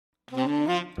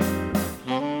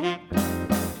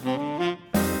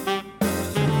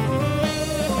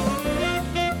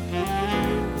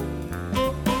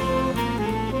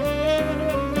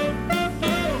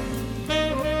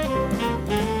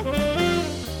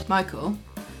Michael,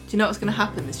 do you know what's going to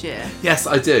happen this year? Yes,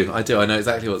 I do. I know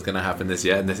exactly what's going to happen this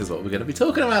year, and this is what we're going to be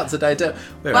talking about today.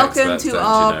 Welcome to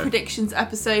our predictions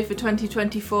episode for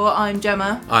 2024. I'm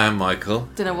Gemma. I am Michael.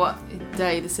 Don't know what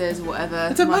day this is or whatever.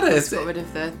 It doesn't matter. Got rid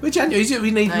of the... We're January.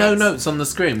 We need no notes on the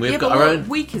screen. We've got our own... What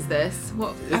week is this?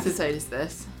 What episode is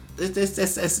this?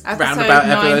 It's round about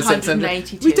episode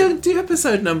 600. We don't do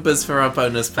episode numbers for our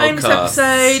bonus podcast. Bonus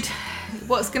episode.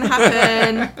 What's going to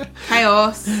happen?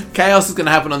 Chaos. Chaos is going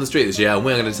to happen on the street this year, and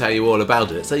we're going to tell you all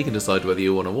about it, so you can decide whether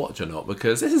you want to watch or not,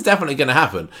 because this is definitely going to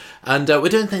happen. And we're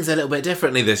doing things a little bit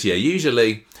differently this year.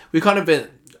 Usually, we've kind of been...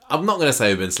 I'm not going to say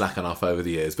we've been slacking off over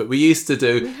the years, but we used to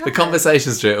do the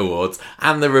Conversation Street Awards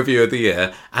and the Review of the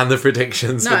Year and the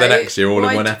predictions for the next year all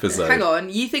in one episode. Hang on,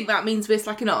 you think that means we're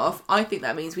slacking off? I think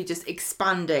that means we're just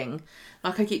expanding,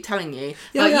 like I keep telling you.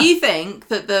 You think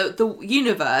that the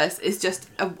universe is just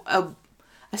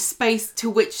a space to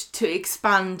which to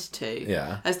expand to,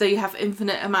 as though you have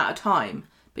infinite amount of time,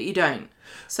 but you don't.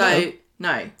 So,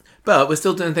 no. But we're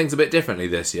still doing things a bit differently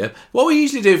this year. What we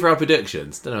usually do for our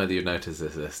predictions, don't know whether you've noticed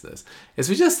this, listeners, is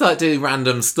we just start doing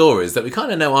random stories that we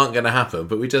kind of know aren't going to happen,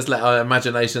 but we just let our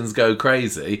imaginations go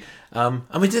crazy. And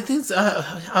we did things...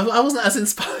 I wasn't as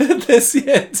inspired this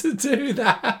year to do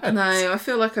that. No, I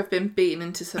feel like I've been beaten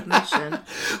into submission.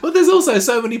 Well, there's also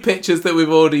so many pictures that we've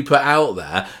already put out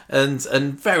there, and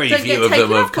very few of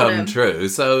them have come true.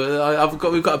 So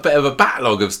we've got a bit of a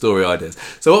backlog of story ideas.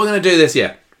 So what we're going to do this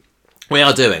year... We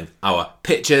are doing our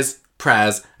pitches,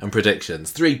 prayers, and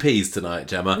predictions. 3 Ps tonight,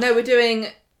 Gemma. No,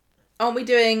 aren't we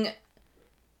doing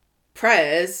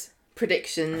prayers,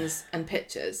 predictions, and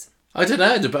pitches? I don't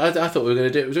know, but I thought we were going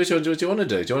to do... Which one do you want to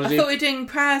do? I thought we were doing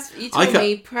prayers. You told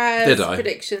me prayers,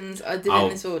 predictions. I did it in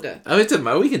this order. Oh, it doesn't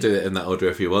matter. We can do it in that order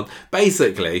if you want.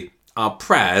 Basically... Our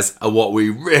prayers are what we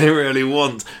really, really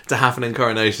want to happen in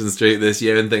Coronation Street this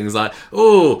year, and things like,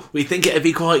 oh, we think it'd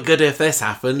be quite good if this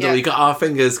happened, or we got our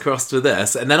fingers crossed for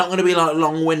this. And they're not going to be like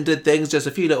long-winded things, just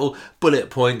a few little bullet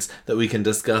points that we can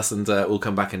discuss, and we'll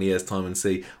come back in a year's time and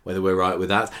see whether we're right with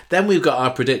that. Then we've got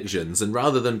our predictions, and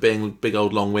rather than being big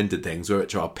old long-winded things, we're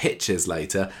at our pitches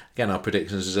later. Again, our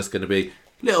predictions are just going to be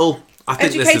little...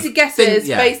 Educated guesses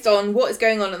based on what is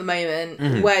going on at the moment.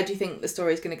 Mm-hmm. Where do you think the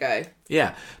story is going to go?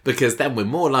 Yeah, because then we're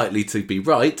more likely to be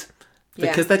right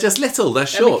because they're just little, they're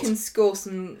short. Then we can score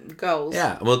some goals.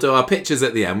 Yeah, and we'll do our pitches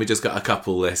at the end. We just got a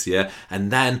couple this year,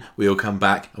 and then we'll come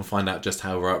back and find out just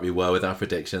how right we were with our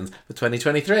predictions for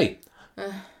 2023.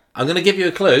 I'm going to give you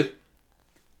a clue.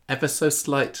 Ever so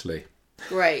slightly.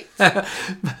 Great.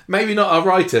 Maybe not our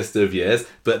rightest of years,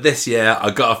 but this year I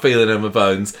got a feeling in my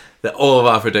bones that all of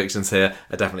our predictions here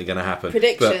are definitely going to happen.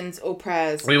 Predictions or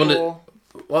prayers? I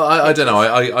don't know.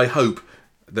 I hope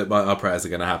that our prayers are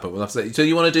going to happen. We'll have to, so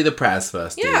you want to do the prayers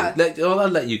first? Yeah. I'll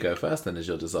let you go first then, as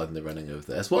you're deciding the running of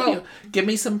this. Give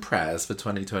me some prayers for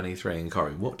 2023 and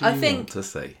Corrie. What do you want to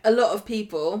see? A lot of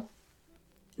people,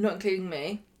 not including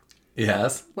me.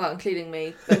 Yes. Well, including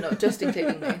me, but not just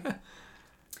including me.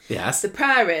 Yes. The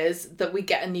prayer is that we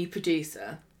get a new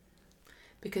producer.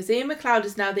 Because Iain Macleod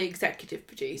is now the executive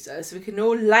producer, so we can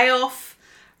all lay off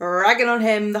ragging on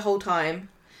him the whole time.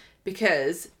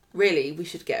 Because, really, we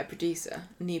should get a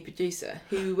new producer.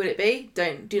 Who will it be?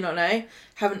 Do not know.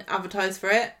 Haven't advertised for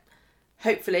it.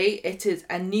 Hopefully, it is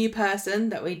a new person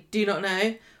that we do not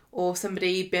know, or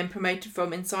somebody being promoted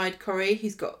from inside Corrie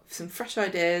who's got some fresh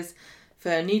ideas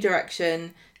for a new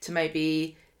direction to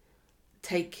maybe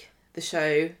take the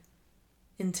show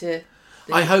into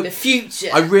the future.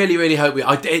 I really, really hope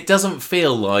it doesn't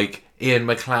feel like Iain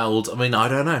Macleod. I mean, I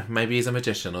don't know. Maybe he's a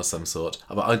magician or some sort.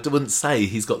 But I wouldn't say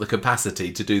he's got the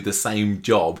capacity to do the same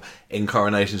job in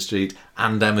Coronation Street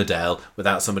and Emmerdale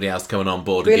without somebody else coming on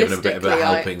board and giving a bit of a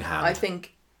helping hand. I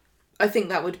think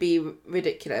that would be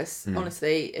ridiculous,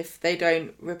 honestly, if they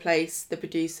don't replace the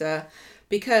producer,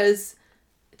 because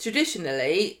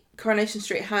traditionally Coronation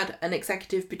Street had an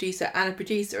executive producer and a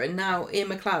producer, and now Iain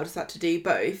Macleod has had to do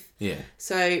both. Yeah.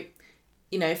 So,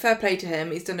 fair play to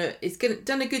him. He's done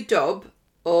a good job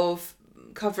of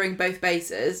covering both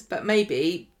bases, but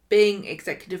maybe being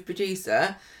executive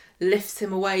producer lifts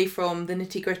him away from the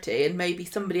nitty gritty, and maybe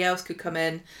somebody else could come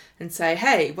in and say,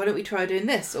 hey, why don't we try doing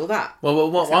this or that?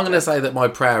 Well, I'm going to say that my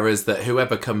prayer is that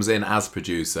whoever comes in as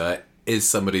producer is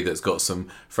somebody that's got some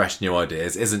fresh new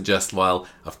ideas, isn't just, well,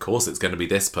 of course it's going to be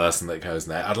this person that goes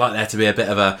there. I'd like there to be a bit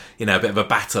of a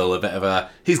battle, a bit of a,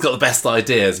 who's got the best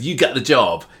ideas, you get the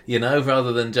job,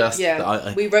 rather than just...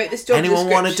 Yeah, we wrote this job anyone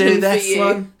want to do this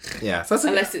one? Yeah. So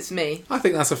unless it's me. I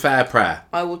think that's a fair prayer.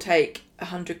 I will take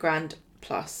 100 grand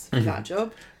plus for that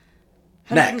job.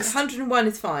 Next. 101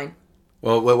 is fine.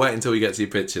 Well, we'll wait until we get to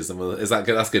your pictures, and that's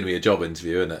going to be a job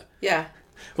interview, isn't it? Yeah.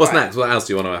 What's next? What else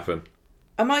do you want to happen?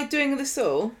 Am I doing this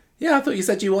all? Yeah, I thought you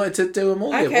said you wanted to do them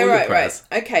all. Okay, all right, your prayers.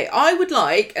 right. Okay, I would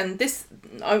like, and this,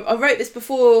 I wrote this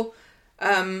before,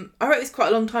 I wrote this quite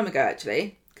a long time ago,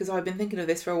 actually, because I've been thinking of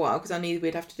this for a while, because I knew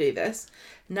we'd have to do this.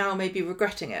 Now I may be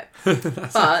regretting it.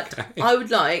 But okay. I would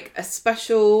like a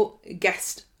special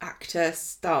guest actor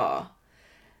star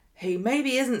who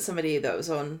maybe isn't somebody that was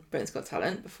on Britain's Got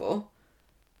Talent before.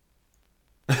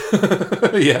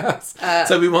 Yes.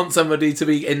 So we want somebody to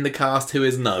be in the cast who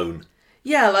is known.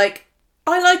 Yeah, like,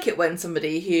 I like it when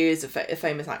somebody who is a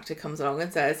famous actor comes along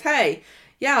and says, hey,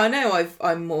 yeah, I know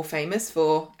I'm more famous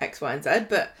for X, Y and Z,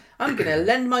 but I'm going to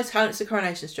lend my talents to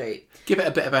Coronation Street. Give it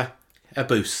a bit of a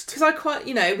boost. Because I quite,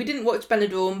 we didn't watch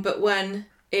Benidorm, but when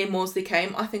Iain Macleod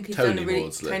came, I think he's done a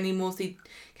really... Tony Macleod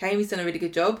came, he's done a really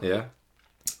good job. Yeah.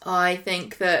 I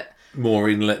think that...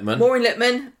 Maureen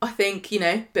Lipman, I think,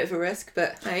 bit of a risk,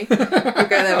 but hey, we'll go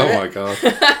there with my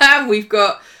God. We've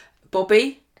got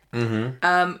Bobby.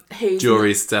 Mm-hmm. Who's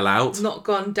Jury's still out. Not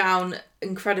gone down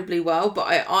incredibly well,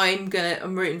 but I'm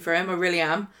rooting for him. I really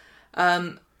am.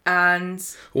 And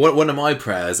one of my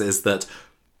prayers is that,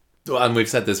 and we've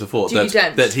said this before,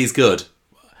 that he's good.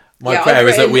 My prayer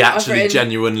is that we actually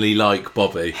genuinely like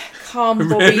Bobby. Calm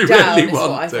Bobby down is what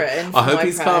I've written. I hope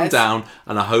he's calmed down,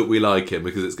 and I hope we like him,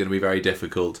 because it's going to be very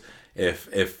difficult if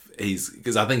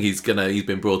because I think he's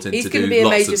been brought in to do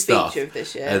lots of stuff. Feature of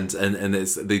this year. And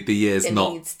it's the year's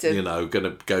not going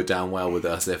to go down well with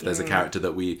us if there's a character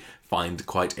that we find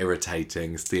quite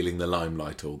irritating, stealing the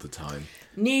limelight all the time.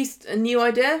 A new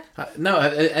idea? No,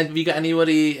 have you got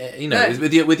anybody? No.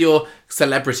 with your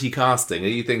celebrity casting, are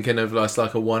you thinking of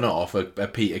like a one-off, a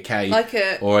Peter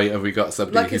Kay, or have we got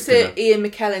something like a Iain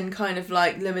Macleod kind of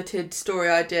like limited story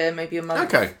idea, maybe a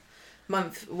month? Okay.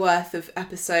 Month worth of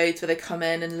episodes where they come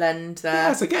in and lend their...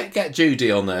 Yeah, so get Judy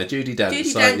on there. Judi Dench.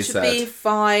 Judi Dench should be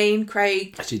fine.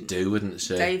 Craig. She'd do, wouldn't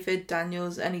she? David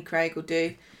Daniels, any Craig will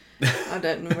do. I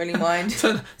don't really mind.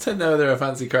 don't know whether a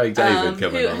fancy Craig David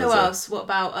coming on. Who else? What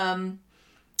about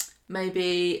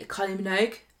maybe Kylie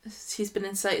Minogue? She's been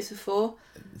in States before.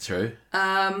 True.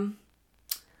 I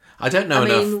don't know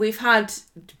enough. I mean, we've had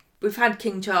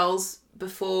King Charles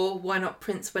before. Why not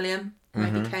Prince William?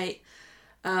 Maybe Kate.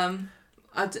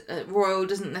 Royal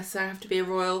doesn't necessarily have to be a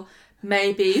royal.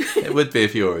 Maybe it would be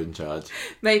if you were in charge.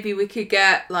 Maybe we could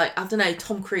get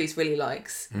Tom Cruise really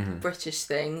likes British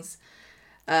things.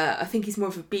 I think he's more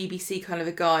of a BBC kind of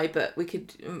a guy, but we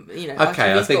could,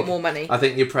 Okay, he's got more money. I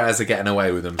think your prayers are getting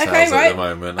away with themselves at the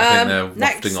moment. I think they're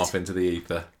wafting off into the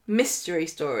ether. Mystery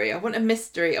story. I want a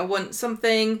mystery. I want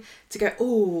something to go,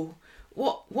 oh,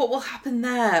 what will happen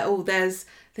there? Oh,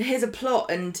 here's a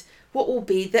plot, and what will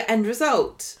be the end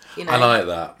result? I like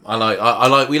that. I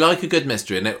like. We like a good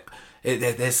mystery, and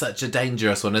there's such a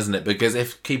dangerous one, isn't it? Because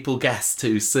if people guess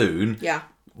too soon,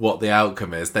 what the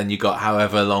outcome is, then you got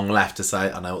however long left to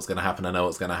say, I know what's going to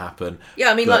happen.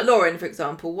 Yeah, I mean, like Lauren, for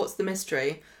example. What's the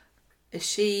mystery? Is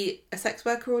she a sex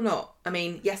worker or not? I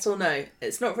mean, yes or no?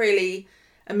 It's not really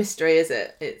a mystery, is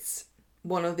it? It's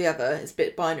one or the other. It's a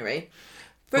bit binary.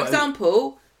 For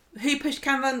example, who pushed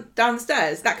Cam down the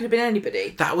stairs? That could have been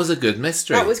anybody. That was a good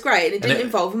mystery. That was great, and it didn't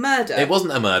involve a murder. It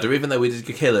wasn't a murder, even though we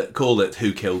did call it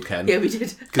Who Killed Ken. Yeah, we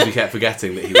did. Because we kept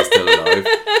forgetting that he was still alive.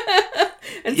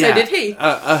 And so did he.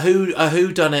 A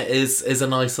whodunit is a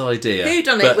nice idea.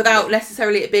 Whodunit without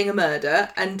necessarily it being a murder,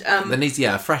 and there needs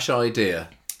a fresh idea.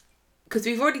 Because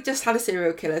we've already just had a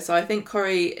serial killer, so I think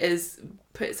Corrie is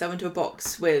put itself into a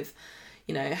box with,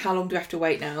 how long do we have to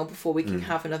wait now before we can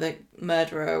have another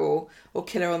murderer or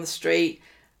killer on the street?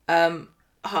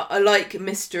 I like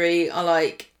mystery. I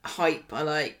like hype. I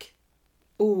like,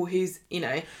 who's.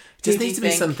 It just needs to be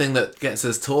something that gets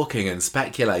us talking and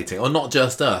speculating, or not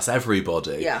just us,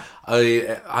 everybody. Yeah.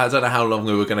 I don't know how long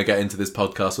we were going to get into this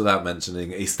podcast without mentioning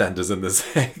EastEnders and the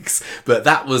Six, but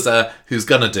that was a who's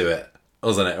gonna do it,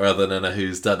 wasn't it, rather than a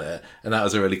who's done it, and that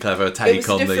was a really clever take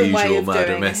on the usual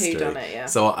murder mystery.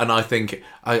 So, and I think,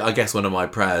 I guess one of my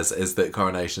prayers is that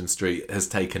Coronation Street has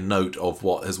taken note of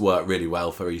what has worked really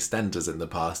well for EastEnders in the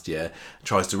past year,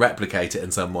 tries to replicate it in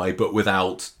some way, but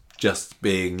without just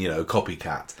being,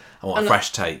 copycat. I want a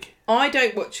fresh take. I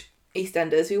don't watch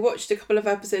EastEnders. We watched a couple of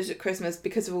episodes at Christmas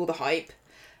because of all the hype.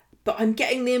 But I'm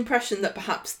getting the impression that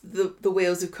perhaps the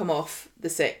wheels have come off the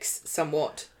Six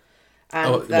somewhat.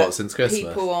 And since Christmas?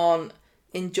 People aren't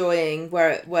enjoying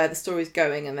where the story's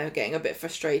going, and they're getting a bit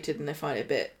frustrated and they find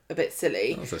it a bit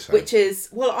silly. That's a shame. Which is,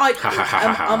 am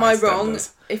I wrong?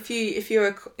 If you're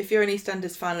an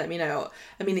EastEnders fan, let me know.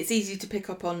 I mean, it's easy to pick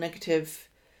up on negative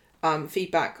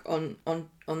feedback on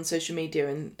social media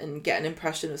and get an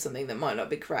impression of something that might not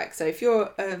be correct. So if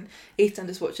you're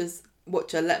EastEnders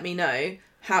watcher, let me know.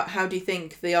 how do you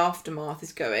think the aftermath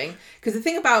is going? Because the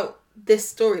thing about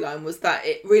this storyline was that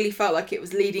it really felt like it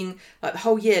was leading, like the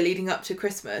whole year leading up to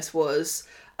Christmas was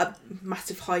a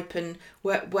massive hype, and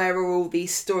where are all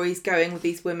these stories going with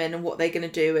these women and what they're going to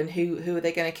do and who are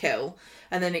they going to kill.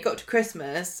 And then it got to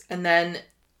Christmas, and then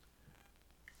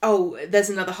there's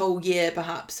another whole year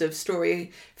perhaps of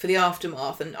story for the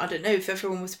aftermath, and I don't know if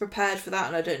everyone was prepared for that,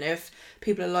 and I don't know if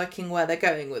people are liking where they're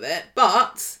going with it,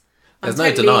 but there's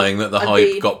no denying that the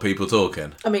hype got people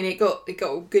talking. I mean, it got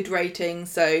good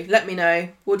ratings, so let me know,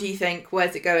 what do you think,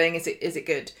 where's it going, is it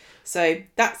good? So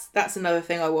that's another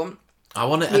thing I want.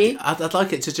 I'd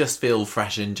like it to just feel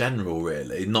fresh in general,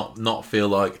 really. Not feel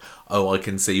like, I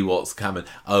can see what's coming.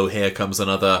 Here comes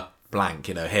another blank,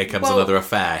 here comes another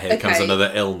affair, here comes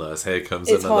another illness, here comes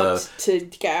another... It's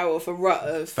hard to get out of a rut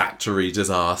of... factory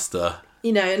disaster.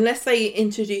 Unless they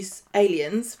introduce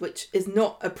aliens, which is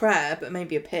not a prayer, but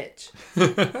maybe a pitch.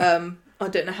 I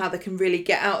don't know how they can really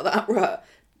get out of that rut.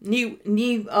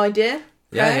 New idea?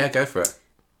 Okay? Yeah, go for it.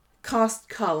 Cast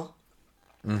Cull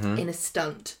in a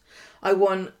stunt. I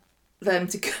want them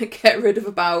to get rid of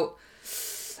about,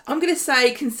 I'm going to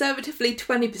say conservatively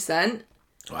 20%.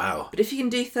 Wow. But if you can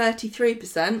do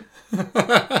 33%,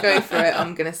 go for it,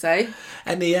 I'm going to say.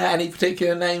 Any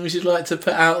particular names you'd like to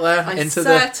put out there into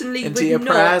your would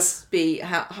prayers? Not be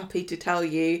happy to tell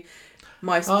you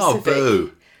my specific. Oh,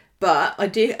 boo. But I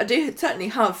do certainly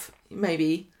have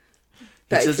maybe...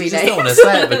 You just don't want to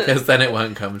say it because then it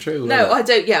won't come true. No, I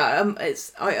don't. Yeah,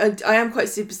 I am quite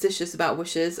superstitious about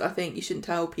wishes. I think you shouldn't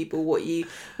tell people what you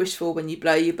wish for when you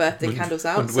blow your birthday candles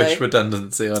out. Would wish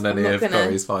redundancy on any of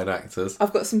Corrie's fine actors.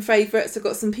 I've got some favourites. I've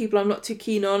got some people I'm not too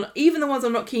keen on. Even the ones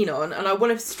I'm not keen on, and I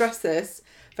want to stress this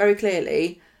very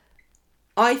clearly.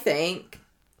 I think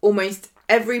almost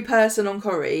every person on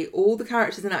Corrie, all the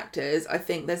characters and actors, I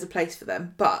think there's a place for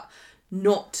them, but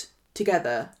not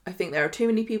together. I think there are too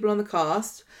many people on the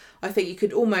cast. I think you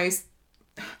could almost,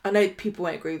 I know people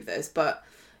won't agree with this, but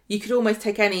you could almost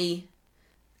take any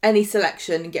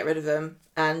selection and get rid of them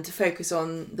and focus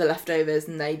on the leftovers,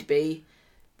 and they'd be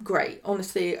great.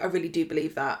 Honestly, I really do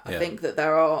believe that. Yeah. I think that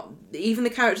there are, even the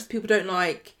characters people don't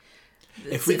like,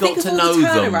 if we got to know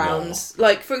them more.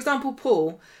 Like, for example,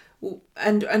 Paul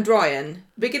and Ryan,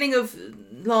 beginning of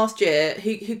last year,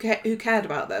 who cared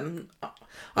about them?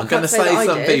 I'm going to say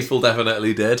some people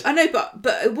definitely did. I know,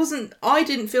 but it wasn't. I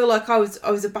didn't feel like I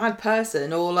was a bad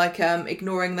person or like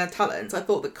ignoring their talents. I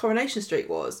thought that Coronation Street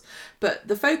was, but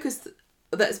the focus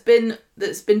that's been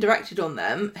directed on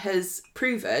them has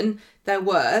proven their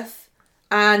worth.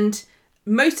 And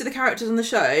most of the characters on the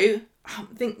show, I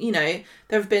think there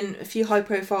have been a few high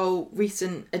profile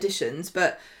recent additions,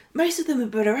 but most of them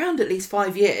have been around at least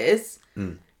 5 years.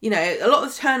 Mm. A lot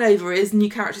of the turnover is new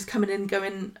characters coming in and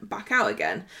going back out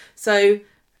again. So,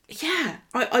 yeah,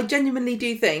 I genuinely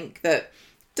do think that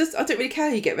I don't really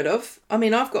care who you get rid of. I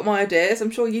mean, I've got my ideas.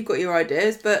 I'm sure you've got your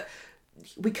ideas. But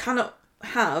we cannot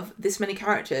have this many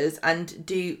characters and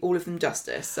do all of them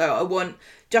justice. So I want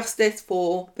justice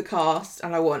for the cast,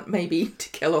 and I want maybe to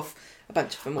kill off a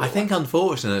bunch of them all. I think,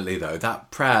 unfortunately, though, that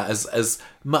prayer, as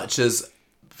much as...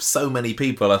 so many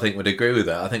people, I think, would agree with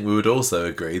that. I think we would also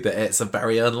agree that it's a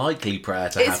very unlikely prayer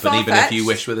to happen, even if you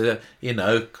wish with a,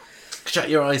 shut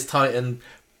your eyes tight and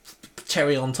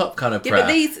cherry on top kind of prayer.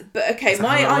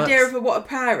 My idea of what a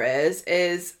prayer is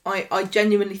I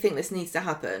genuinely think this needs to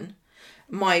happen.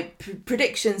 My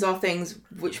predictions are things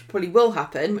which probably will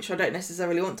happen, which I don't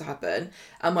necessarily want to happen.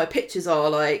 And my pictures are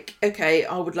like, okay,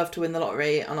 I would love to win the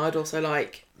lottery, and I'd also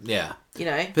like... Yeah.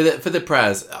 For the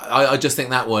prayers, I just think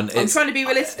that one... I'm trying to be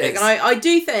realistic, and I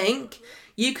do think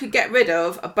you could get rid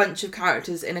of a bunch of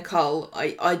characters in a cull.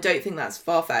 I don't think that's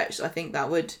far-fetched. I think that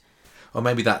would... Or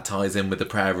maybe that ties in with the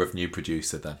prayer of new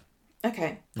producer then.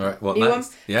 Okay. All right, what new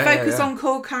next? One? Focus on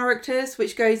core characters,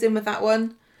 which goes in with that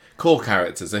one. Core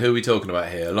characters, so who are we talking about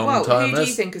here? Long-timers? Who do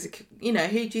you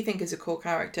think is a core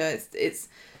character?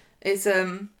 It's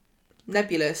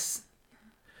nebulous.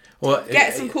 Well,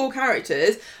 get some cool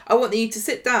characters. I want you to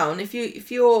sit down. If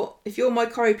you're my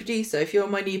Corrie producer, if you're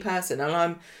my new person,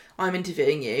 and I'm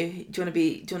interviewing you, do you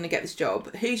want to get this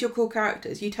job? Who's your cool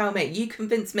characters? You tell me. You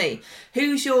convince me.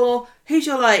 Who's your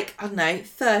like, I don't know,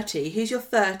 30? Who's your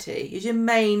 30? Who's your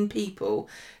main people?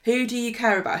 Who do you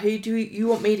care about? Who do you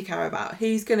want me to care about?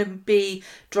 Who's going to be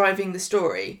driving the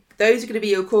story? Those are going to be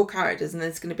your core characters, and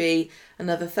there's going to be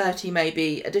another 30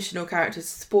 maybe additional characters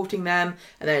supporting them,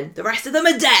 and then the rest of them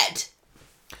are dead.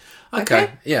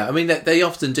 Okay, yeah. I mean, they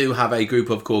often do have a group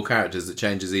of core characters that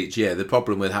changes each year. The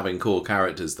problem with having core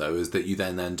characters, though, is that you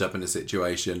then end up in a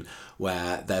situation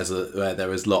where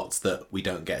there is lots that we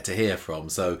don't get to hear from.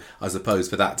 So I suppose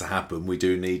for that to happen, we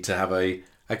do need to have a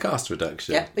cast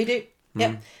reduction. Yeah, we do.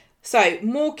 Yeah. So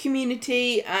more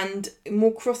community and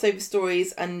more crossover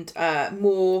stories and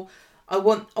more. I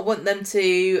want them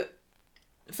to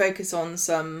focus on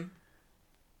some.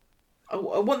 I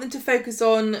want them to focus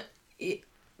on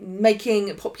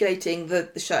populating the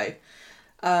show.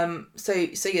 So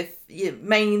your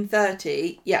main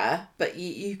 30, yeah, but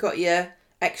you've got your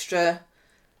extra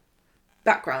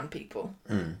background people.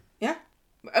 Yeah,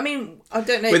 I mean, I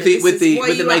don't know with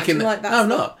the making like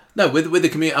that. No, with the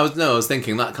community. I was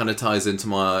thinking that kind of ties into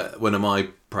one of my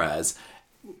prayers,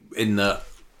 in that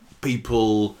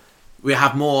people. We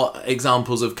have more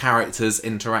examples of characters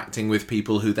interacting with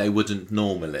people who they wouldn't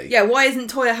normally. Yeah, why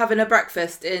isn't Toya having a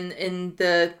breakfast in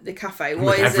the cafe? Why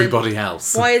with everybody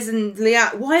else? Why isn't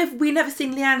Leanne? Why have we never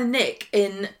seen Leanne and Nick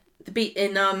in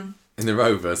the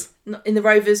Rovers? In the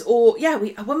Rovers, or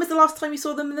when was the last time you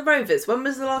saw them in the Rovers? When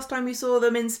was the last time you saw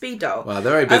them in Speed Dial? Well,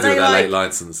 they're very busy with their late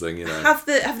licensing, you know. Have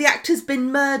the actors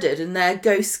been murdered and their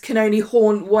ghosts can only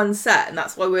haunt one set, and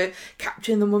that's why we're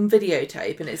capturing them on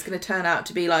videotape, and it's going to turn out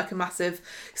to be like a massive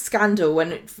scandal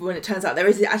when it turns out there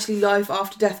is actually life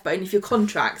after death, but only if your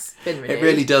contract's been renewed. It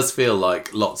really does feel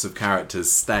like lots of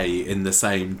characters stay in the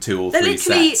same 2 or 3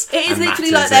 sets. It is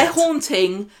literally like they're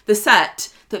haunting the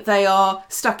set that they are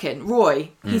stuck in. Roy,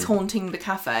 he's haunting the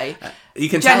cafe.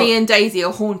 Jenny and Daisy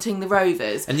are haunting the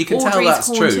Rovers. And you can tell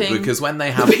that's true because when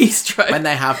they have things like when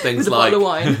they have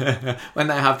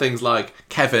things like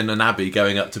Kevin and Abby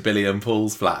going up to Billy and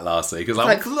Paul's flat last week, it's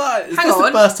like is this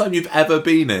the first time you've ever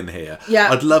been in here? Yeah.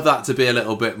 I'd love that to be a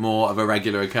little bit more of a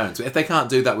regular occurrence. But if they can't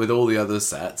do that with all the other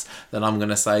sets, then I'm going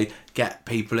to say get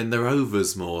people in the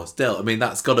Rovers more. Still, I mean,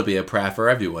 that's got to be a prayer for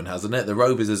everyone, hasn't it? The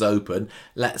Rovers is open.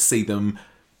 Let's see them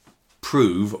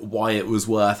prove why it was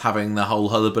worth having the whole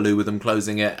hullabaloo with them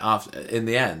closing it in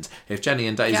the end. If Jenny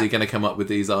and Daisy are going to come up with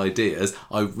these ideas,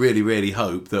 I really, really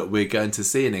hope that we're going to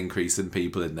see an increase in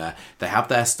people in there. They have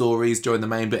their stories during the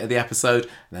main bit of the episode,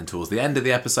 and then towards the end of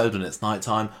the episode when it's night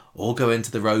time, all go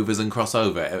into the Rovers and cross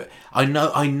over. I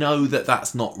know that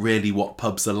that's not really what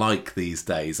pubs are like these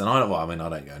days, and I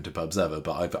don't go into pubs ever,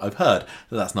 but I've heard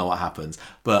that that's not what happens.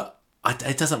 But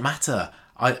it doesn't matter.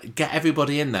 Get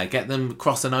everybody in there, get them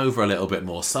crossing over a little bit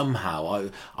more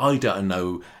somehow. I don't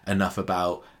know enough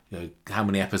about how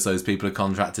many episodes people are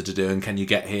contracted to do, and can you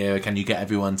get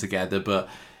everyone together? But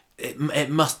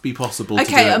it must be possible to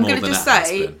do it more than it has been. I'm going to just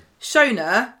say,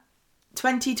 Shona,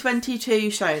 2022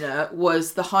 Shona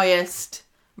was the highest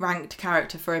ranked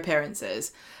character for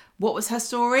appearances. What was her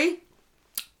story?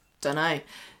 Don't know.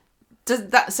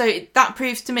 That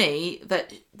proves to me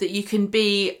that you can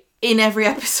be in every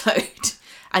episode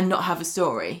and not have a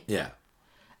story. Yeah.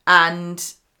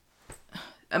 And,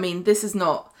 I mean, these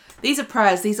are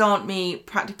prayers. These aren't me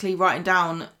practically writing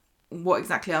down what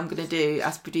exactly I'm going to do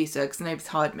as producer, because nobody's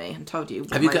hired me and told you.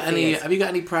 Have you got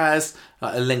any prayers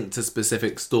like a link to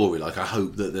specific story? Like, I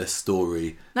hope that this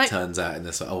story turns out in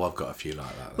this. Oh, I've got a few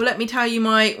like that. Well, let me tell you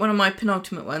one of my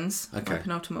penultimate ones. Okay. My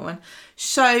penultimate one.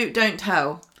 Show, don't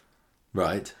tell.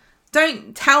 Right.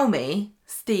 Don't tell me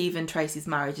Steve and Tracy's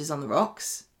marriage is on the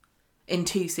rocks in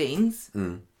 2 scenes.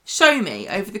 Show me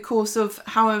over the course of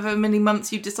however many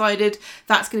months you've decided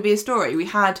that's going to be a story. We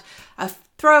had a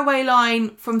throwaway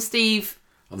line from Steve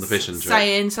on the fishing trip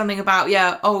saying something about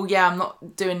I'm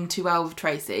not doing too well with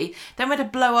Tracy. Then we had a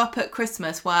blow up at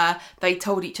Christmas where they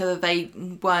told each other they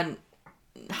weren't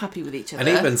happy with each other. And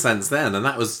even since then, and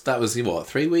that was what,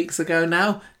 3 weeks ago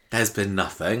now, there's been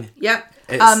nothing. Yep.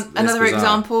 Another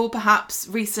example, perhaps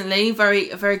recently, a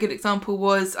very good example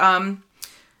was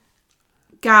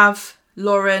Gav,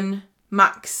 Lauren,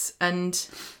 Max and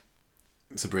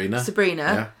Sabrina.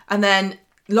 Yeah. And then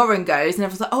Lauren goes and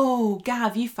everyone's like, oh,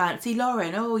 Gav, you fancy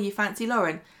Lauren. Oh, you fancy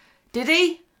Lauren. Did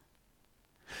he?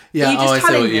 Yeah, I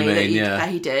see what you mean. Yeah,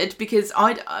 he did, because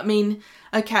I mean,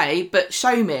 okay, but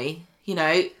show me,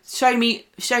 show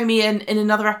me in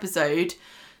another episode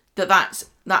that's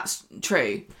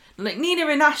true. Like Nina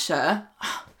and Asha,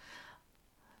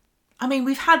 I mean,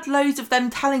 we've had loads of them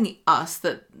telling us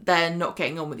that they're not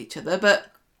getting on with each other,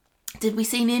 but did we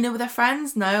see Nina with her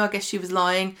friends? No, I guess she was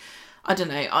lying. I don't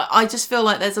know. I just feel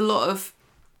like there's a lot of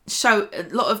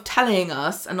telling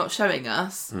us and not showing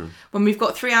us. When we've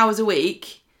got 3 hours a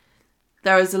week,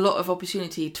 there is a lot of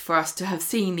opportunity for us to have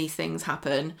seen these things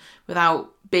happen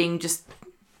without being just...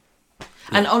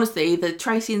 And honestly, the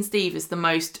Tracy and Steve is the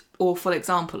most awful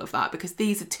example of that, because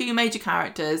these are 2 major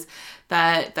characters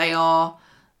that they are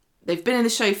They've been in the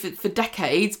show for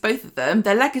decades, both of them.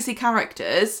 They're legacy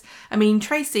characters. I mean,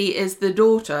 Tracy is the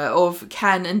daughter of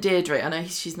Ken and Deirdre. I know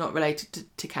she's not related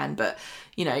to Ken, but,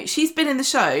 you know, she's been in the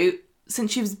show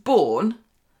since she was born.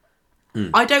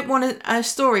 I don't want a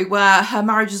story where her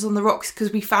marriage is on the rocks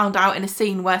because we found out in a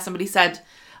scene where somebody said,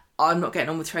 I'm not getting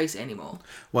on with Tracy anymore.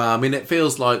 Well, I mean, it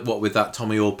feels like what with that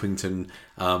Tommy Orpington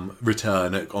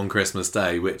return on Christmas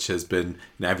Day, which has been, you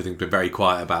know, everything's been very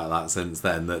quiet about that since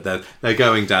then, that they're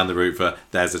going down the route for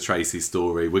there's a Tracy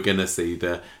story. We're going to see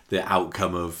the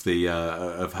outcome of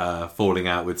of her falling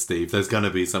out with Steve. There's going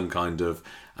to be some kind of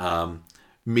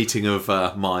meeting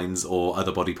of minds or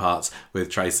other body parts with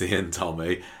Tracy and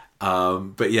Tommy.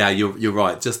 But yeah, you're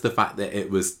right. Just the fact that it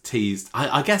was teased.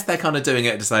 I guess they're kind of doing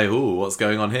it to say, "Oh, what's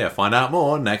going on here? Find out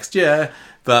more next year."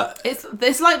 But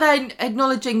it's like they're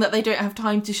acknowledging that they don't have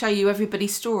time to show you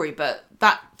everybody's story. But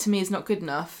that to me is not good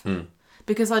enough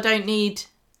because I don't need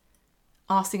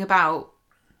arsing about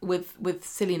with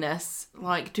silliness.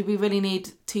 Like, do we really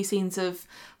need 2 scenes of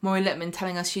Maureen Lipman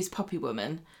telling us she's Puppy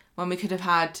Woman when we could have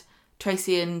had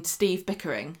Tracy and Steve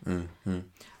bickering?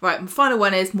 Right, my final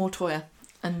one is more Toya.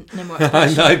 And no more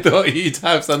explanation. I thought you'd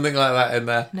have something like that in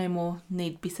there. No more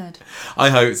need be said. I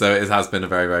hope so. It has been a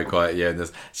very, very quiet year in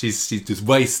this. She's just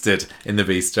wasted in the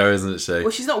bistro, isn't she?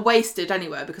 Well, she's not wasted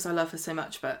anywhere because I love her so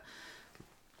much, but...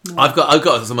 I've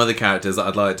got some other characters that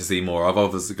I'd like to see more of. I've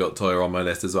obviously got Toya on my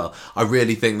list as well. I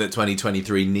really think that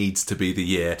 2023 needs to be the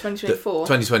year...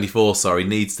 2024, sorry,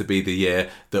 needs to be the year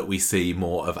that we see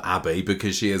more of Abby,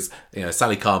 because she is, you know,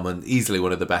 Sally Carman, easily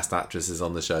one of the best actresses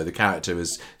on the show. The character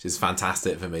is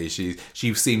fantastic for me. She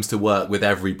seems to work with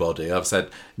everybody. I've said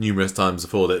numerous times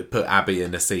before that put Abby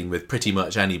in a scene with pretty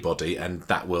much anybody and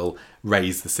that will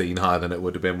raise the scene higher than it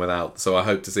would have been without. So I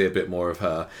hope to see a bit more of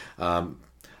her.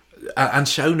 And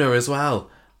Shona as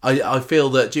well. I feel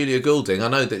that Julia Goulding, I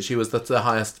know that she was the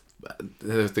highest,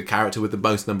 the character with the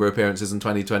most number of appearances in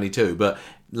 2022, but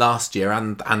last year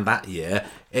and that year,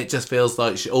 it just feels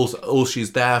like all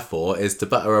she's there for is to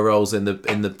butter her rolls in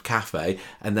the cafe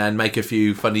and then make a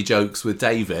few funny jokes with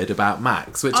David about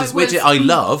Max, which I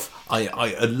love.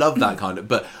 I love that kind of.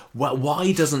 But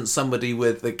why doesn't somebody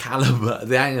with the caliber,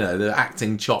 the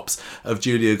acting chops of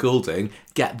Julia Goulding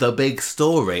get the big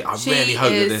story? I really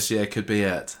hope that this year could be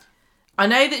it. I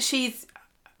know that she's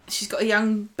got a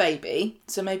young baby,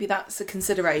 so maybe that's a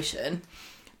consideration.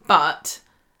 But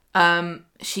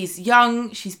she's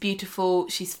young, she's beautiful,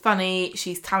 she's funny,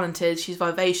 she's talented, she's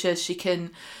vivacious.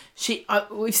 We've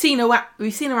seen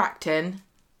her acting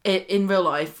in real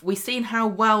life. We've seen how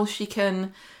well she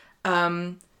can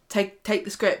take the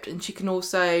script, and she can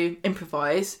also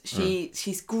improvise.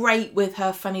 She's great with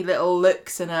her funny little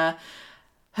looks and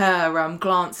her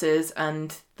glances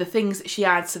and the things that she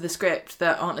adds to the script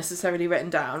that aren't necessarily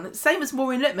written down. Same as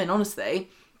Maureen Lipman, honestly.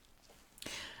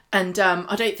 And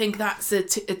I don't think that's a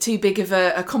too big of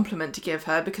a compliment to give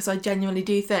her, because I genuinely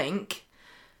do think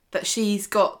that she's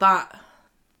got that,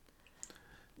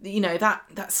 you know,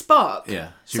 that spark. Yeah,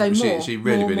 she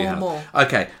really has. More.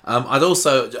 Okay, I'd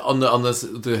also on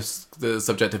the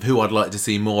subject of who I'd like to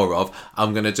see more of,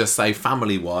 I'm going to just say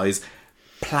family wise,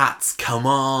 Platts. Come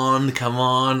on.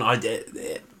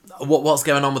 What's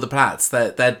going on with the Platts?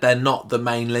 They're not the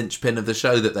main linchpin of the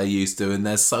show that they used to, and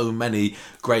there's so many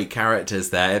great characters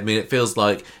there. I mean, it feels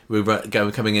like we're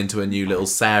coming into a new little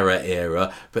Sarah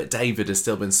era, but David has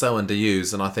still been so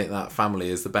underused, and I think that family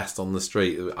is the best on the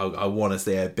street. I want to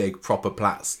see a big proper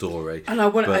Platt story. And I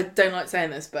don't like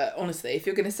saying this, but honestly, if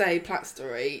you're going to say Platt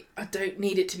story, I don't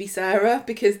need it to be Sarah,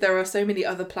 because there are so many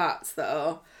other Platts that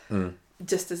are...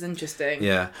 just as interesting.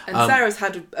 Yeah. And Sarah's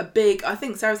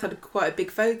had quite a big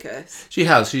focus. She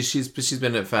has. She's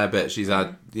been in a fair bit. She's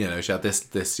had, you know, she had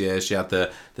this year. She had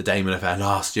the Damon affair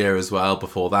last year as well.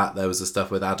 Before that, there was the stuff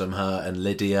with Adam Hurt and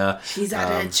Lydia. She's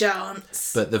had a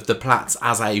chance. But the Platts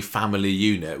as a family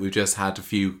unit, we've just had a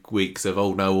few weeks of,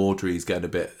 oh no, Audrey's getting a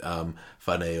bit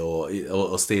funny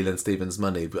or stealing Stephen's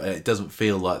money, but it doesn't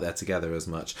feel like they're together as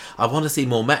much. I want to see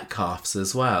more Metcalfs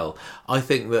as well. I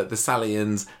think that the Sally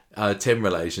and Tim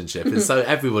relationship is so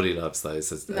everybody loves those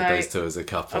two as a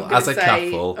couple.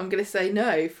 I'm going to say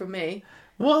no from me.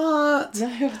 What? No,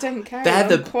 I don't care.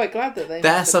 I'm quite glad that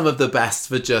they're some of the best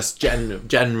for just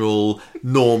general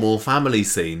normal family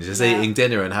scenes, just eating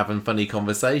dinner and having funny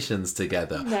conversations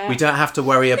together. No. We don't have to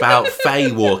worry about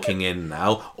Faye walking in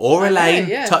now, or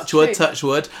Elaine. Touch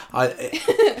wood.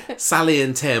 Sally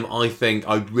and Tim, I think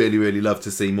I'd really, really love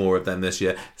to see more of them this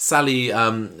year. Sally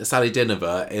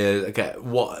Dinover is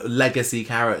what legacy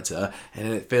character,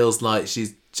 and it feels like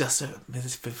she's just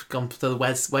gone to the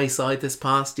wayside this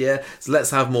past year. So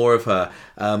let's have more of her.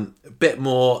 A bit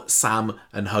more Sam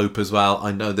and Hope as well.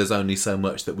 I know there's only so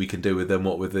much that we can do with them,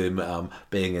 what with him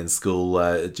being in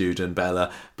school, Jude and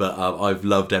Bella. But I've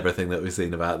loved everything that we've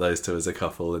seen about those two as a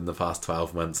couple in the past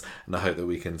 12 months. And I hope that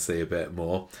we can see a bit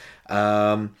more.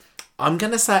 I'm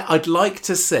going to say I'd like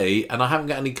to see, and I haven't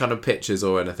got any kind of pictures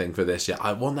or anything for this yet,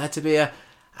 I want there to be a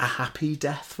happy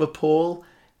death for Paul,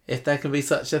 if there can be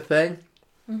such a thing.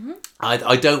 Mm-hmm.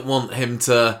 I don't want him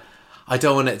to... I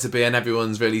don't want it to be and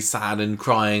everyone's really sad and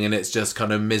crying and it's just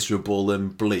kind of miserable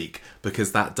and bleak,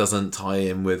 because that doesn't tie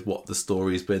in with what the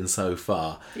story's been so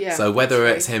far. Yeah, so whether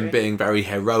it's him being very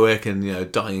heroic and, you know,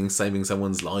 dying, saving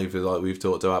someone's life, like we've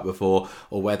talked about before,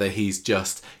 or whether he's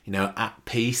just, you know, at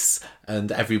peace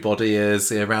and everybody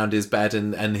is around his bed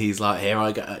and he's like, here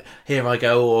I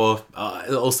go,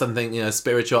 or something, you know,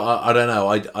 spiritual. I don't know.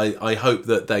 I hope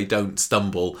that they don't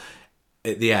stumble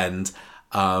at the end.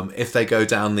 If they go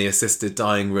down the assisted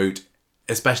dying route,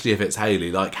 especially if it's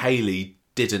Hayley, like Hayley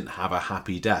didn't have a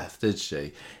happy death, did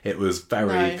she? It was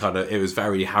very it was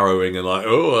very harrowing and like,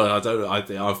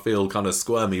 I feel kind of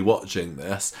squirmy watching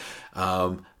this.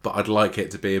 But I'd like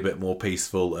it to be a bit more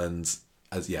peaceful and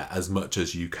as much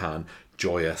as you can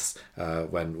joyous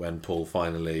when Paul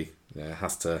finally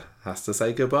has to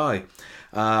say goodbye.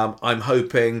 I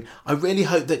really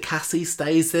hope that Cassie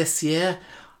stays this year.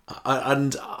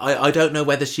 I don't know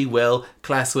whether she will.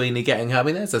 Claire Sweeney getting her. I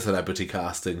mean, there's a celebrity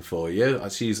casting for you.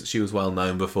 She was well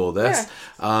known before this.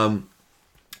 Yeah.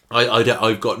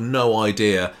 I've got no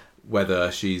idea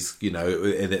whether she's, you know,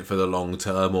 in it for the long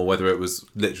term or whether it was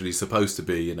literally supposed to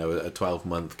be, you know, a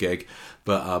 12-month gig.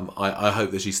 But I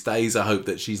hope that she stays. I hope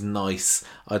that she's nice.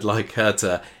 I'd like her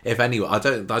to, if anyone,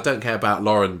 I don't care about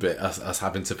Lauren, but us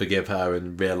having to forgive her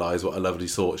and realise what a lovely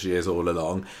sort she is all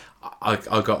along.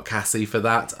 I got Cassie for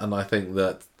that, and I think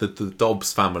that the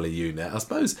Dobbs family unit, I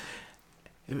suppose,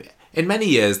 in many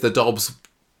years the Dobbs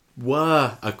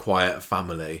were a quiet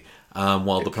family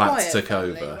while the Platts took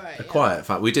over. Right, a quiet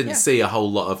family. We didn't see a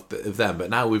whole lot of them, but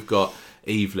now we've got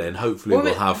Evelyn. Hopefully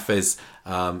we'll have Fizz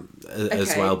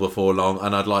as well before long,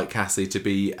 and I'd like Cassie to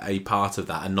be a part of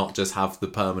that and not just have the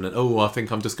permanent, I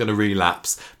think I'm just going to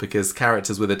relapse, because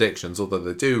characters with addictions, although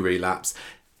they do relapse,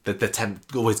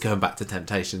 always going back to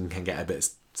temptation can get a bit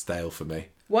stale for me.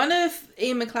 One of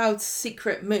Iain Macleod's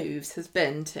secret moves has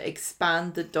been to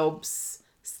expand the Dobbs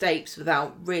stakes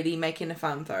without really making a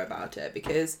fanfare about it,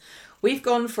 because we've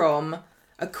gone from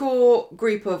a core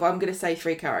group of, I'm going to say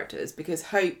 3 characters, because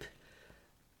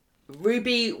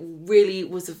Ruby really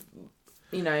was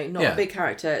not a big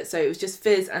character, so it was just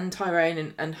Fizz and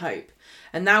Tyrone and Hope.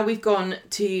 And now we've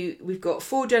got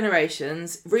 4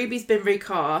 generations. Ruby's been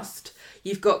recast.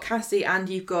 You've got Cassie and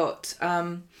you've got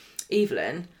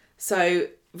Evelyn. So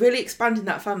really expanding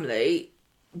that family.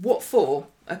 What for?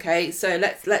 Okay, so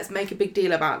let's make a big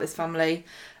deal about this family.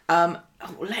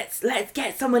 Let's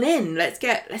get someone in. Let's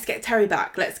get Terry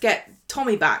back. Let's get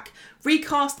Tommy back.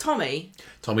 Recast Tommy.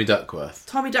 Tommy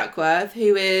Duckworth,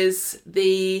 who is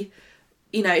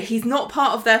he's not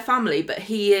part of their family, but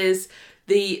he is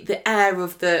the heir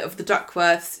of the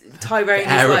Duckworths. Tyrone,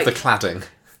 the heir of the cladding.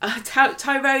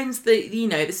 Tyrone's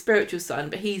the spiritual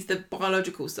son, but he's the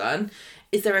biological son.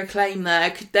 Is there a claim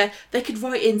there? They could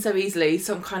write in so easily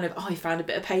some kind of, I found a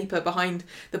bit of paper behind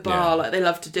the bar, like they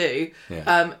love to do.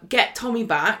 Yeah. Get Tommy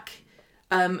back.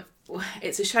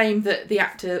 It's a shame that the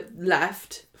actor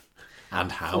left.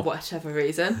 And how? For whatever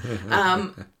reason.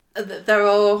 There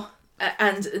are...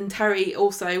 And Terry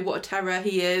also, what a terror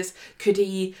he is. Could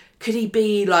he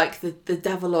be like the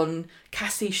devil on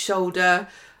Cassie's shoulder?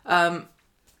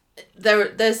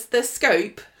 There's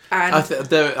scope, and I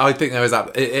think there is.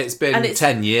 It's been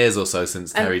 10 years or so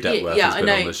since Terry Duckworth has been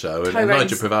on the show, and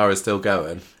Nigel Pivara is still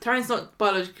going. Tyrone's not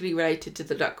biologically related to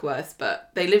the Duckworths,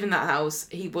 but they live in that house.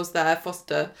 He was their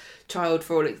foster child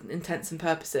for all intents and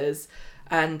purposes,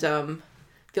 and the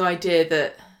idea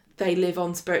that they live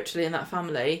on spiritually in that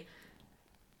family.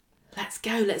 Let's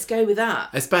go with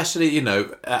that. Especially,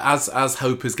 as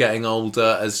Hope is getting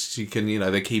older, as she can,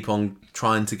 they keep on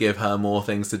trying to give her more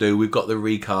things to do. We've got the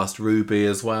recast Ruby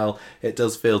as well. It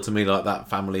does feel to me like that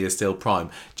family is still prime.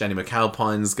 Jenny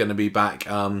McAlpine's going to be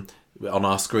back on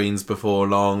our screens before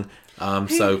long.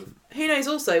 Who knows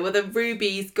also whether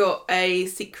Ruby's got a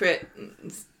secret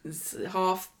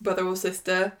half brother or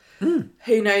sister.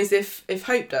 Who knows if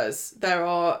Hope does.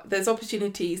 There's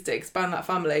opportunities to expand that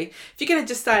family. If you're going to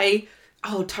just say,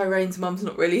 oh, Tyrone's mum's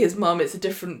not really his mum, it's a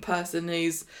different person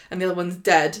and the other one's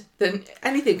dead, then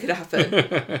anything could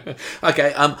happen.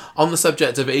 Okay, on the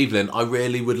subject of Evelyn, I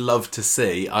really would love to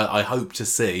see, I hope to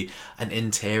see, an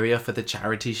interior for the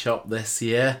charity shop this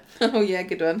year. Oh yeah,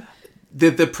 good one.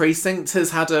 The precinct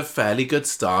has had a fairly good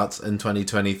start in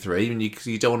 2023, and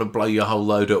you don't want to blow your whole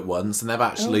load at once. And they've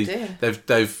actually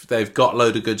they've got a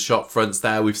load of good shop fronts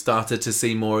there. We've started to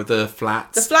see more of the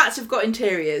flats. The flats have got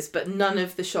interiors, but none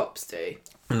of the shops do.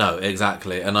 No,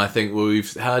 exactly. And I think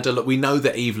we've heard a lot. We know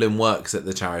that Evelyn works at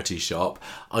the charity shop.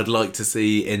 I'd like to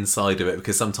see inside of it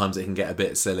because sometimes it can get a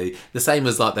bit silly. The same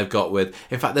as like they've got with...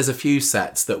 In fact, there's a few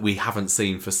sets that we haven't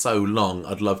seen for so long.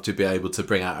 I'd love to be able to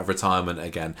bring out of retirement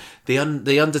again. The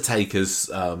Undertaker's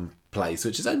place,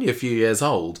 which is only a few years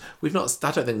old. I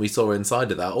don't think we saw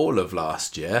inside of that all of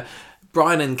last year.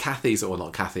 Brian and Kathy's... Or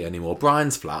not Kathy anymore.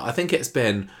 Brian's flat. I think it's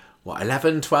been...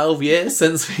 11, 12 years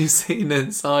since we've seen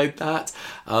inside that.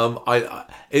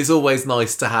 It's always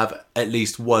nice to have at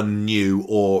least one new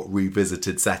or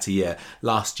revisited set a year.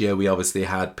 Last year we obviously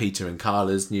had Peter and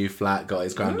Carla's new flat, got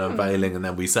his grand unveiling, and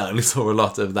then we certainly saw a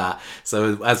lot of that.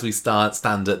 So as we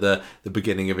stand at the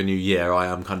beginning of a new year, I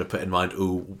am kind of put in mind,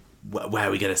 where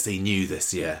are we going to see new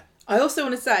this year? I also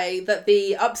want to say that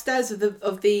the upstairs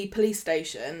of the police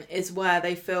station is where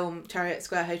they film Chariot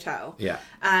Square Hotel. Yeah.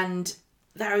 And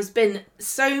there has been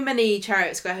so many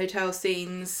Chariot Square Hotel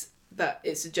scenes that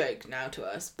it's a joke now to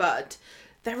us, but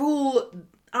they're all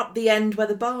up the end where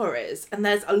the bar is, and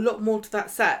there's a lot more to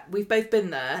that set. We've both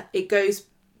been there. It goes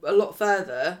a lot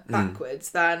further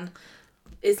backwards than...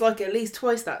 It's like at least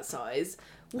twice that size.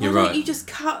 Why don't you just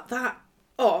cut that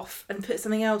off and put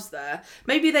something else there?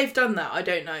 Maybe they've done that, I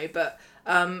don't know, but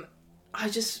I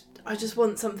just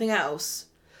want something else.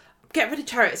 Get rid of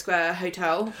Chariot Square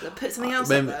Hotel. Put something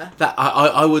else up there.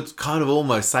 I would kind of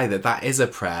almost say that is a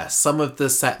prayer. Some of the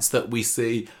sets that we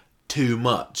see too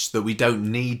much, that we don't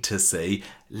need to see,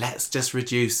 let's just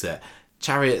reduce it.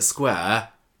 Chariot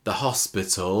Square, the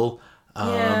hospital,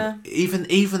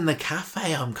 even the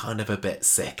cafe I'm kind of a bit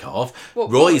sick of. What,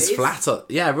 Roy's flat.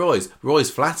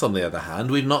 Roy's flat on the other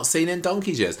hand, we've not seen in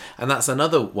donkey's years. And that's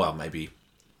another, well, maybe...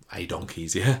 A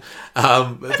donkey's, yeah.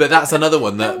 But that's another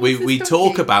one that we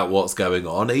talk about what's going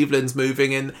on. Evelyn's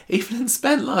moving in. Evelyn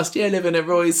spent last year living at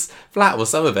Roy's flat. Well,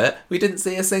 some of it. We didn't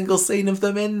see a single scene of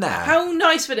them in there. How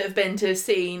nice would it have been to have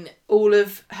seen all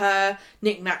of her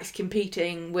knickknacks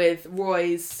competing with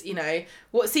Roy's,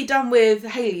 what's he done with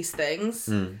Hayley's things?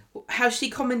 How she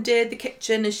commandeered the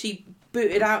kitchen as she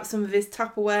booted out some of his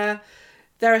Tupperware.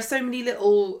 There are so many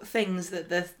little things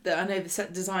that I know the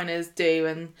set designers do,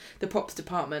 and the props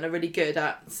department are really good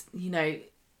at,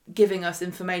 giving us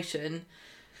information.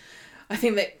 I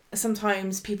think that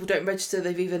sometimes people don't register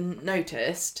they've even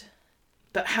noticed,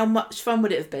 but how much fun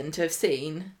would it have been to have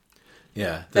seen?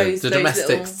 Yeah, the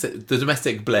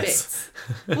domestic bliss.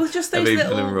 Well, just those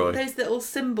little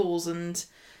symbols and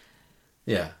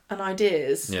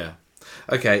ideas. Yeah.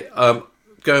 Okay.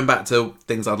 Going back to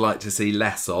things I'd like to see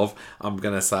less of, I'm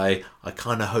going to say I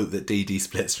kind of hope that Dee Dee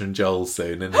splits from Joel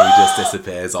soon and he just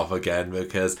disappears off again,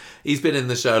 because he's been in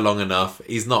the show long enough.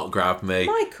 He's not grabbed me.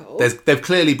 Michael. They've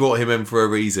clearly brought him in for a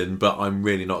reason, but I'm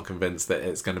really not convinced that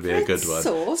it's going to be a good one.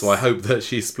 Sauce. So I hope that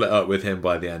she's split up with him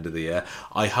by the end of the year.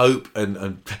 I hope,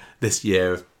 and this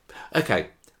year... Okay,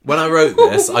 when I wrote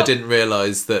this, I didn't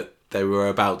realise that they were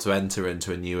about to enter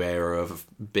into a new era of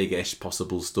big-ish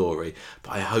possible story,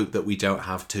 but I hope that we don't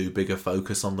have too big a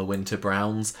focus on the Winter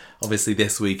Browns. Obviously,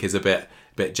 this week is a bit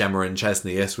Gemma and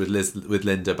Chesney-ish with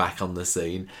Linda back on the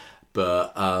scene,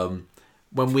 but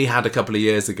when we had a couple of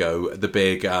years ago the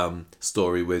big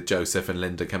story with Joseph and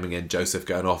Linda coming in, Joseph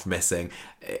going off missing,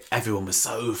 everyone was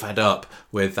so fed up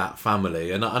with that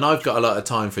family, and I've got a lot of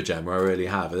time for Gemma, I really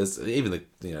have. Even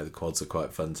the quads are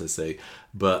quite fun to see,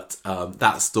 but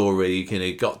that story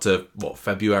got to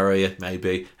February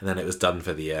maybe, and then it was done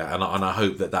for the year, and I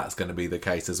hope that that's going to be the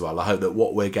case as well. I hope that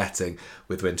what we're getting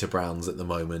with Winter Browns at the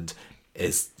moment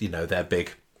is their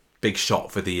big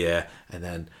shot for the year, and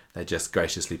then they just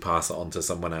graciously pass it on to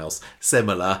someone else.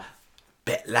 Similar,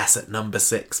 bit less at number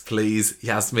 6, please.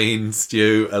 Yasmin,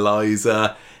 Stu,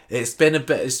 Eliza. It's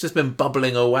just been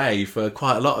bubbling away for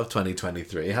quite a lot of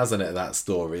 2023, hasn't it, that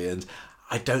story? And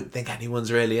I don't think anyone's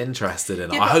really interested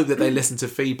in it. I hope that they listen to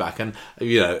feedback, and,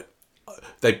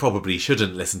 they probably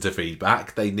shouldn't listen to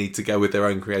feedback. They need to go with their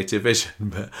own creative vision,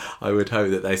 but I would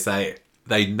hope that they say,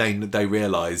 they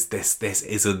realise this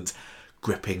isn't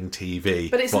gripping TV.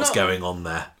 But it's what's going on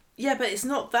there. Yeah, but it's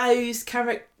not those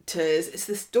characters, it's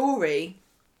the story.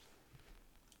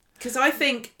 Because I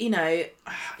think,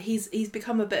 he's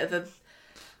become a bit of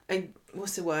a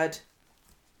what's the word?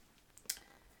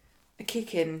 a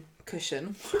kicking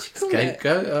cushion. What do you call it?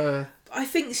 Scapegoat? I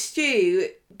think Stu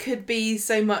could be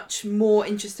so much more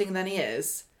interesting than he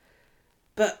is.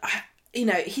 But, you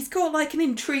know, he's got like an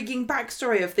intriguing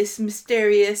backstory of this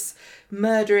mysterious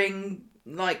murdering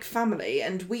like family,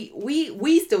 and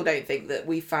we still don't think that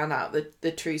we found out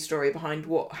the true story behind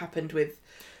what happened with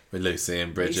Lucy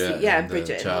and Bridget. Lucy, and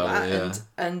Bridget and all that.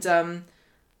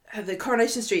 And the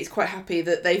Coronation Street's quite happy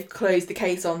that they've closed the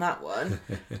case on that one.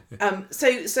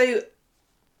 So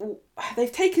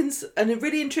they've taken a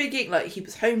really intriguing, like, he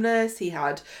was homeless, he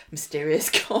had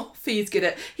mysterious cough, he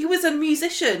was a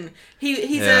musician,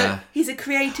 he's a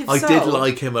creative soul. I did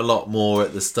like him a lot more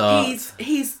at the start.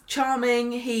 He's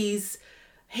charming, he's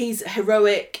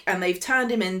heroic, and they've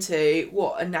turned him into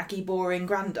a naggy, boring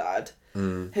granddad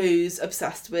who's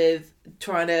obsessed with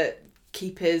trying to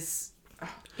keep his,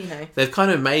 you know. They've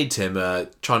kind of made him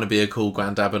trying to be a cool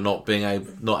granddad, but not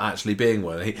actually being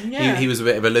one. He was a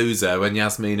bit of a loser when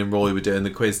Yasmin and Roy were doing the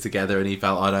quiz together, and he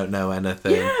felt, I don't know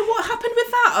anything. Yeah, what happened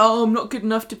with that? Oh, I'm not good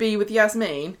enough to be with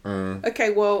Yasmin.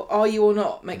 Okay, well, are you or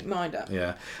not? Make your mind up.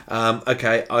 Yeah.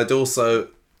 Okay.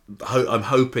 I'm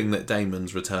hoping that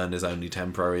Damon's return is only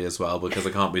temporary as well, because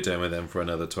I can't be doing with him for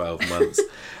another 12 months.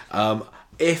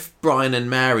 If Brian and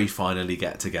Mary finally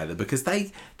get together, because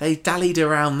they dallied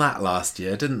around that last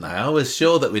year, didn't they? I was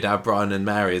sure that we'd have Brian and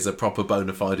Mary as a proper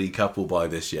bona fide couple by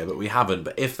this year, but we haven't.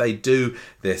 But if they do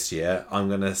this year, I'm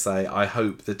going to say I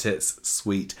hope that it's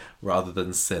sweet rather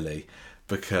than silly,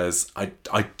 because I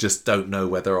just don't know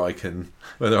whether I can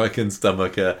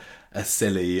stomach a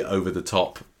silly, over the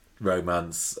top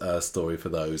romance story for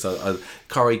those.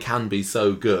 Corrie can be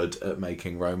so good at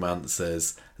making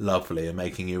romances lovely and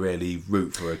making you really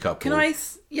root for a couple. Can I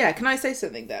say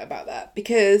something there about that?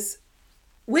 Because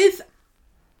with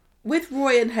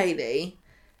Roy and Hayley,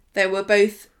 they were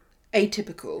both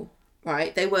atypical,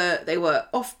 right? They were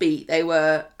offbeat, they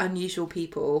were unusual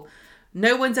people.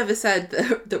 No one's ever said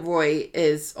that Roy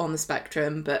is on the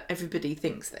spectrum, but everybody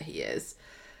thinks that he is.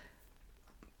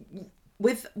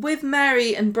 With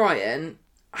Mary and Brian,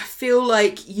 I feel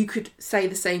like you could say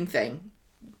the same thing.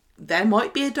 There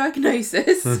might be a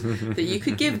diagnosis that you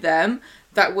could give them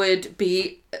that would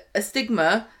be a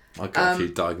stigma. I've got a few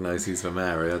diagnoses for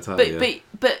Mary, I'll tell you.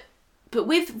 But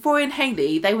with Roy and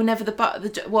Hayley, they were never the butt of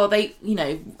the... Well,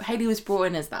 Hayley was brought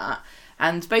in as that,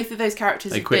 and both of those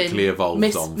characters have quickly been evolved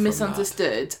on from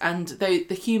misunderstood, and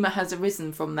the humour has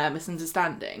arisen from their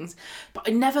misunderstandings. But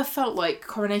I never felt like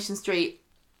Coronation Street,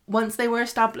 once they were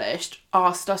established,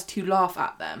 asked us to laugh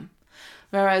at them.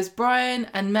 Whereas Brian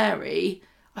and Mary,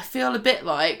 I feel a bit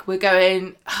like we're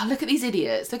going, oh, look at these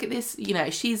idiots, look at this,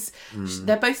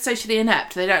 they're both socially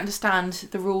inept, they don't understand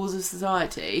the rules of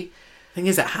society. Thing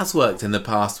is, it has worked in the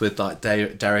past with like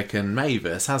Derek and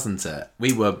Mavis, hasn't it?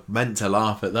 We were meant to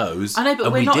laugh at those. I know,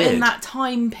 but we're not in that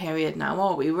time period now,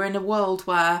 are we? We're in a world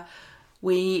where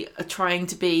we are trying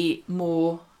to be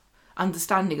more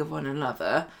understanding of one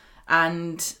another,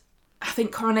 and I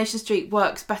think Coronation Street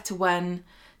works better when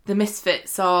the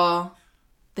misfits are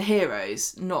the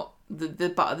heroes, not the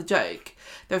butt of the joke.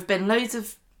 There have been loads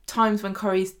of times when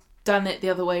Corrie's done it the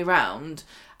other way round,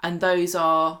 and those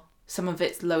are some of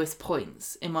its lowest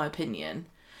points, in my opinion.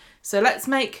 So let's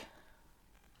make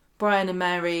Brian and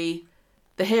Mary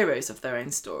the heroes of their own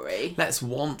story. Let's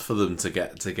want for them to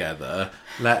get together.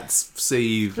 Let's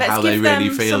see how they really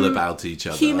feel about each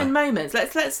other. Human moments.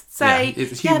 Let's say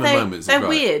moments. They're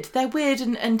weird. They're weird,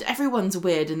 and everyone's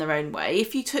weird in their own way.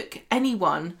 If you took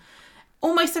anyone,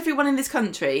 almost everyone in this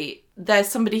country, there's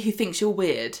somebody who thinks you're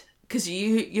weird because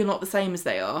you're not the same as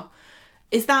they are.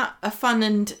 Is that a fun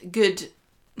and good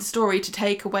story to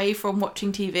take away from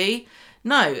watching TV?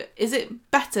 No. Is it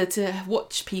better to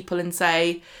watch people and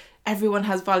say everyone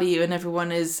has value and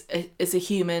everyone is a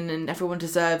human and everyone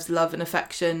deserves love and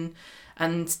affection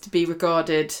and to be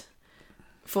regarded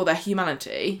for their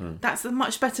humanity? That's a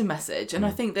much better message. And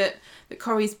I think that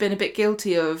Corrie's been a bit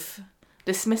guilty of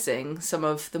dismissing some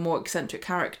of the more eccentric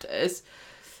characters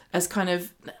as kind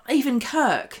of... Even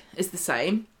Kirk is the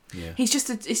same. Yeah. It's just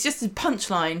a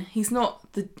punchline. He's not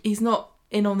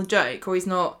in on the joke, or he's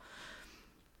not...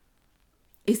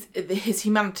 His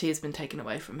humanity has been taken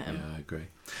away from him. Yeah, I agree.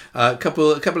 A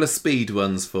couple of speed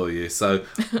ones for you. So,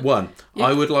 one, yeah.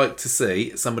 I would like to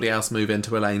see somebody else move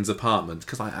into Elaine's apartment,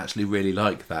 because I actually really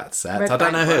like that set. I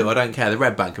don't know who, I don't care. The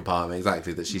Red Bank apartment,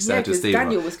 exactly, that she said to Steve.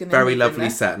 Daniel was going to very lovely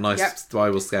set, nice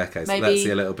spiral staircase. Maybe let's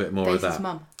see a little bit more Daisy's of that.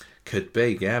 Mum. Could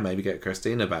be, yeah. Maybe get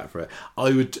Christina back for it.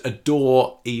 I would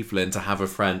adore Evelyn to have a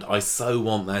friend. I so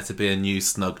want there to be a new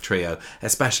snug trio,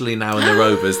 especially now in the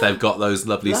Rovers. They've got those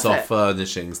lovely soft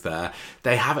furnishings there.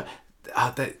 They have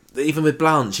even with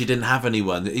Blanche, he didn't have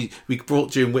anyone. We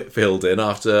brought June Whitfield in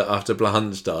after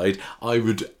Blanche died. I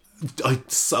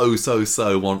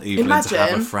so want Evelyn to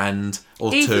have a friend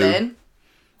or Evelyn two.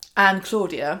 And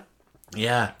Claudia.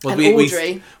 Yeah. Well, and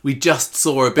Audrey. We just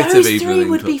saw a bit Those of Evelyn. Those three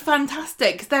would be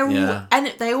fantastic. 'Cause they're all,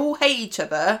 and they all hate each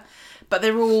other, but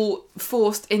they're all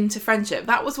forced into friendship.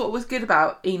 That was what was good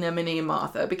about Ina, Minnie and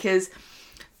Martha, because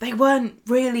they weren't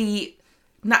really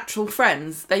natural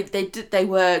friends. They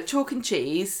were chalk and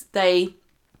cheese. They,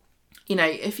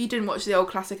 if you didn't watch the old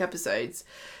classic episodes,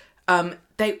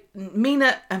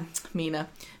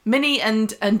 Minnie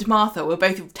and Martha were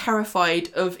both terrified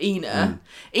of Ina.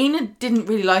 Ina didn't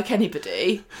really like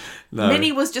anybody. No.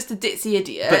 Minnie was just a ditzy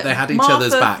idiot. But they had each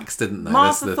other's backs, didn't they?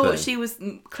 Martha thought she was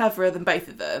cleverer than both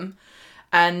of them.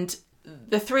 And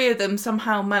the three of them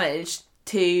somehow managed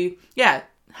to,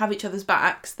 have each other's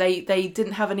backs. They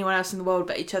didn't have anyone else in the world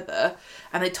but each other,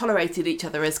 and they tolerated each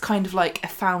other as kind of like a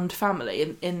found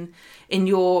family in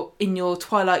your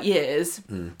twilight years.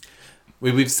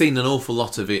 We've seen an awful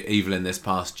lot of Evelyn this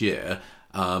past year,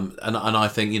 and I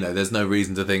think there's no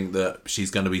reason to think that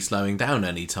she's going to be slowing down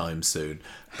anytime soon.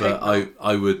 But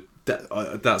I would.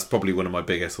 That's probably one of my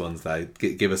biggest ones. There,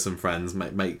 give us some friends.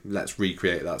 Let's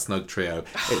recreate that Snug Trio.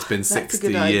 It's been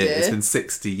 60 years. It's been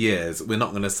 60 years. We're not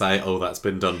going to say, "Oh, that's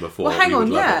been done before." Well, hang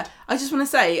on. Yeah, I just want to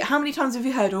say, how many times have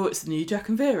you heard, "Oh, it's the new Jack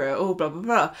and Vera," or blah blah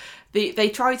blah? They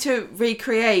try to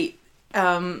recreate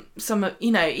some,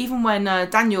 even when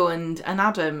Daniel and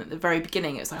Adam at the very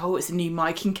beginning, it was like, "Oh, it's the new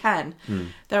Mike and Ken."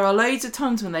 There are loads of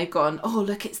times when they've gone, "Oh,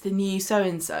 look, it's the new so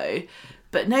and so."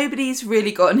 But nobody's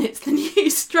really gotten it's the new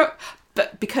struck,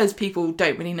 but because people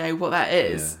don't really know what that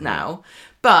is now.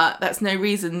 But that's no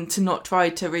reason to not try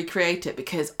to recreate it,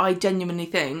 because I genuinely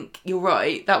think you're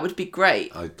right. That would be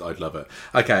great. I'd love it.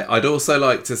 Okay, I'd also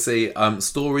like to see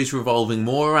stories revolving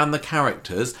more around the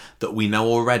characters that we know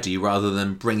already, rather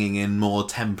than bringing in more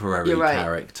temporary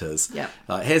characters. Yeah.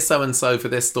 Like, here's so and so for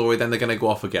this story, then they're going to go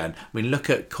off again. I mean, look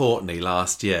at Courtney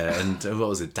last year, and what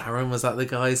was it? Darren, was that the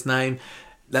guy's name?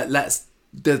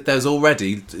 There's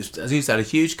already, as you said, a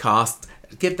huge cast.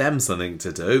 Give them something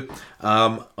to do.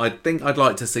 I think I'd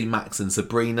like to see Max and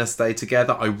Sabrina stay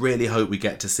together. I really hope we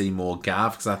get to see more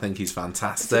Gav, because I think he's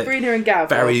fantastic. Sabrina and Gav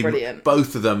are brilliant.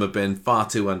 Both of them have been far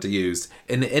too underused.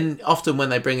 Often when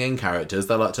they bring in characters,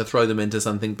 they like to throw them into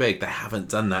something big. They haven't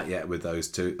done that yet with those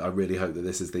two. I really hope that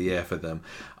this is the year for them.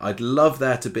 I'd love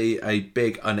there to be a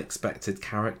big unexpected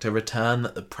character return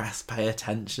that the press pay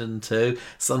attention to.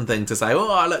 Something to say,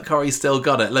 "Oh, look, Corrie still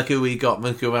got it. Look who we got.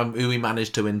 Look who we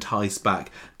managed to entice back."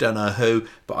 Don't know who,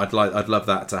 but I'd love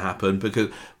that to happen,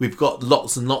 because we've got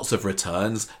lots and lots of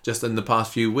returns just in the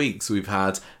past few weeks. We've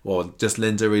had just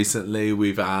Linda recently.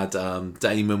 We've had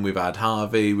Damon. We've had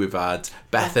Harvey. We've had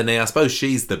Bethany. I suppose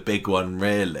she's the big one,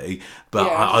 really. But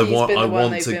I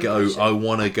want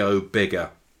to go bigger.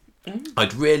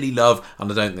 I'd really love,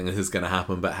 and I don't think this is going to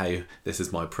happen, but hey, this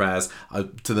is my prayers,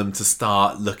 to them to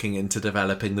start looking into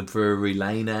developing the Brewery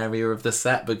Lane area of the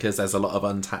set, because there's a lot of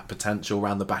untapped potential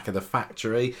around the back of the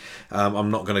factory. I'm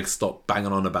not going to stop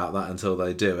banging on about that until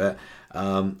they do it.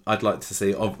 I'd like to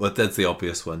see, there's the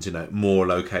obvious ones, more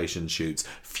location shoots,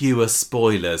 fewer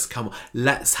spoilers. Come on,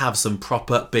 let's have some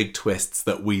proper big twists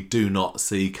that we do not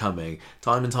see coming.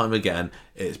 Time and time again,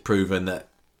 it's proven that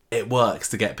it works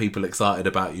to get people excited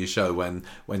about your show when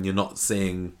you're not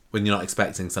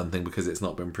expecting something because it's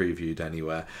not been previewed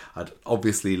anywhere. I'd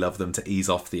obviously love them to ease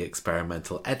off the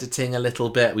experimental editing a little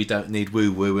bit. We don't need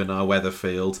woo-woo in our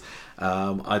Weatherfield.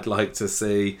 I'd like to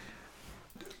see...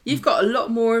 You've got a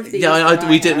lot more of these. Yeah,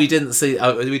 we didn't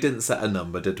set a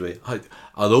number, did we?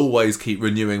 I'll always keep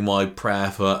renewing my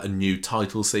prayer for a new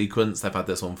title sequence. They've had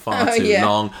this one far too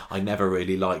long. I never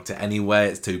really liked it anyway.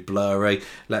 It's too blurry.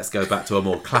 Let's go back to a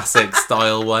more classic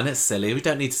style one. It's silly. We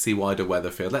don't need to see wider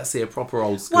Weatherfield. Let's see a proper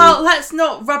old school. Well, let's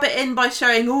not rub it in by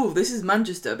showing, this is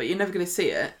Manchester, but you're never going to see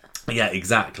it. Yeah,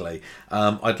 exactly.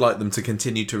 I'd like them to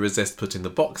continue to resist putting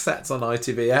the box sets on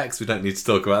ITVX. We don't need to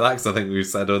talk about that, because I think we've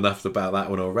said enough about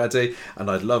that one already. And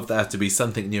I'd love there to be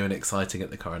something new and exciting at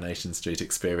the Coronation Street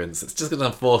experience. It's just going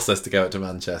to force us to go out to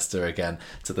Manchester again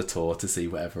to the tour to see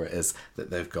whatever it is that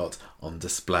they've got on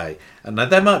display. And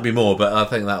there might be more, but I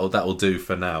think that'll do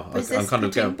for now. Is this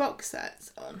putting box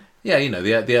sets on? Yeah,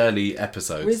 the early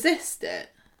episodes. Resist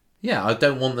it? Yeah, I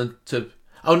don't want them to...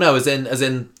 Oh no, as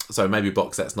in. Sorry, maybe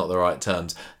box set's not the right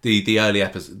terms. The early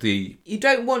episode. You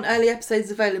don't want early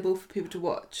episodes available for people to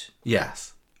watch.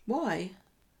 Yes. Why?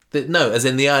 No, as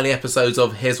in the early episodes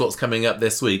of Here's What's Coming Up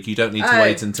This Week. You don't need to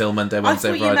wait until Monday,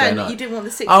 Wednesday, Friday night. You didn't want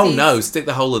the 60s. Oh no, stick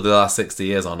the whole of the last 60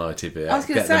 years on ITV. I was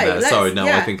going to say, sorry, no,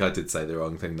 I think I did say the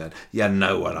wrong thing then. Yeah,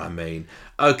 know what I mean.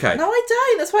 Okay. No, I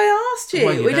don't. That's why I asked you.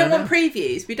 Well, we don't want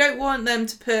previews. We don't want them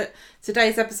to put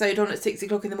today's episode on at 6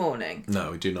 o'clock in the morning.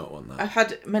 No, we do not want that. I've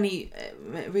had many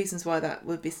reasons why that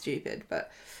would be stupid,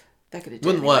 but they're going to do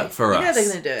Wouldn't it anyway. work for us. Yeah, they're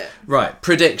going to do it. Right,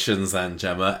 predictions then,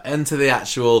 Gemma. Enter the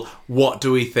actual what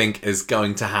do we think is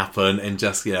going to happen in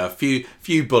just a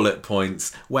few bullet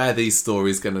points. Where these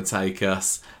stories going to take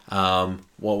us?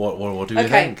 What do we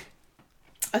think?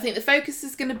 I think the focus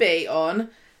is going to be on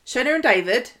Shona and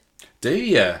David. Do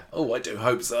you? Oh, I do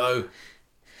hope so.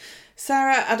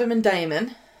 Sarah, Adam, and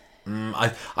Damon. I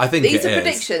think these are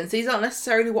predictions. These aren't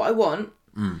necessarily what I want.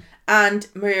 And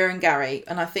Maria and Gary.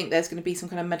 And I think there's going to be some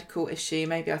kind of medical issue.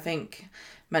 Maybe I think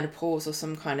menopause or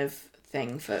some kind of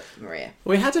thing for Maria.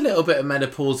 We had a little bit of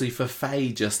menopausey for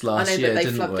Faye just last year,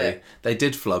 didn't we? They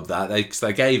did flub that.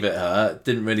 They gave it her.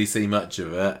 Didn't really see much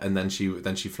of it, and then she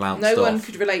flounced off. No one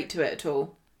could relate to it at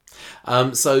all.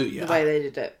 So the way they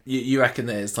did it. You reckon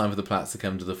that it's time for the Platts to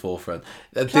come to the forefront?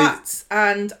 Platts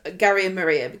and Gary and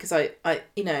Maria, because I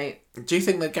Do you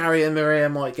think that Gary and Maria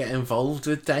might get involved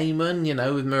with Damon?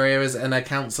 With Maria as in a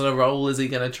counsellor role, is he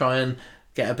going to try and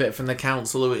get a bit from the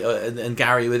council, and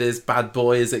Gary with his bad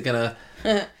boy? Is it going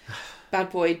to bad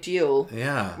boy duel?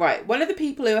 Yeah. Right. One of the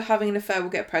people who are having an affair will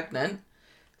get pregnant.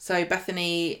 So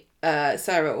Bethany,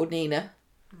 Sarah, or Nina.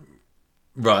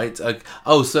 Right. So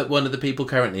one of the people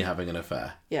currently having an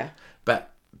affair. Yeah.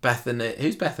 But Bethany,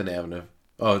 who's Bethany having a?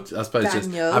 Oh, I suppose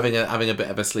Daniel. Just having a bit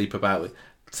of a sleep about with.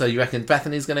 So you reckon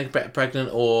Bethany's going to get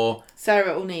pregnant, or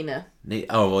Sarah or Nina?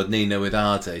 Or Nina with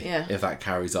Ardy. Yeah. If that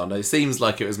carries on, it seems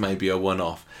like it was maybe a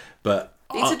one-off, but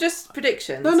these are just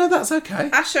predictions. No, that's okay.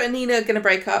 Asha and Nina are going to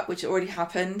break up, which already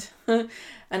happened, and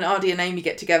Ardy and Amy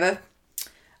get together.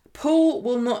 Paul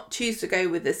will not choose to go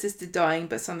with his sister dying,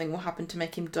 but something will happen to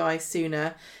make him die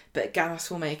sooner. But Gannis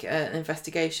will make an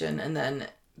investigation, and then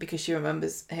because she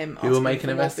remembers him, who will make an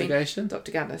investigation?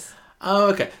 Dr. Gannis.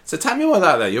 Oh, okay. So tell me what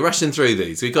there. You're rushing through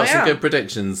these. We've got some good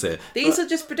predictions here. These are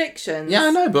just predictions. Yeah, I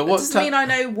know, but what doesn't mean I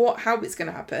know how it's going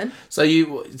to happen. So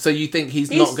you think he's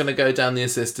not going to go down the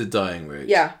assisted dying route?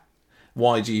 Yeah.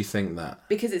 Why do you think that?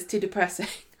 Because it's too depressing.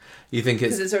 You think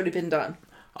it's... Because it's already been done.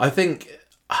 I think...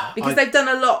 Because they've done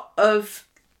a lot of...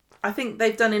 I think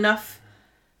they've done enough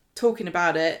talking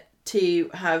about it to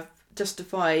have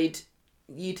justified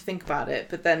you to think about it,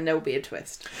 but then there'll be a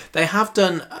twist. They have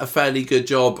done a fairly good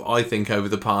job, I think, over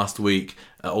the past week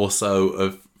or so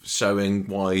of showing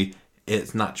why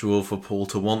it's natural for Paul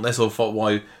to want this, or for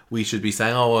why we should be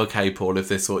saying, oh, okay, Paul, if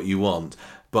this is what you want.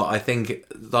 But I think,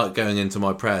 like going into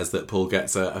my prayers, that Paul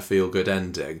gets a feel-good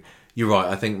ending. You're right,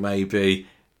 I think maybe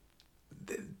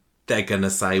they're going to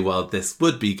say, well, this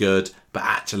would be good, but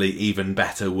actually even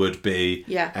better would be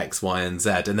X, Y, and Z.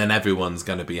 And then everyone's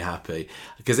going to be happy.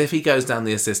 Because if he goes down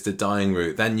the assisted dying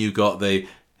route, then you got the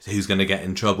who's going to get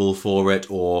in trouble for it,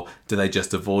 or do they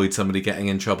just avoid somebody getting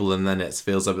in trouble and then it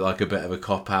feels like a bit of a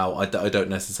cop-out? I don't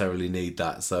necessarily need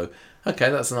that. So, okay,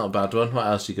 that's not a bad one. What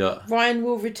else you got? Ryan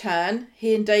will return.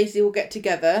 He and Daisy will get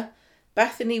together.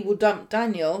 Bethany will dump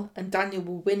Daniel, and Daniel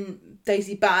will win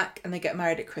Daisy back, and they get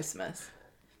married at Christmas.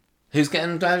 Who's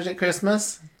getting married at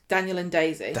Christmas? Daniel and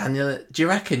Daisy. Daniel, do you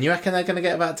reckon they're going to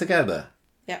get back together?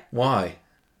 Yeah. Why?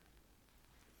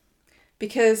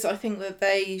 Because I think that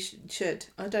they should.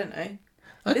 I don't know.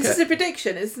 Okay. This is a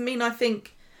prediction. It doesn't mean I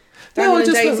think Daniel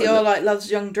and Daisy are like Love's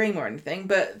young dream or anything,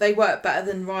 but they work better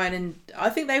than Ryan and... I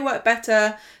think they work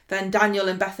better than Daniel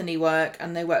and Bethany work,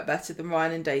 and they work better than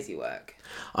Ryan and Daisy work.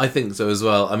 I think so as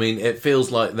well. I mean, it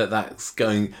feels like that's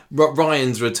going...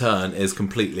 Ryan's return is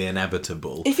completely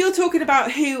inevitable. If you're talking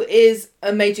about who is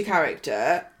a major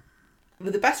character,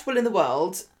 with the best will in the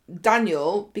world,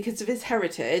 Daniel, because of his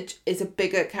heritage, is a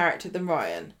bigger character than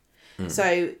Ryan.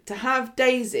 So to have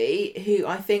Daisy, who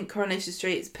I think Coronation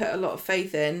Street's put a lot of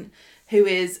faith in, who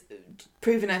is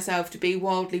proven herself to be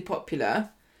wildly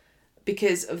popular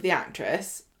because of the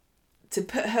actress, to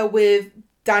put her with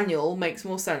Daniel makes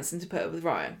more sense than to put her with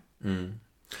Ryan.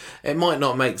 It might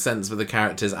not make sense for the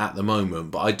characters at the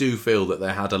moment, but I do feel that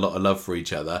they had a lot of love for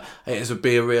each other. It would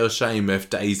be a real shame if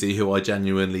Daisy, who I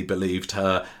genuinely believed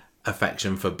her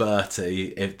affection for Bertie,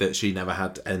 if that she never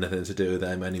had anything to do with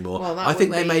them anymore. Well, I think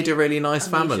they made a really nice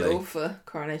family. For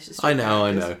Coronation Street. I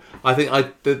know. I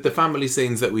think the family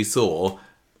scenes that we saw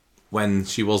when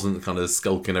she wasn't kind of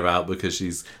skulking about because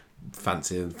she's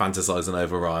fantasizing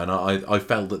over Ryan, I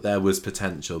felt that there was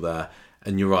potential there.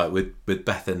 And you're right, with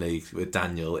Bethany, with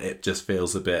Daniel, it just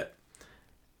feels a bit...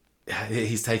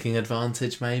 He's taking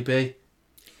advantage, maybe?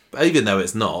 Even though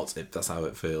it's not, that's how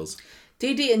it feels.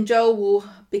 Dee Dee and Joel will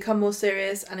become more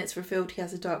serious, and it's revealed he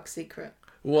has a dark secret.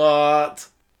 What?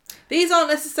 These aren't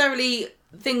necessarily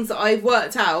things that I've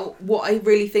worked out what I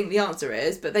really think the answer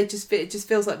is, but it just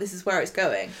feels like this is where it's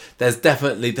going. There's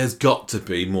got to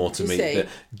be more to me. See?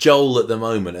 Joel at the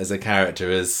moment as a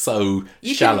character is so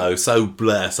shallow, so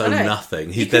blur, so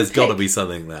nothing. There's got to be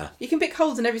something there. You can pick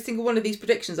holes in every single one of these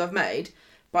predictions I've made,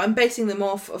 but I'm basing them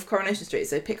off of Coronation Street,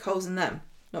 so pick holes in them,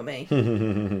 not me.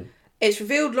 It's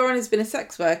revealed Lauren has been a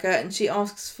sex worker, and she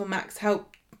asks for Mac's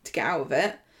help to get out of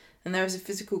it. And there is a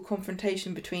physical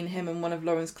confrontation between him and one of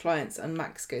Lauren's clients, and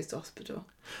Max goes to hospital.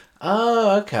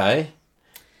 Oh, okay.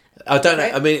 I don't know.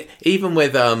 I mean, even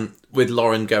with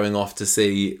Lauren going off to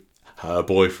see her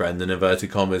boyfriend, in inverted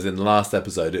commas, in the last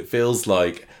episode, it feels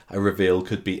like a reveal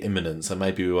could be imminent. So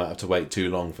maybe we won't have to wait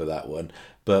too long for that one.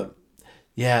 But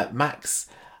yeah, Max.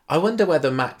 I wonder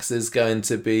whether Max is going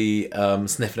to be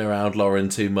sniffing around Lauren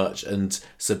too much, and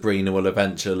Sabrina will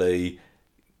eventually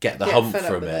get the hump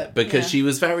from it, because she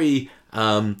was very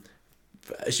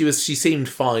she seemed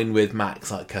fine with Max,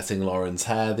 like cutting Lauren's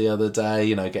hair the other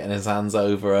day, getting his hands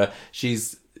over her. She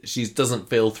doesn't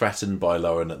feel threatened by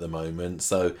Lauren at the moment,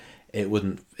 so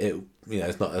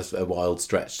it's not a wild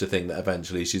stretch to think that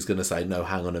eventually she's going to say, no,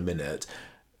 hang on a minute,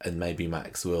 and maybe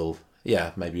Max will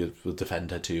defend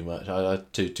her too much,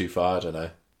 too far, I don't know.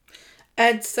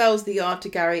 Ed sells the yard to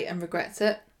Gary and regrets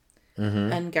it,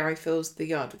 and Gary fills the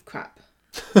yard with crap.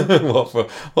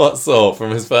 What sort?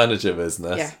 From his furniture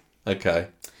business? Yeah. Okay.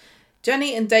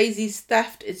 Jenny and Daisy's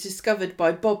theft is discovered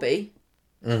by Bobby,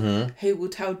 who will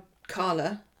tell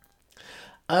Carla.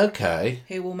 Okay.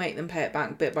 Who will make them pay it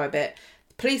back bit by bit.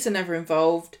 The police are never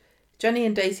involved. Jenny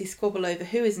and Daisy squabble over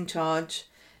who is in charge.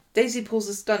 Daisy pulls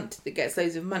a stunt that gets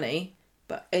loads of money,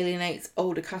 but alienates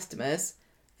older customers.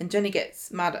 And Jenny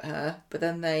gets mad at her, but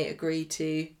then they agree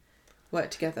to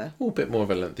work together. A bit more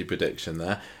of a lengthy prediction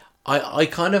there. I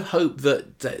kind of hope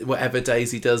that whatever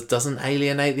Daisy does doesn't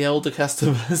alienate the older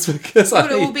customers, because it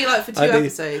will be like for 2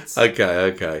 episodes.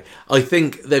 Okay. I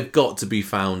think they've got to be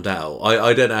found out.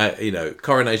 I don't know,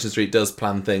 Coronation Street does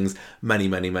plan things many,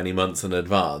 many, many months in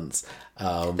advance.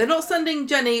 They're not sending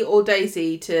Jenny or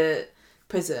Daisy to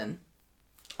prison.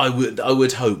 I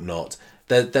would hope not.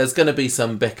 There's going to be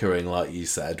some bickering, like you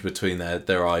said, between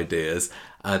their ideas.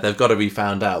 They've got to be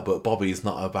found out, but Bobby's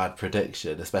not a bad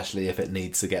prediction, especially if it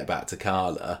needs to get back to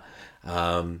Carla.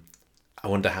 I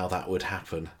wonder how that would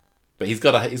happen. But he's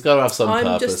got to have some purpose.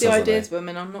 I'm just the ideas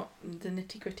woman. I'm not the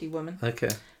nitty gritty woman. Okay.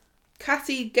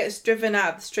 Cassie gets driven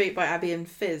out of the street by Abby and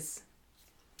Fizz.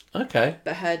 Okay.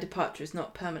 But her departure is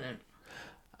not permanent.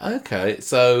 Okay,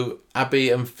 so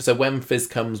when Fizz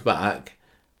comes back,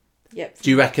 yep. Do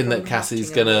you reckon that Cassie's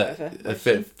gonna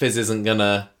Fizz isn't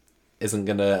gonna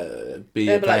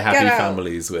be play happy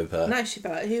families with her? No, she'll be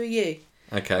like, who are you?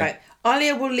 Okay. Right.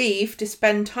 Alia will leave to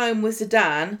spend time with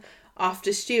Zidane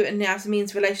after Stu and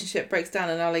Yasmin's relationship breaks down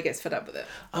and Alia gets fed up with it.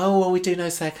 Oh, well, we do know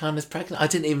Serkan is pregnant. I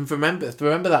didn't even remember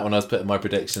that when I was putting my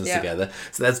predictions together.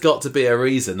 So there's got to be a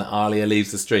reason that Alia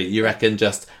leaves the street. You reckon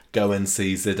just go and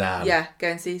see Zidane? Yeah, go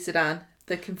and see Zidane,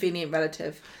 the convenient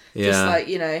relative. Yeah. Just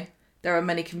like, there are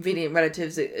many convenient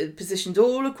relatives positioned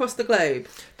all across the globe.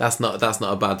 That's not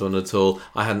a bad one at all.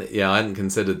 I hadn't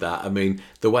considered that. I mean,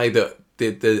 the way that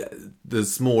the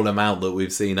small amount that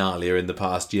we've seen Alia in the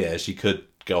past year, she could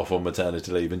go off on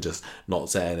maternity leave and just not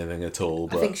say anything at all.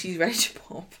 But I think she's ready to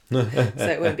pop, so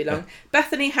it won't be long.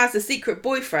 Bethany has a secret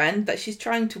boyfriend that she's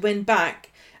trying to win back,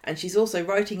 and she's also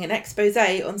writing an expose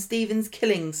on Stephen's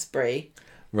killing spree.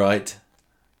 Right.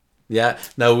 Yeah.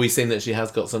 No, we've seen that she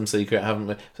has got some secret, haven't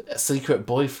we? A secret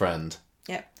boyfriend.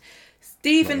 Yeah.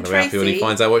 Steve and Tracy. When he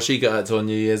finds out what she got up to on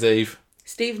New Year's Eve.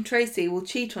 Steve and Tracy will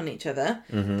cheat on each other.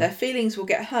 Mm-hmm. Their feelings will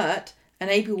get hurt, and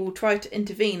Abby will try to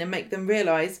intervene and make them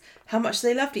realise how much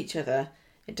they loved each other.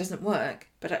 It doesn't work,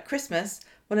 but at Christmas,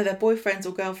 one of their boyfriends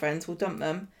or girlfriends will dump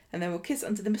them, and they will kiss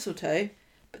under the mistletoe,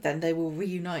 but then they will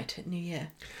reunite at New Year.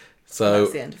 So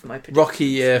that's the end of my prediction. Rocky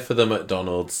year for the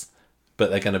McDonald's, but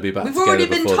they're going to be back We've together already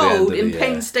been before the end told of the in year.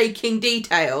 painstaking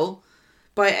detail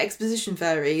by Exposition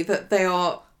Fairy that they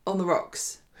are on the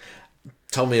rocks.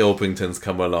 Tommy Orpington's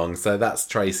come along, so that's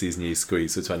Tracy's new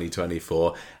squeeze for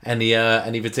 2024.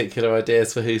 Any particular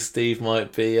ideas for who Steve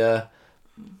might be Evelyn.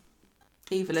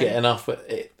 Getting off with?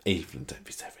 Evelyn, don't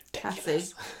be so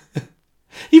ridiculous.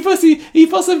 Cassie. he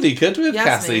possibly could with Yasmin.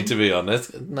 Cassie, to be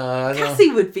honest. No,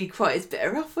 Cassie would be quite as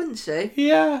bitter off, wouldn't she?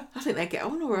 Yeah. I think they'd get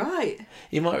on all right.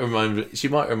 She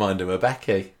might remind him of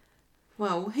Becky.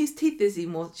 Well, whose teeth is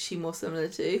she more similar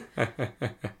to?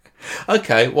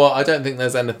 Okay, well, I don't think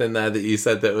there's anything there that you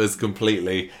said that was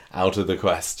completely out of the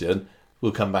question.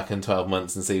 we'll come back in 12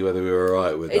 months and see whether we were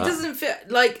alright with that. It doesn't feel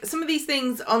like some of these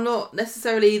things are not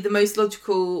necessarily the most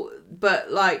logical,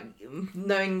 but like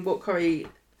knowing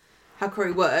how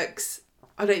Corrie works,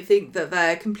 I don't think that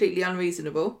they're completely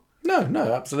unreasonable.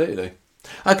 No, absolutely.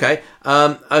 Okay,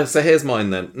 so here's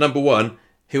mine then. Number 1,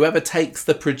 whoever takes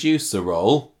the producer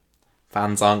role,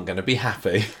 fans aren't going to be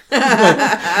happy. Is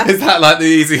that like the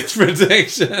easiest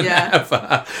prediction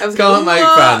ever? Can't make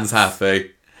fans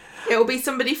happy. It'll be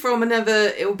somebody from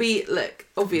another. It'll be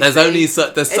obviously.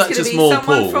 There's such a small pool.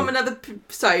 Someone from another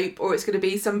soap, or it's going to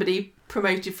be somebody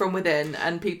promoted from within,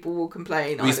 and people will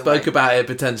complain. We spoke about it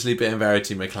potentially being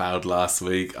Verity McLeod last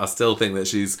week. I still think that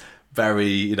she's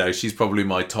very, she's probably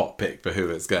my top pick for who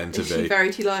it's going to be. Is she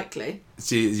Verity likely?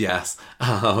 Yes,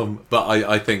 but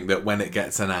I think that when it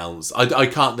gets announced, I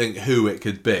can't think who it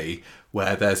could be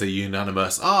where there's a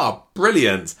unanimous,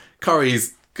 brilliant,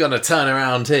 Corrie's gonna turn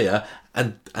around here.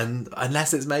 And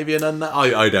unless it's maybe an unknown,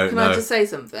 I don't know. Can I just say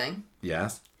something?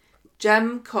 Yes.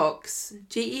 Gem Cox,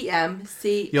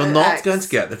 GEMCOX. You're not going to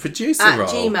get the producer role.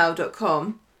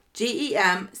 @gmail.com.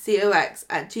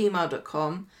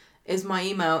 GEMCOX@gmail.com is my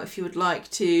email if you would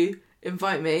like to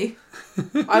invite me.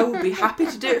 I will be happy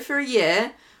to do it for a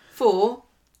year for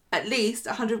at least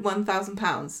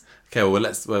 £101,000. Okay, well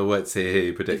let's hear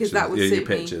your predictions. That would your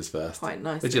pictures first. Quite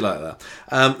nice. Would you like that?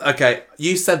 Okay,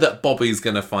 you said that Bobby's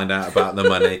going to find out about the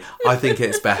money. I think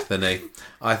it's Bethany.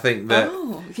 I think that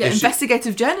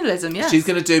investigative journalism. Yes, she's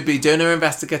going to be doing her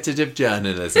investigative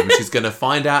journalism. She's going to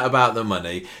find out about the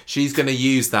money. She's going to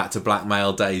use that to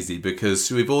blackmail Daisy because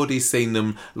we've already seen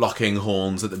them locking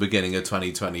horns at the beginning of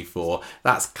 2024.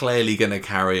 That's clearly going to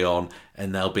carry on.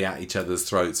 And they'll be at each other's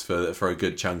throats for a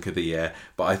good chunk of the year.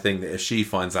 But I think that if she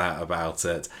finds out about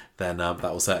it, then that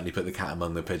will certainly put the cat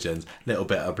among the pigeons. Little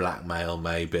bit of blackmail,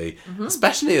 maybe. Mm-hmm.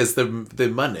 Especially as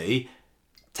the money,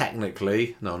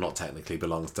 not technically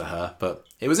belongs to her. But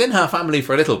it was in her family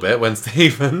for a little bit when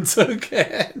Stephen took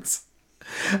it.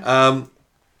 I'm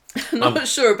not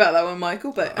sure about that one,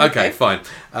 Michael, but okay, fine.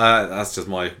 That's just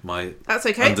my that's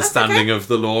okay. understanding of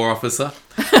the law officer.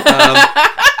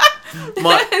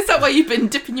 Is that why you've been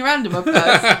dipping your hand in my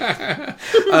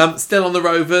purse? Still on the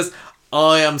Rovers,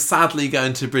 I am sadly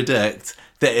going to predict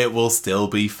that it will still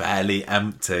be fairly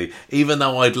empty. Even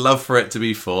though I'd love for it to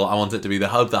be full, I want it to be the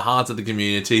hub, the heart of the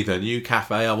community, the new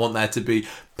cafe. I want there to be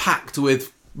packed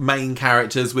with main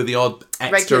characters with the odd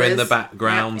extra Regulars in the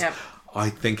background. Yep. I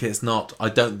think it's not. I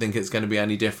don't think it's going to be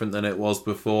any different than it was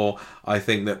before. I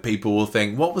think that people will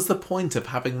think, what was the point of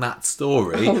having that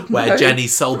story where Jenny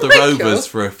sold the Rovers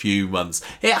for a few months?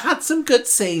 It had some good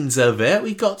scenes of it.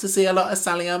 We got to see a lot of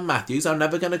Sally Ann Matthews. I'm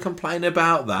never going to complain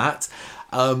about that.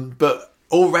 But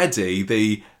already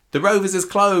the Rovers is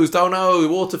closed. Oh no,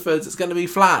 Waterford's, it's going to be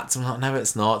flat. I'm like, no,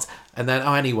 it's not. And then,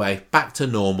 anyway, back to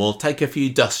normal. Take a few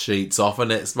dust sheets off and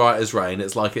it's right as rain.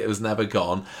 It's like it was never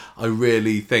gone. I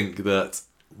really think that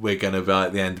we're going to be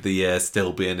at the end of the year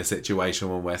still be in a situation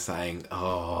when we're saying,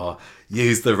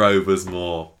 use the Rovers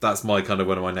more. That's my kind of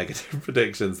one of my negative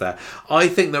predictions there. I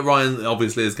think that Ryan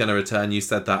obviously is going to return. You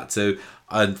said that too.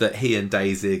 And that he and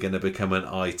Daisy are going to become an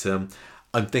item.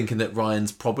 I'm thinking that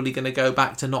Ryan's probably going to go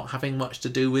back to not having much to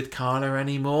do with Carla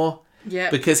anymore.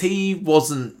 Yeah. Because he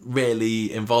wasn't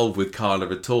really involved with Carla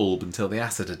at all until the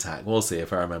acid attack, was he,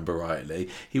 if I remember rightly?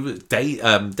 He was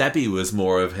Debbie was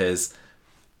more of his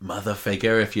mother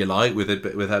figure, if you like, with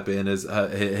her being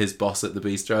his boss at the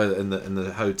bistro in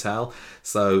the hotel.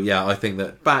 So yeah, I think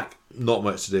that back, not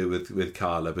much to do with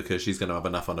Carla because she's going to have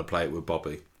enough on her plate with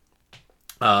Bobby.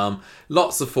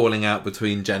 Lots of falling out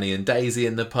between Jenny and Daisy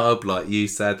in the pub, like you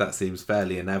said. That seems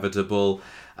fairly inevitable.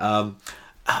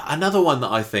 Another one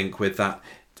that I think with that,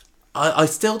 I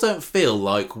still don't feel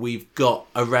like we've got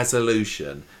a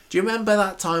resolution. Do you remember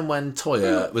that time when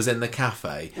Toya was in the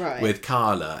cafe with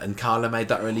Carla and Carla made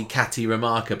that really catty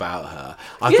remark about her?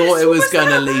 I thought it was going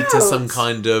to lead to some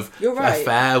kind of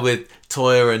affair with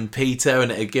Toya and Peter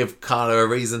and it'd give Carla a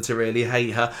reason to really hate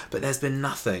her, but there's been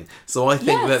nothing. So I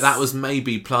think that was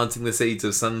maybe planting the seeds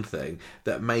of something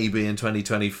that maybe in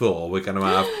 2024 we're going to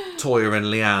have Toya and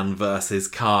Leanne versus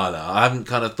Carla. I haven't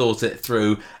kind of thought it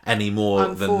through any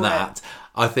more than that.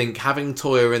 I think having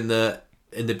Toya in the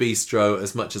bistro,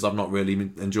 as much as I've not really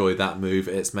enjoyed that move,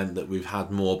 it's meant that we've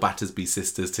had more Battersby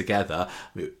sisters together.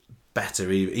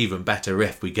 Even better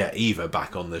if we get Eva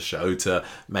back on the show to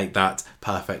make that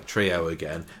perfect trio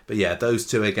again. But yeah, those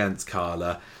two against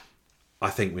Carla, I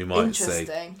think we might see.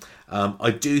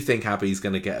 I do think Abby's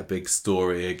going to get a big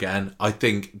story again. I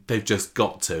think they've just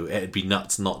got to. It'd be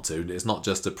nuts not to. It's not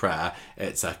just a prayer.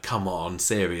 It's a come on,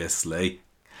 seriously.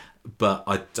 But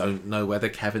I don't know whether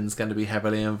Kevin's going to be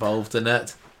heavily involved in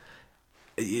it.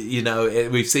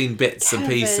 we've seen bits and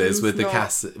pieces with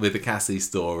Kevin's the Cassie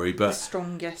story, the but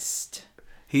strongest.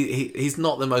 he's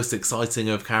not the most exciting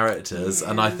of characters,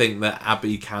 and I think that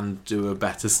Abby can do a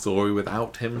better story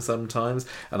without him sometimes,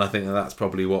 and I think that's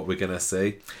probably what we're going to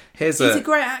see. He's a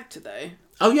great actor, though.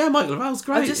 Oh yeah, Michael Vale's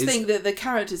great. I just think that the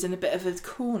character's in a bit of a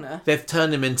corner. They've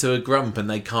turned him into a grump, and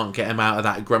they can't get him out of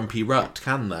that grumpy rut,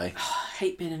 can they? I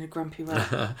hate being in a grumpy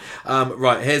rut.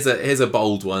 Right, here's a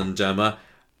bold one, Gemma.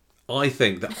 I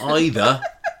think that either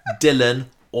Dylan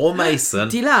or Mason,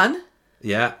 Dylan?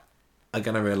 yeah, are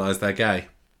going to realise they're gay.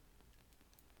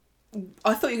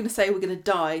 I thought you were going to say we're going to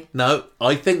die. No,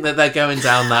 I think that they're going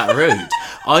down that route.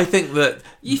 I think that...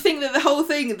 You think that the whole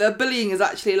thing, the bullying is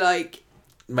actually like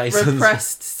Mason's...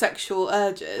 repressed sexual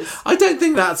urges? I don't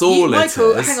think that's all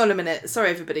Michael, it is. hang on a minute.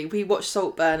 Sorry, everybody. We watched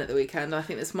Saltburn at the weekend. I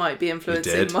think this might be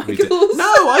influencing We did. Michael's... No,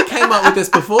 I came up with this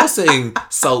before seeing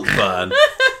Saltburn.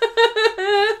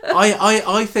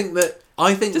 I think that...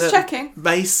 Just checking.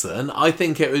 Mason, I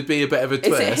think it would be a bit of a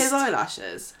twist. Is it his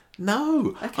eyelashes?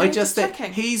 No, okay, I just think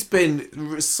checking. he's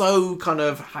been so kind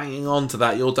of hanging on to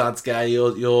that. Your dad's gay.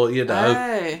 You're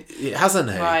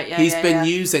hasn't he? Right, yeah, he's been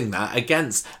using that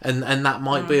against, and that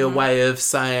might be a way of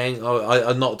saying, "Oh,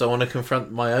 I don't want to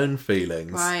confront my own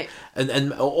feelings." Right.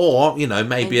 Or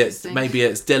maybe it's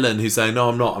Dylan who's saying, "No,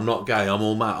 I'm not gay. I'm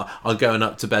all mad. I'm going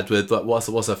up to bed with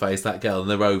what's her face, that girl, and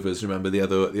the Rovers. Remember the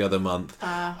other month?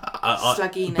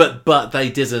 Slagina. But they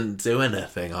didn't do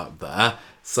anything up there."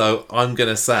 So I'm going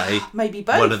to say maybe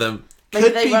both. One of them maybe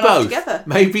could they be run both. Off together.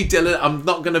 Maybe Dylan. I'm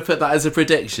not going to put that as a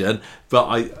prediction, but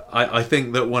I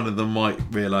think that one of them might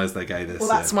realise they're gay this year. Well,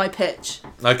 that's my pitch.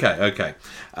 Okay.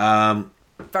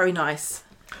 Very nice.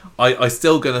 I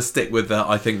still going to stick with that.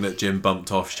 I think that Jim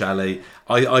bumped off Shelley.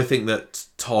 I think that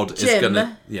Todd is going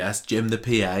to... Yes, Jim the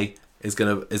PA is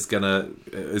gonna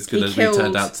be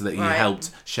turned out to that he helped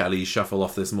Shelley shuffle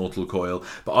off this mortal coil.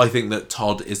 But I think that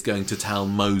Todd is going to tell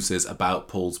Moses about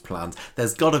Paul's plans.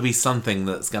 There's got to be something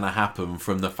that's going to happen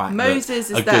from the fact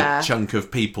that a good chunk of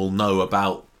people know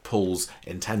about Paul's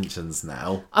intentions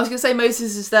now. I was going to say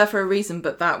Moses is there for a reason,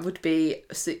 but that would be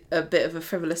a bit of a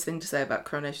frivolous thing to say about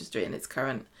Coronation Street in its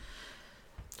current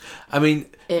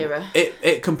era.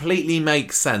 It completely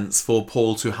makes sense for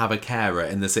Paul to have a carer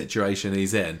in the situation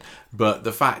he's in, but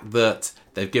the fact that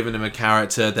they've given him a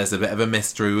character, there's a bit of a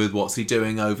mystery with what's he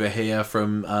doing over here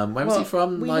from where was he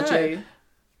from? Nigeria.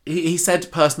 He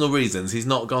said personal reasons. He's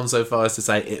not gone so far as to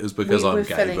say it was because I'm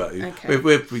gay, but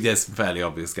there's some fairly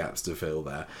obvious gaps to fill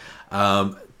there.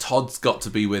 Todd's got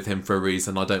to be with him for a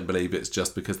reason. I don't believe it's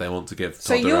just because they want to give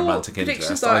Todd a romantic interest. So your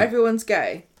predictions are everyone's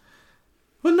gay?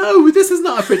 Well, no, this is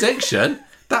not a prediction.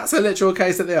 That's a literal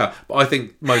case that they are. But I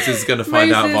think Moses is going to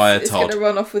find out via Todd. Moses is going to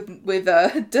run off with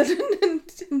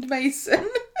Dylan and Mason.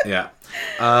 Yeah.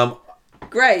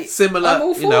 Great. Similar, I'm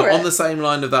all for it. On the same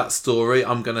line of that story,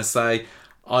 I'm going to say,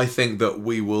 I think that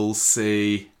we will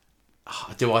see...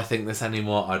 Do I think this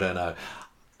anymore? I don't know.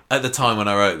 At the time when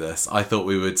I wrote this, I thought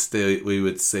we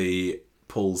would see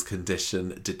Paul's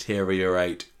condition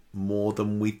deteriorate more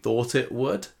than we thought it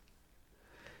would.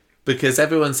 Because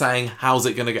everyone's saying, how's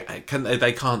it going to go?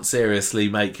 They can't seriously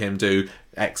make him do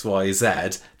X, Y,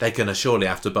 Z. They're going to surely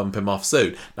have to bump him off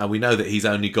soon. Now, we know that he's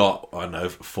only got,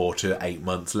 4 to 8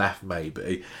 months left,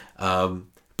 maybe.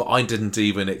 But I didn't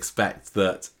even expect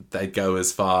that they'd go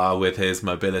as far with his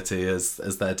mobility as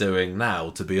they're doing now,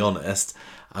 to be honest.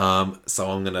 So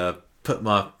I'm going to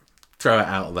throw it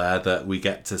out there that we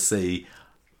get to see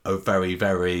a very,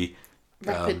 very...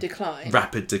 Rapid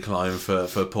decline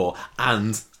for Paul.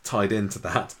 And... tied into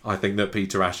that, I think that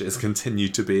Peter Asher is going to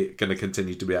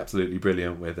continue to be absolutely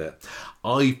brilliant with it.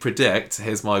 I predict,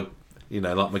 here's my,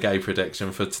 my gay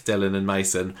prediction for Dylan and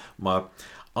Mason.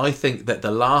 I think that the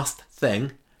last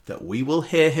thing that we will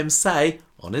hear him say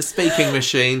on his speaking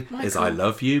machine is "I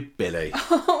love you, Billy."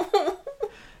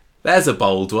 There's a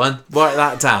bold one. Write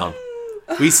that down.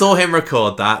 We saw him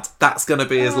record that. That's going to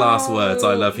be his last words.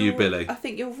 "I love you, Billy." I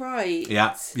think you're right.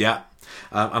 Yeah.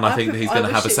 And I think that he's going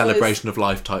to have a celebration of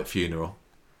life type funeral.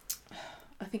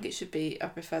 I think it should be, I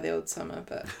prefer the old summer,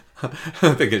 but...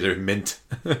 I think it should be mint.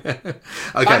 Okay.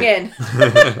 Bang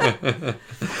in.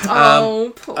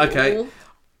 Paul. Okay.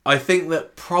 I think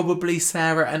that probably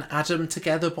Sarah and Adam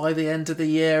together by the end of the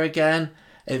year again.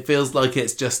 It feels like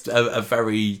it's just a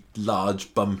very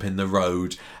large bump in the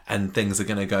road and things are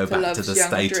going to go back to the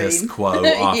status quo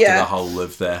after the whole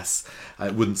of this.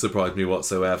 It wouldn't surprise me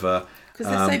whatsoever. Because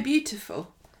they're so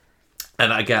beautiful.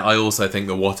 And again, I also think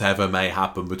that whatever may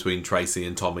happen between Tracy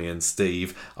and Tommy and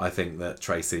Steve, I think that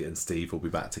Tracy and Steve will be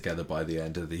back together by the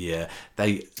end of the year.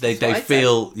 They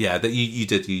feel said. Yeah, that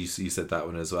you said that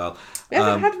one as well. We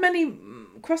haven't had many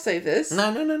crossovers.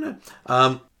 No.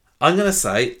 I'm going to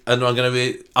say, and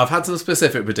I've had some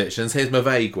specific predictions. Here's my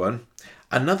vague one.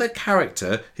 Another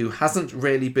character who hasn't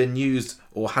really been used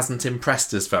or hasn't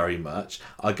impressed us very much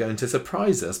are going to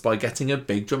surprise us by getting a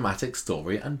big dramatic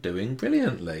story and doing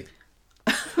brilliantly.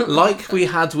 Like we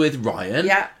had with Ryan.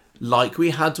 Yeah. Like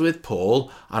we had with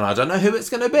Paul. And I don't know who it's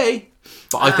going to be.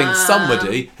 But I think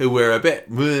somebody who we're a bit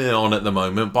on at the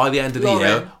moment, by the end of the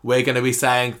year, we're going to be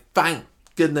saying, thank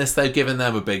goodness they've given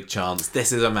them a big chance.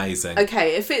 This is amazing.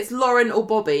 Okay, if it's Lauren or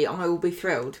Bobby, I will be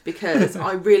thrilled because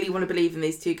I really want to believe in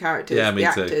these two characters. Yeah, me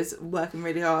the too. Actors working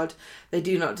really hard. They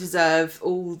do not deserve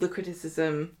all the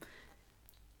criticism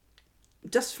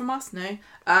just from us, no.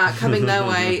 Coming their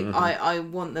way. I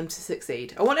want them to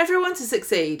succeed. I want everyone to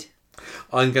succeed.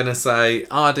 I'm going to say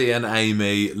Ardy and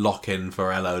Amy lock in for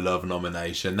LO Love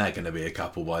nomination. They're going to be a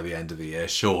couple by the end of the year,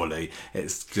 surely.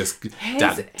 It's just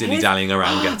dilly-dallying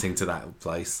around getting to that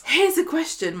place. Here's a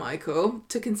question, Michael,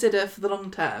 to consider for the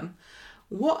long term.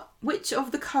 Which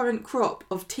of the current crop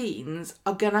of teens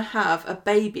are going to have a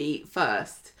baby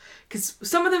first? Because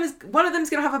one of them's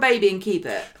going to have a baby and keep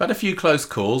it. I've had a few close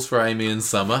calls for Amy and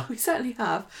Summer. We certainly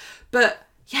have. But,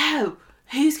 yeah,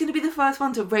 who's going to be the first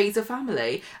one to raise a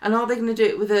family? And are they going to do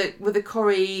it with a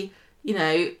Corrie,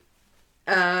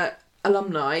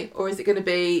 alumni? Or is it going to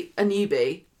be a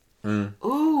newbie?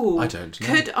 Ooh. I don't know.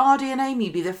 Could Ardy and Amy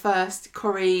be the first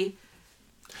Corrie?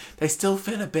 They still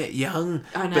feel a bit young,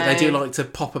 I know. but they do like to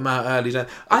pop them out early.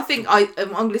 I think I'm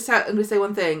going to say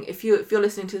one thing. If you're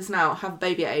listening to this now, have a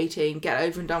baby at 18, get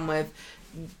over and done with,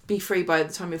 be free by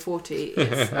the time you're 40.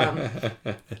 It's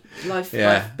life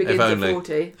begins at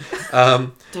 40.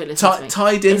 Don't listen to me.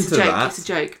 Tied into that, it's a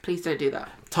joke. Please don't do that.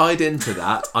 Tied into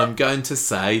that, I'm going to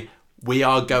say we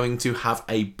are going to have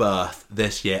a birth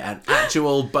this year, an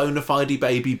actual bona fide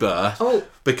baby birth. Oh.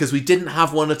 Because we didn't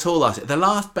have one at all last year. The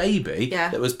last baby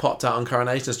that was popped out on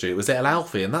Coronation Street was little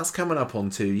Alfie, and that's coming up on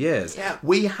 2 years. Yeah.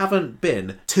 We haven't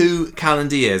been 2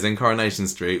 calendar years in Coronation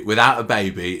Street without a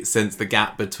baby since the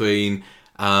gap between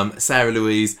Sarah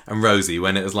Louise and Rosie,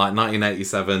 when it was like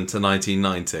 1987 to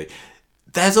 1990.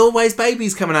 There's always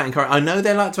babies coming out in Corrie. I know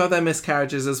they like to have their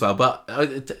miscarriages as well, but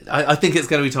I think it's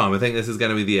going to be time. I think this is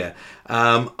going to be the year.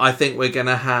 I think we're going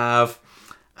to have...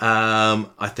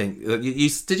 I think...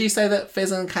 Did you say that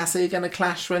Fizz and Cassie are going to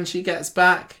clash when she gets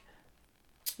back?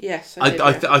 Yes,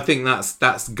 I think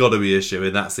that's got to be a issue,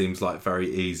 and that seems like a very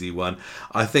easy one.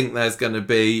 I think there's going to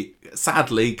be,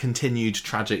 sadly, continued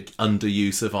tragic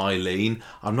underuse of Eileen.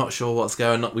 I'm not sure what's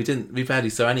going on. We barely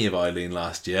saw any of Eileen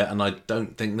last year, and I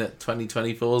don't think that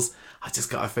 2024's. I just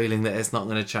got a feeling that it's not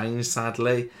going to change.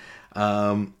 Sadly,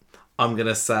 I'm going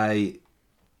to say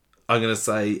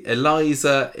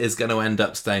Eliza is going to end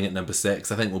up staying at number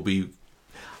 6. I think we'll be.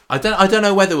 I don't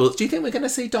know whether we'll... Do you think we're going to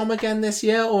see Dom again this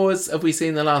year, or have we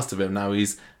seen the last of him now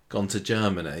he's gone to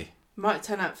Germany? Might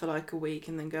turn up for like a week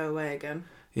and then go away again.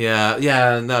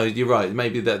 Yeah, no, you're right.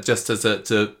 Maybe that just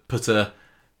to put an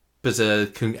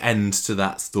end to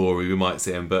that story, we might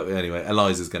see him. But anyway,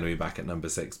 Eliza's going to be back at number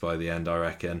 6 by the end, I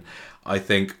reckon. I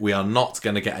think we are not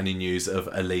going to get any news of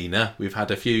Alina. We've had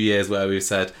a few years where we've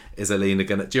said, is Alina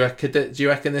going to... Do you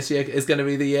reckon this year is going to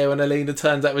be the year when Alina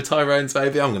turns up with Tyrone's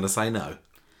baby? I'm going to say no.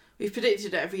 We've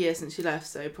predicted it every year since she left,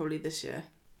 so probably this year.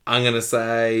 I'm going to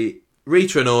say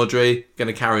Rita and Audrey going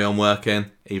to carry on working,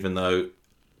 even though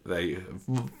they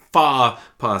far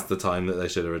past the time that they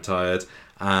should have retired.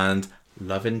 And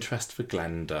love interest for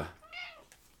Glenda.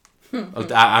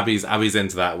 Abby's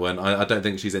into that one. I don't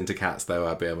think she's into cats, though,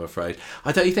 Abby, I'm afraid.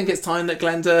 Don't you think it's time that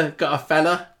Glenda got a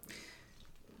fella?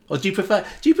 Or do you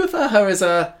prefer her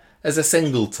as a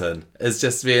singleton, as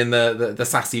just being the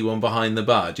sassy one behind the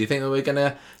bar? Do you think that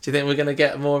we're gonna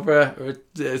get more of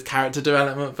a character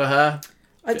development for her?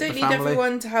 I don't need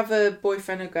everyone to have a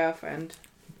boyfriend or girlfriend.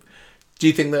 Do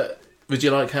you think that... Would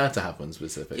you like her to have one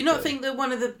specifically? Do you not think that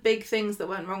one of the big things that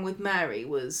went wrong with Mary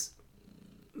was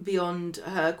beyond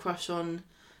her crush on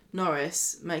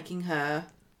Norris making her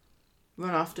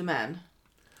run after men?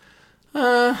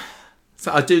 So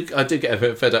I do get a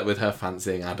bit fed up with her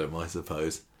fancying Adam, I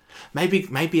suppose.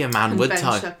 Maybe a man would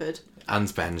type... Shepherd.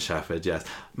 And Ben Shepherd, yes.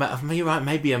 You're right,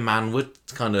 maybe a man would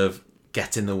kind of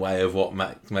get in the way of what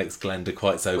makes Glenda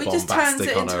quite so bombastic on her own. Which just turns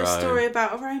it into a story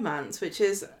about a romance, which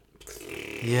is...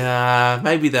 Yeah,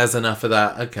 maybe there's enough of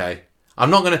that. Okay. I'm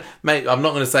not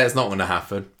gonna say it's not gonna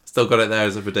happen. Still got it there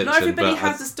as a prediction. Not everybody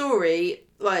has a story,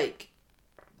 like,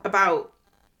 about,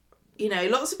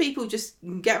 lots of people just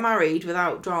get married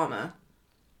without drama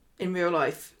in real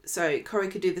life. So Corrie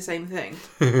could do the same thing.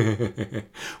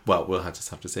 Well, we'll just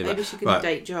have to see. Maybe she can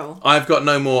date Joel. I've got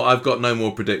no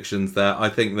more predictions there. I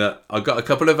think that I've got a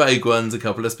couple of vague ones, a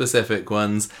couple of specific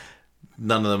ones.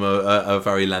 None of them are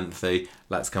very lengthy.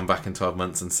 Let's come back in 12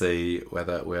 months and see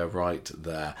whether we're right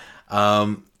there.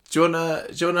 Do you wanna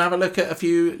have a look at a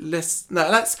few lists? No,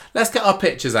 let's get our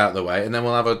pictures out of the way, and then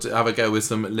we'll have a go with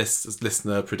some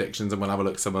listener predictions, and we'll have a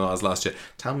look at some of ours last year.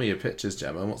 Tell me your pictures,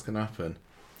 Gemma. What's going to happen?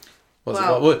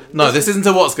 This isn't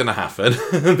a what's going to happen.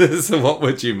 This is a what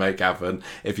would you make happen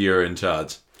if you were in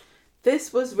charge.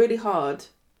 This was really hard.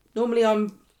 Normally,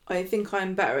 I think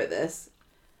I'm better at this,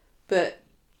 but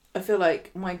I feel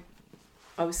like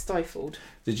I was stifled.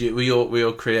 Were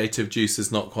your creative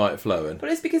juices not quite flowing?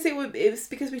 Well, it's because it was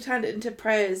because we turned it into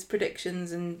prayers,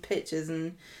 predictions, and pictures,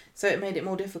 and so it made it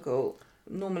more difficult.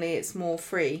 Normally, it's more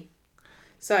free.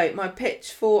 So my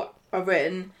pitch for I've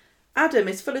written: Adam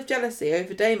is full of jealousy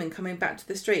over Damon coming back to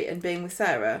the street and being with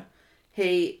Sarah.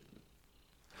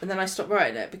 And then I stopped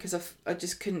writing it because I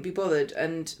just couldn't be bothered,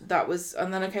 and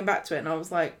then I came back to it and I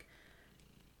was like,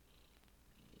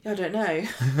 I don't know.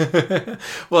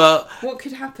 Well, what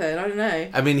could happen? I don't know.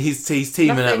 I mean, he's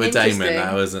teaming up with Damon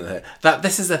now, isn't it?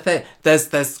 This is the thing.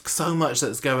 There's so much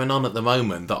that's going on at the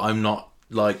moment that I'm not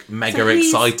like mega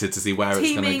excited to see where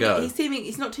it's going to go.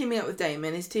 He's not teaming up with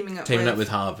Damon. He's teaming up with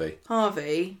Harvey.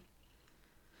 Harvey.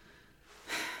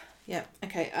 Yeah.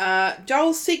 Okay.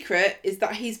 Joel's secret is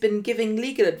that he's been giving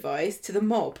legal advice to the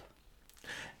mob.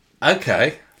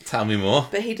 Okay. Tell me more.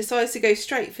 But he decides to go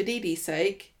straight for Dee Dee's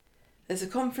sake. There's a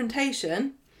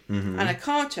confrontation and a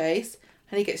car chase,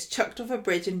 and he gets chucked off a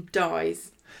bridge and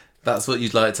dies. That's what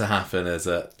you'd like to happen, is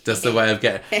it? Just the way of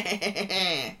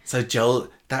getting... So Joel,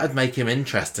 that would make him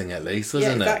interesting at least,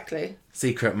 wouldn't it? Yeah, exactly.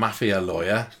 Secret mafia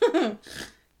lawyer.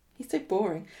 He's so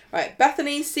boring. Right,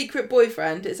 Bethany's secret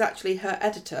boyfriend is actually her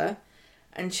editor,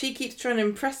 and she keeps trying to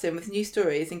impress him with new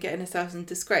stories and getting herself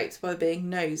into scrapes by being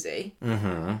nosy.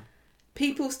 Mm-hmm.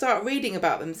 People start reading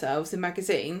about themselves in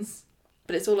magazines,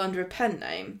 but it's all under a pen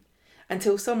name,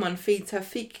 until someone feeds her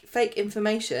fake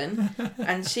information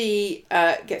and she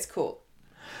gets caught.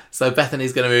 So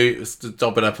Bethany's going to be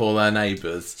dobbing up all her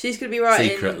neighbours. She's going to be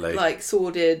writing secretly, like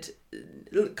sordid,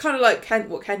 kind of like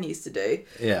what Ken used to do.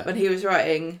 Yeah. When he was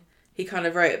writing, he kind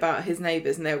of wrote about his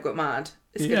neighbours and they all got mad.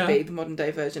 It's going to be the modern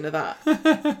day version of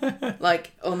that.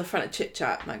 Like on the front of Chit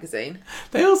Chat magazine.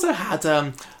 They also had,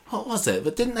 what was it?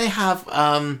 But didn't they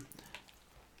have...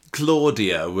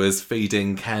 Claudia was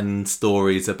feeding Ken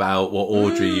stories about what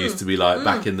Audrey used to be like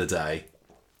back in the day.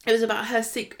 It was about her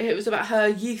It was about her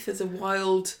youth as a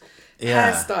wild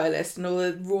hairstylist and all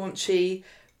the raunchy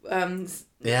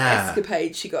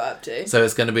escapades she got up to. So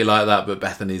it's going to be like that, but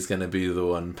Bethany's going to be the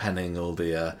one penning all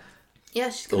the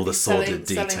she's all the sordid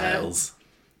details.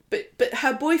 But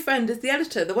her boyfriend is the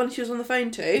editor, the one she was on the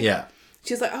phone to. Yeah,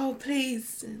 she was like, "Oh,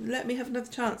 please let me have another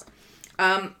chance."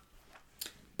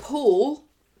 Paul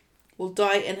will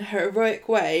die in a heroic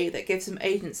way that gives him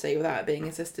agency without it being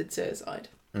assisted suicide.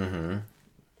 Mm-hmm.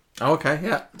 Oh, okay,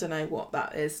 yeah. Don't know what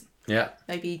that is. Yeah.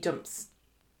 Maybe he jumps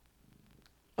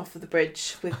off of the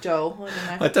bridge with Joel. I don't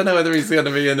know. I don't know whether he's going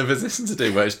to be in a position to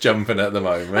do much jumping at the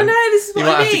moment. I know, this is what I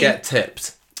mean. You might have to get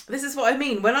tipped. This is what I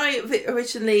mean. When I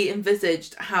originally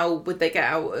envisaged how would they get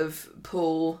out of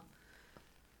Paul...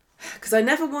 Because I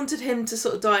never wanted him to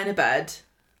sort of die in a bed,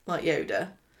 like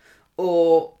Yoda.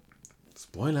 Or...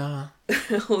 Spoiler.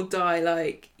 Or die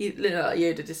like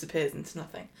Yoda disappears into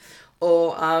nothing,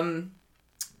 or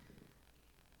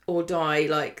die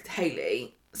like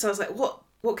Haley. So I was like,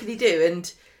 what could he do?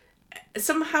 And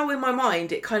somehow in my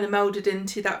mind it kind of melded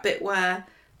into that bit where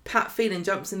Pat Phelan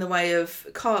jumps in the way of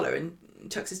Carla and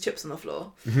chucks his chips on the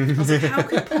floor. I was like, how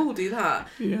could Paul do that?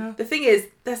 Yeah. The thing is,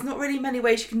 there's not really many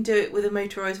ways you can do it with a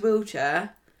motorised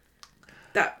wheelchair.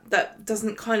 That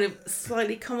doesn't kind of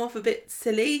slightly come off a bit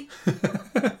silly.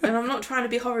 And I'm not trying to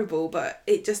be horrible, but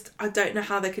I don't know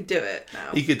how they could do it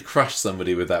now. He could crush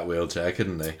somebody with that wheelchair,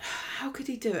 couldn't he? How could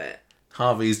he do it?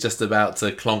 Harvey's just about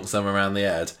to clonk some around the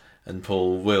head and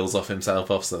Paul wheels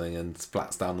himself off something and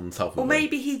splats down on top of him. Or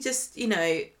maybe he just,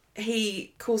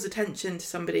 he calls attention to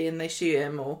somebody and they shoot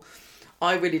him, or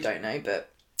I really don't know,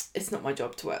 but it's not my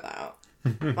job to work that out.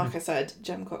 Like I said,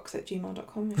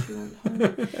 gemcox@gmail.com if you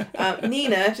want.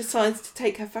 Nina decides to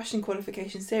take her fashion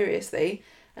qualification seriously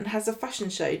and has a fashion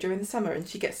show during the summer, and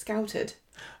she gets scouted.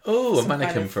 Oh, a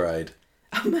mannequin parade.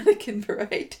 A mannequin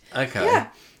parade. Okay.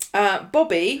 Yeah.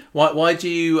 Bobby. Why do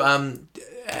you...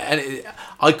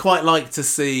 I quite like to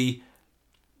see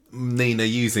Nina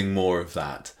using more of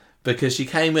that, because she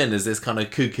came in as this kind of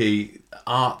kooky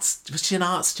arts. Was she an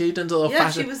art student or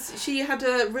fashion? She was. She had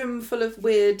a room full of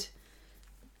weird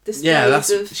displays. Yeah,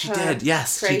 she did.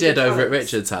 Yes, she did over at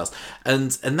talents. Richard's house,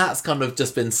 and that's kind of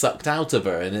just been sucked out of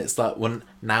her. And it's like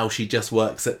now she just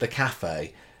works at the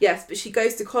cafe. Yes, but she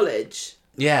goes to college.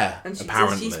 Yeah, and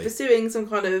apparently she's pursuing some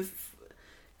kind of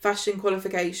fashion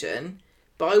qualification.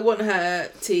 But I want her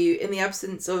to, in the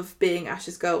absence of being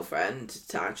Ash's girlfriend,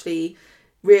 to actually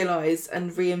realise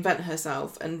and reinvent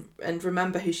herself and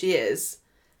remember who she is,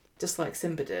 just like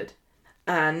Simba did,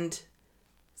 and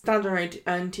stand on her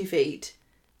own 2 feet,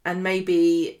 and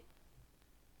maybe,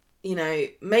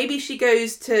 maybe she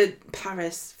goes to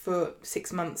Paris for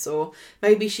 6 months, or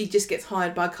maybe she just gets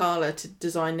hired by Carla to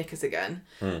design knickers again.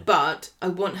 But I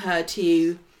want her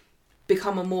to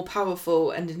become a more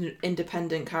powerful and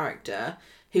independent character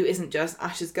who isn't just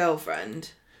Ash's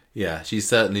girlfriend. Yeah, she's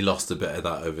certainly lost a bit of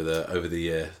that over the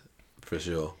year, for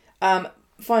sure.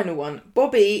 Final one.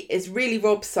 Bobby is really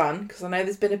Rob's son, because I know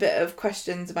there's been a bit of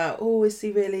questions about, is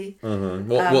he really?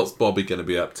 What's Bobby going to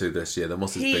be up to this year then?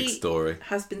 What's his big story? He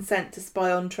has been sent to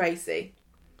spy on Tracy.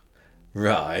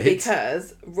 Right.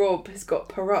 Because Rob has got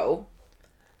parole,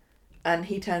 and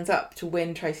he turns up to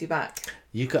win Tracy back.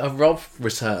 You got a Rob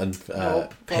return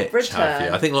pitch, have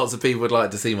you? I think lots of people would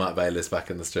like to see Mike Bayliss back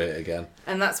in the street again.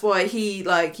 And that's why he,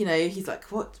 he's like,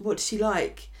 what does she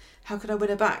like? How could I win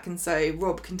her back? And so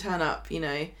Rob can turn up, in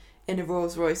a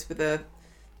Rolls Royce with a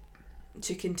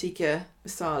chicken tikka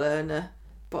masala and a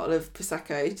bottle of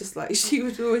Prosecco, just like she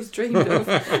would always dreamed of.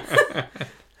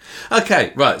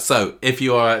 Okay, right. So if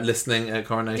you are listening at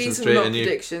Coronation Street, these are not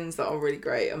predictions that are really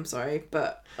great. I'm sorry,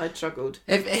 but I struggled.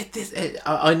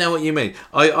 I know what you mean.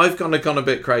 I've gone a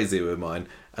bit crazy with mine.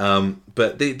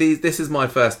 But this is my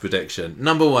first prediction.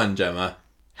 Number 1, Gemma,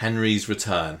 Henry's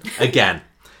return again.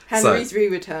 Henry's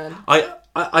re-return.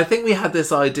 I think we had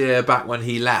this idea back when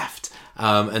he left.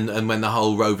 And when the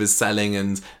whole Rovers selling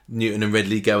and Newton and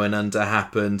Ridley going under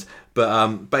happened.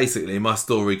 But basically, my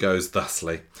story goes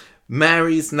thusly.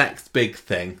 Mary's next big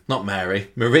thing, not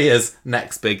Mary, Maria's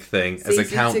next big thing as a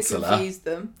counsellor. To confuse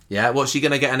them. Yeah, what's she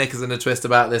going to get her knickers in a twist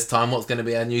about this time? What's going to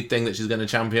be her new thing that she's going to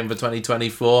champion for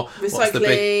 2024? Recycling. What's the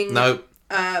big... No.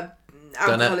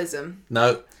 Alcoholism.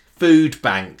 No. Food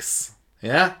banks.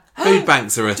 Yeah? Food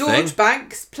banks are a thing. George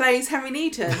Banks plays Henry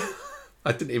Newton.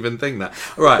 I didn't even think that.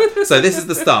 All right, so this is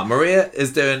the start. Maria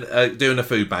is doing a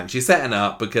food bank. She's setting it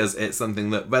up because it's something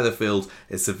that Weatherfield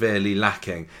is severely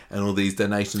lacking, and all these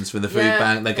donations for the food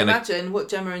bank. They're gonna imagine what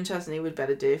Gemma and Chesney would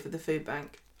better do for the food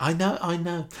bank. I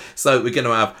know. So we're going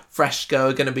to have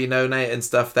Freshco are going to be donating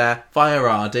stuff there. Fire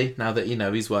Ardy, now that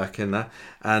he's working there.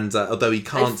 And although he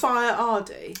can't... Fire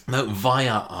Ardy? No, via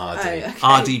Ardy. Oh, okay.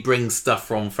 Ardy brings stuff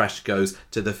from Freshco's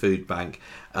to the food bank.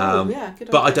 Good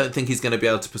but idea. I don't think he's going to be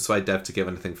able to persuade Dev to give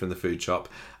anything from the food shop.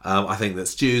 I think that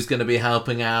Stu's going to be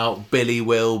helping out. Billy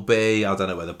will be. I don't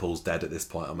know whether Paul's dead at this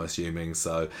point, I'm assuming.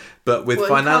 So, but with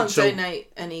financial... He can't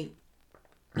donate any...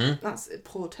 That's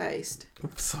poor taste. Oh,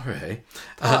 sorry.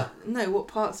 What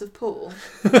parts of Paul?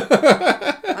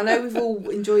 I know we've all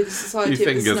enjoyed the Society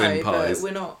of the Snow, but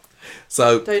we're not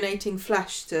donating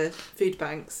flesh to food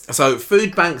banks. So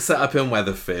food banks set up in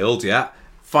Weatherfield, yeah.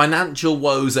 Financial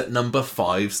woes at number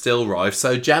 5 still rife.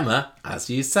 So Gemma, as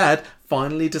you said,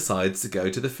 finally decides to go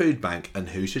to the food bank. And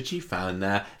who should she find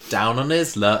there? Down on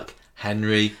his luck,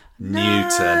 Henry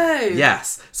Newton.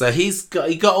 Yes. So he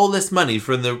got all this money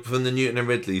from the Newton and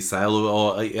Ridley sale,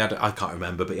 or I can't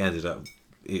remember, but he ended up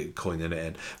coining it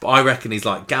in. But I reckon he's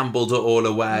gambled it all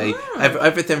away.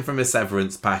 Everything from his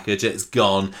severance package, it's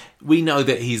gone. We know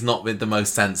that he's not been the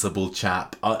most sensible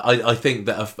chap. I think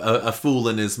that a fool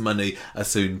and his money are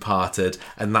soon parted,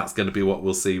 and that's going to be what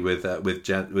we'll see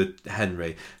with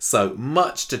Henry. So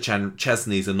much to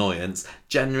Chesney's annoyance,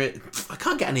 I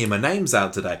can't get any of my names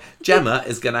out today. Gemma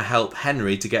is going to help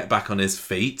Henry to get back on his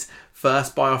feet.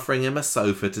 First by offering him a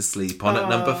sofa to sleep on at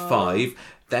number 5.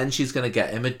 Then she's going to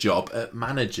get him a job at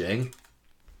managing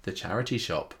the charity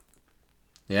shop.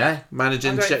 Yeah,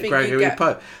 managing Gregory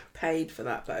Pope. Paid for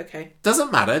that, but okay.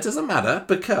 Doesn't matter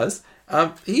because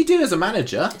you do as a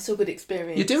manager. It's a good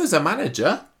experience. You do as a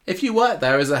manager. If you work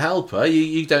there as a helper,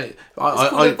 you don't... It's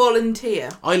called a volunteer.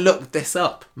 I looked this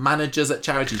up. Managers at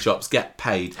charity shops get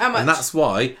paid. How much? And that's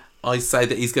why I say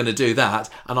that he's going to do that.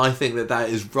 And I think that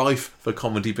is rife for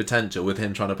comedy potential with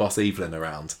him trying to boss Evelyn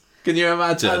around. Can you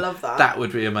imagine? I love that. That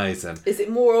would be amazing. Is it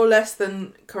more or less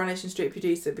than Coronation Street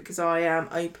producer? Because I am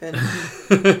open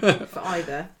for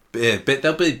either.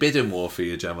 There'll be bidding war for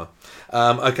you, Gemma.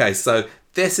 Okay, so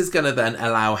This is going to then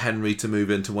allow Henry to move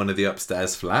into one of the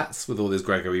upstairs flats with all this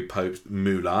Gregory Pope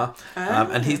moolah.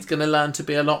 And he's going to learn to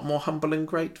be a lot more humble and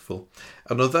grateful.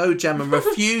 And although Gemma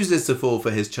refuses to fall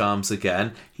for his charms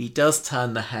again, he does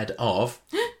turn the head of...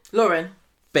 Lauren.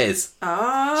 Biz.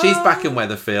 Oh. She's back in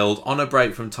Weatherfield on a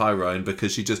break from Tyrone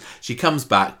because she comes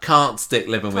back, can't stick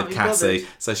living with Cassie. Bothered.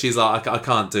 So she's like, I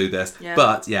can't do this. Yeah.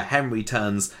 But yeah, Henry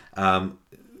turns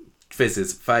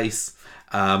Fiz's face...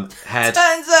 head,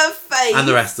 turns her face, and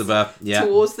the rest of her,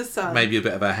 towards the sun. Maybe a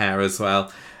bit of her hair as well.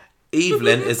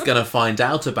 Evelyn is going to find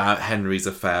out about Henry's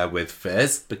affair with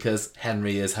Fiz because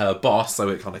Henry is her boss, so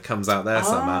it kind of comes out there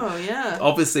somehow. Oh, yeah.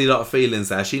 Obviously, a lot of feelings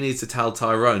there. She needs to tell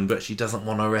Tyrone, but she doesn't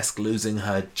want to risk losing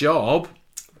her job.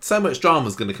 So much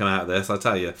drama's going to come out of this, I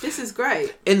tell you. This is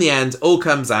great. In the end, all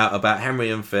comes out about Henry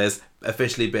and Fiz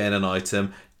officially being an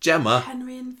item. Gemma.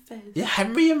 Henry and Fiz. Yeah,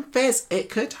 Henry and Fiz. It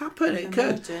could happen. It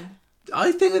could.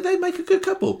 I think that they'd make a good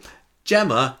couple.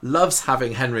 Gemma loves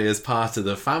having Henry as part of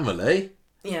the family.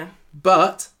 Yeah.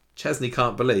 But Chesney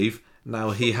can't believe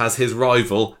now he has his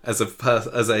rival as a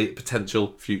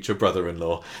potential future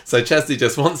brother-in-law. So Chesney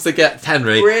just wants to get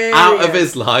Henry out of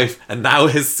his life, and now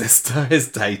his sister is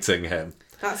dating him.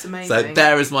 That's amazing. So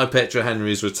there is my picture of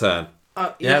Henry's return.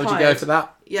 Would you go for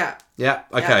that? Yeah. Yeah?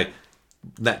 Okay. Yeah.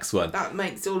 Next one. That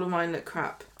makes all of mine look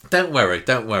crap. Don't worry.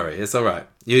 It's all right.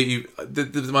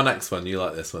 My next one, you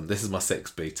like this one. This is my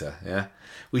 6-beater, yeah?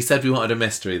 We said we wanted a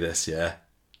mystery this year.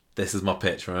 This is my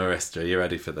pitch from a mystery. You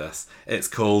ready for this? It's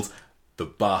called The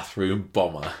Bathroom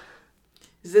Bomber.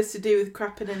 Is this to do with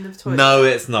crapping in the toilet? No,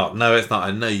 it's not.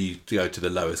 I know you go to the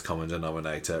lowest common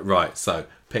denominator. Right, so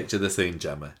picture the scene,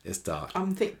 Gemma. It's dark.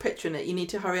 I'm picturing it. You need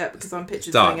to hurry up because I'm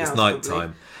picturing something else. It's night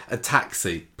time. A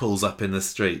taxi pulls up in the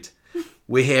street.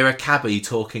 We hear a cabbie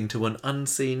talking to an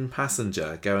unseen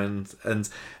passenger going, and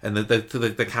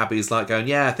the cabbie's like going,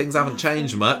 yeah, things haven't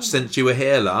changed much since you were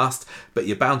here last, but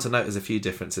you're bound to notice a few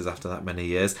differences after that many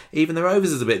years. Even the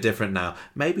Rovers is a bit different now.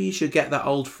 Maybe you should get that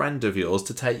old friend of yours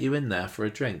to take you in there for a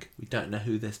drink. We don't know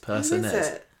who this person is.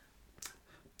 It?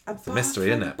 It's a mystery,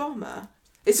 isn't it? Bomber?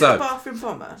 Is it a bathroom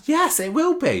bomber? Yes, it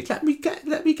will be. Let me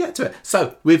get to it.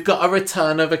 So, we've got a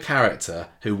return of a character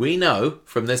who we know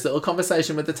from this little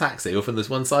conversation with the taxi, or from this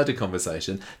one-sided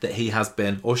conversation, that he has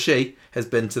been, or she has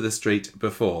been to the street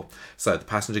before. So, the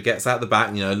passenger gets out the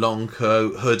back, long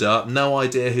coat, hood up, no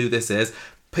idea who this is.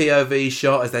 POV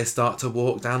shot as they start to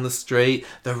walk down the street.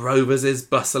 The Rovers is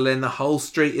bustling. The whole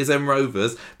street is in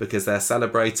Rovers because they're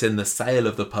celebrating the sale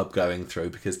of the pub going through,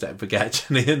 because don't forget,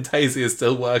 Jenny and Daisy are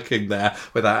still working there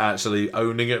without actually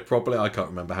owning it properly. I can't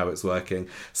remember how it's working.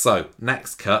 So,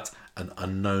 next cut, an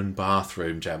unknown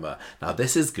bathroom, Gemma. Now,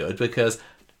 this is good because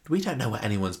we don't know what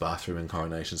anyone's bathroom in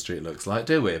Coronation Street looks like,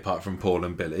 do we? Apart from Paul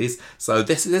and Billy's. So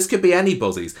this could be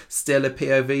anybody's. Still a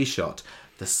POV shot.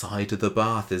 The side of the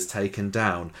bath is taken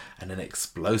down and an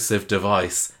explosive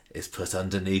device is put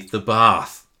underneath the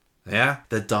bath. Yeah?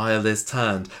 The dial is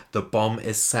turned. The bomb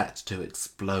is set to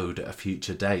explode at a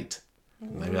future date.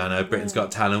 Maybe, I know, Britain's Got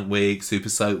Talent Week, Super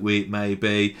Soap Week,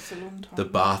 maybe. It's a long time. The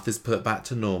bath is put back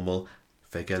to normal.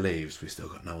 Figure leaves. We've still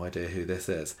got no idea who this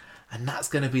is. And that's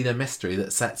going to be the mystery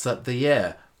that sets up the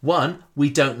year. One,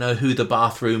 we don't know who the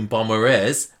bathroom bomber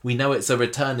is. We know it's a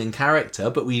returning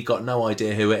character, but we've got no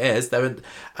idea who it is.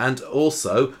 And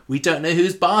also, we don't know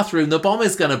whose bathroom the bomb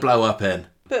is going to blow up in.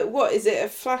 But what, is it a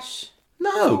flash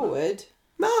forward?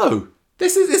 No.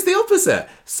 It's the opposite.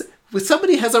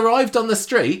 Somebody has arrived on the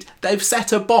street, they've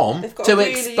set a bomb to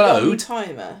explode.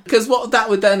 Timer. Because what that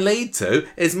would then lead to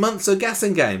is months of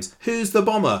guessing games. Who's the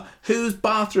bomber? Whose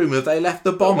bathroom have they left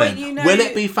the bomb in? Will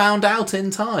it be found out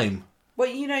in time?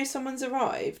 Someone's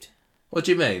arrived. What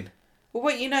do you mean?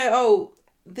 Well,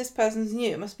 this person's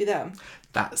new, it must be them.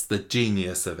 That's the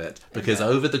genius of it. Because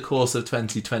over the course of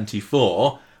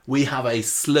 2024, we have a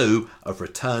slew of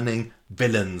returning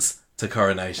villains to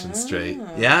Coronation Street.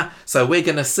 Yeah? So we're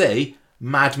going to see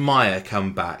Mad Maya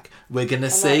come back. We're going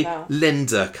to see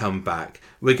Linda come back.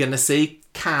 We're going to see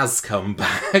Kaz come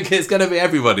back. It's going to be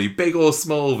everybody, big or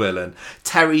small villain.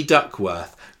 Terry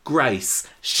Duckworth, Grace,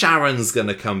 Sharon's going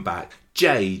to come back.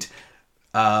 Jade,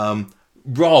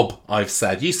 Rob, I've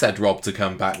said. You said Rob to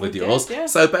come back with yours. Yeah.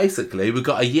 So basically, we've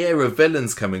got a year of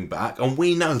villains coming back, and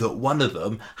we know that one of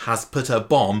them has put a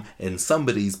bomb in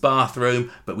somebody's bathroom,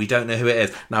 but we don't know who it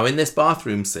is. Now, in this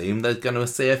bathroom scene, they're going to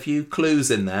see a few clues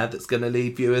in there that's going to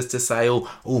lead viewers to say,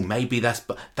 maybe that's...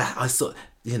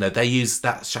 they use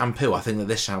that shampoo. I think that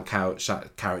this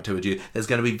character would use. There's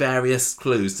going to be various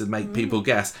clues to make people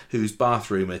guess whose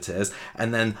bathroom it is.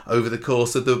 And then over the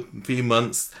course of the few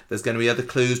months, there's going to be other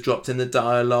clues dropped in the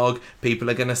dialogue. People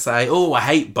are going to say, oh, I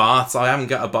hate baths. I haven't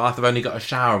got a bath. I've only got a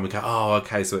shower. And we go, oh,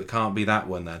 okay, so it can't be that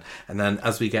one then. And then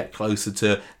as we get closer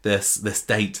to this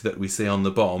date that we see on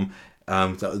the bomb,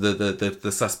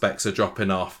 the suspects are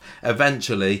dropping off.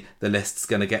 Eventually, the list's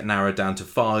going to get narrowed down to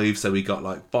 5. So we got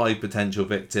like 5 potential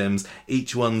victims.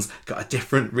 Each one's got a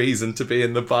different reason to be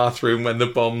in the bathroom when the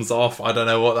bomb's off. I don't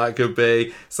know what that could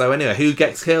be. So anyway, who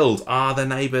gets killed? Are the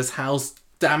neighbour's house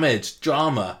damaged?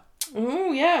 Drama.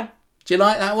 Oh, yeah. Do you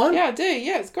like that one? Yeah, I do.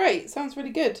 Yeah, it's great. Sounds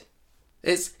really good.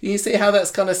 You see how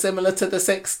that's kind of similar to the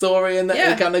 6th story and that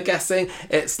you're kind of guessing?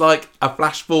 It's like a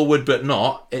flash forward, but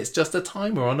not. It's just a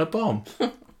timer on a bomb.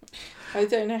 I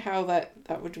don't know how that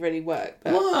would really work.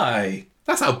 But... Why?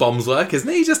 That's how bombs work, isn't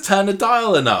it? You just turn a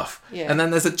dial enough. Yeah. And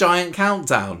then there's a giant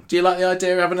countdown. Do you like the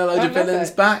idea of having a load of villains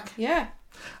back? Yeah.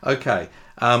 Okay.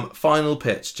 Final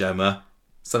pitch, Gemma.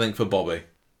 Something for Bobby.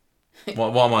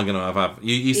 What am I going to have?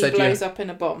 You said he blows up in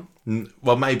a bomb.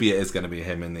 Well, maybe it is going to be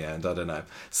him in the end. I don't know.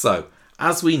 So...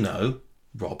 as we know,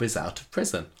 Rob is out of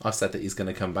prison. I've said that he's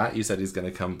going to come back. You said he's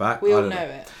going to come back. We all know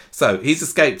it. So he's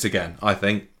escaped again, I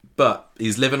think. But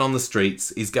he's living on the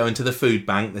streets. He's going to the food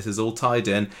bank. This is all tied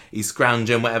in. He's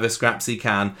scrounging whatever scraps he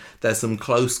can. There's some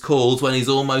close calls when he's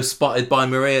almost spotted by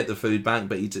Marie at the food bank,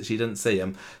 but she didn't see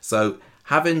him. So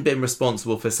having been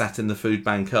responsible for setting the food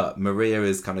bank up, Maria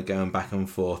is kind of going back and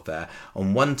forth there.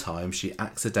 On one time, she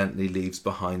accidentally leaves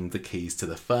behind the keys to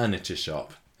the furniture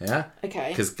shop. Yeah? Okay.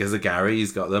 Because of Gary,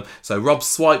 he's got them. So Rob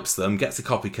swipes them, gets a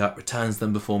copy cut, returns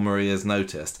them before Maria's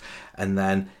noticed. And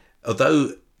then,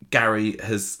 although Gary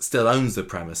still owns the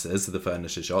premises of the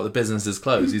furniture shop, the business is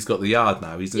closed. He's got the yard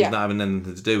now. He's not having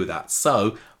anything to do with that.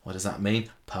 So, what does that mean?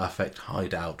 Perfect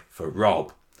hideout for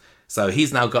Rob. So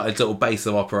he's now got a little base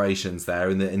of operations there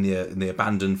in the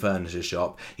abandoned furniture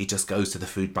shop. He just goes to the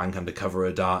food bank under cover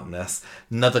of darkness.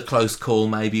 Another close call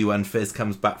maybe when Fizz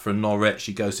comes back from Norwich.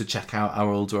 She goes to check out how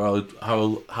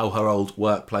her old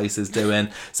workplace is doing.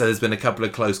 So there's been a couple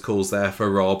of close calls there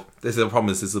for Rob. This is a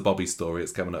promise. This is a Bobby story.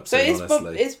 It's coming up soon.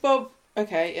 Honestly, is Bob?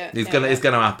 Okay, yeah. It's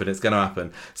gonna happen. It's gonna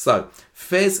happen. So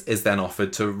Fizz is then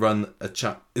offered to run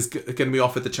is going to be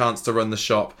offered the chance to run the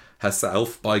shop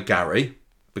herself by Gary,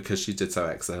 because she did so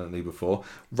excellently before.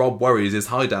 Rob worries his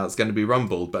hideout's going to be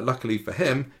rumbled, but luckily for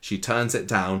him, she turns it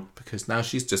down because now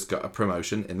she's just got a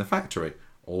promotion in the factory.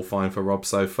 All fine for Rob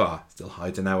so far, still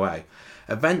hiding away.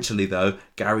 Eventually, though,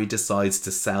 Gary decides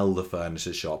to sell the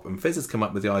furniture shop, and Fizz has come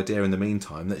up with the idea in the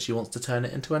meantime that she wants to turn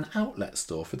it into an outlet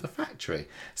store for the factory.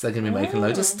 So they're going to be making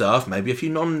loads of stuff, maybe a few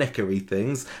non-knickery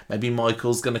things. Maybe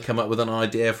Michael's going to come up with an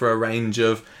idea for a range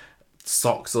of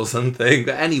socks or something.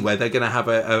 But anyway, they're going to have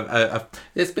a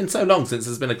it's been so long since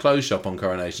there's been a clothes shop on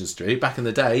Coronation Street. Back in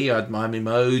the day, you had Miami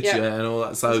Mode and all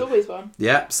that. So there's always one.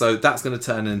 Yeah, so that's going to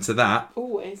turn into that.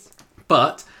 Always.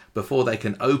 But before they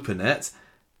can open it,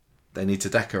 they need to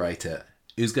decorate it.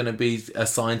 Who's going to be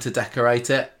assigned to decorate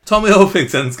it? Tommy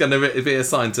Orpington's going to be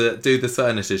assigned to do the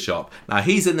furniture shop. Now,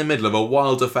 he's in the middle of a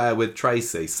wild affair with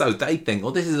Tracy, so they think,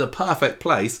 well, this is a perfect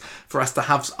place for us to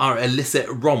have our illicit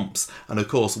romps. And of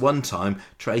course, one time,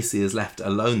 Tracy is left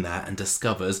alone there and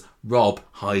discovers Rob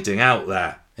hiding out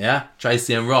there. Yeah?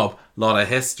 Tracy and Rob, lot of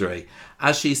history.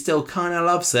 As she still kind of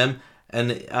loves him,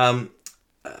 and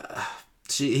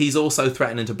he's also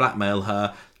threatening to blackmail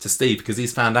her to Steve because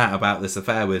he's found out about this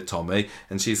affair with Tommy,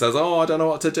 and she says, oh, I don't know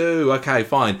what to do. Okay,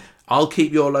 fine. I'll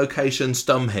keep your location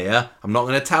stum here. I'm not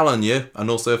going to tell on you.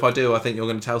 And also, if I do, I think you're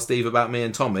going to tell Steve about me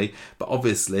and Tommy. But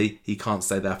obviously, he can't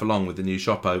stay there for long with the new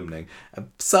shop opening.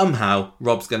 Somehow,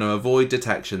 Rob's going to avoid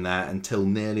detection there until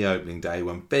nearly opening day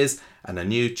when Fizz and a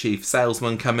new chief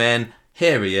salesman come in.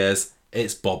 Here he is.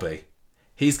 It's Bobby.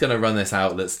 He's going to run this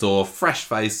outlet store,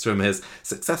 fresh-faced from his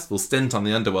successful stint on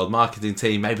the Underworld marketing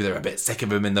team. Maybe they're a bit sick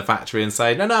of him in the factory and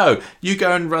say, no, you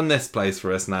go and run this place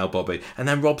for us now, Bobby. And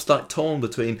then Rob's like torn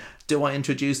between, do I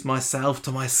introduce myself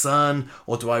to my son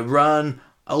or do I run?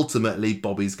 Ultimately,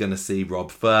 Bobby's going to see Rob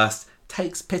first,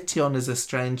 takes pity on his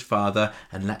estranged father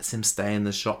and lets him stay in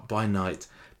the shop by night.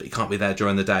 But he can't be there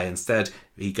during the day. Instead,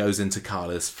 he goes into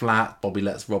Carla's flat. Bobby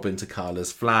lets Rob into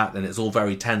Carla's flat, and it's all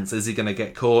very tense. Is he going to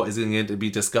get caught? Is he going to be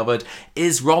discovered?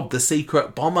 Is Rob the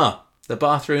secret bomber? The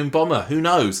bathroom bomber? Who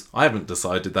knows? I haven't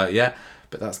decided that yet,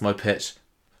 but that's my pitch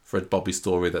for a Bobby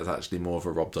story that's actually more of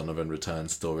a Rob Donovan return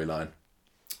storyline.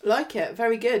 Like it.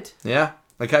 Very good. Yeah?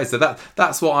 Okay, so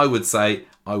that's what I would say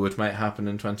I would make happen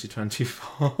in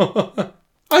 2024.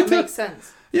 Makes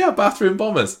sense. Yeah, bathroom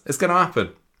bombers. It's going to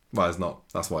happen. Well, it's not.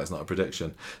 That's why it's not a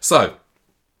prediction. So,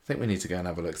 I think we need to go and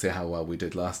have a look, see how well we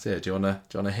did last year. Do you want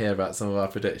to hear about some of our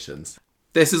predictions?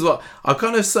 This is what I've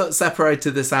kind of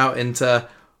separated this out into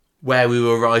where we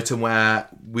were right and where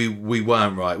we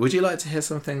weren't right. Would you like to hear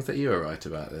some things that you were right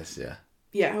about this year?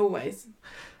 Yeah, always.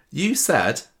 You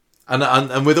said,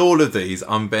 and with all of these,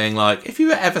 I'm being like, if you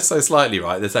were ever so slightly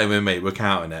right, the same with me, we're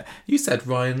counting it. You said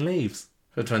Ryan leaves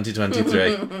for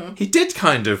 2023. He did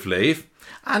kind of leave.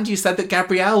 And you said that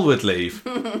Gabrielle would leave.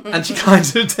 And she kind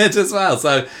of did as well.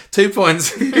 So 2 points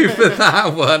for you for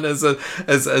that one, as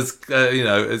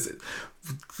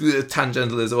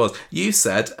tangential as it was. You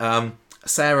said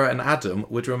Sarah and Adam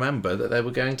would remember that they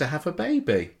were going to have a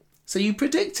baby. So you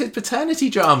predicted paternity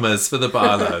dramas for the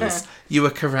Barlows. You were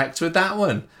correct with that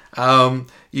one.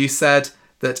 You said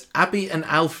that Abby and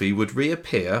Alfie would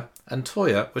reappear and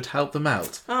Toya would help them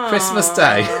out. Aww. Christmas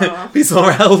Day, we saw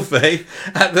Alfie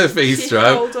at the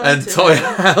bistro and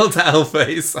Toya held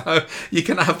Alfie, so you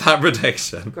can have that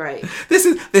prediction. Great. This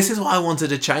is what I wanted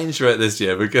to change for it this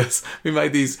year, because we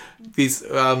made these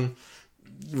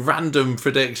random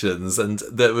predictions and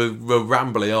that were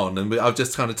rambling on, and I've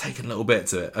just kind of taken little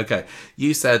bits of it. Okay,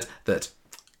 you said that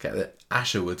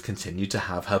Asha would continue to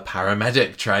have her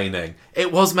paramedic training.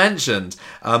 It was mentioned.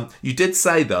 You did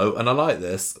say, though, and I like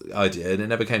this idea, and it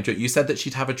never came true, you said that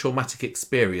she'd have a traumatic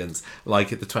experience,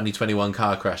 like at the 2021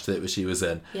 car crash that she was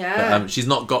in. Yeah. But, she's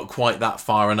not got quite that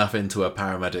far enough into her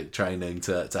paramedic training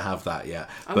to have that yet.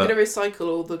 I'm going to recycle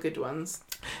all the good ones.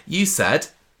 You said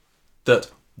that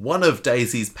one of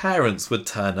Daisy's parents would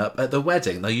turn up at the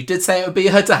wedding. Now, you did say it would be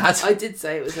her dad. I did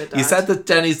say it was her dad. You said that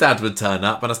Jenny's dad would turn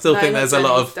up, and I still think there's a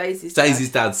lot of... Daisy's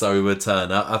dad, would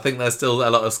turn up. I think there's still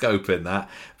a lot of scope in that.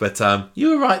 But you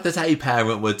were right that a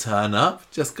parent would turn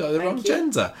up, just got the wrong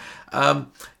gender.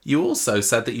 You also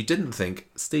said that you didn't think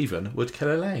Stephen would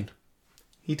kill Elaine.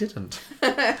 He didn't.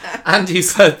 And you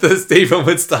said that Stephen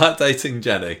would start dating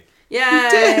Jenny.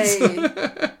 Yay! He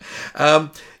did.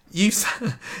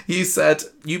 You said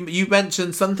you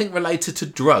mentioned something related to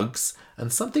drugs and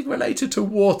something related to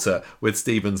water with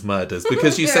Stephen's murders,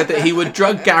 because you said that he would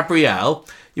drug Gabrielle.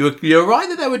 You were right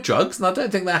that there were drugs, and I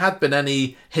don't think there had been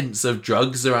any hints of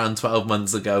drugs around 12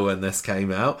 months ago when this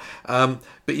came out.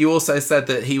 But you also said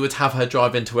that he would have her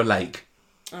drive into a lake.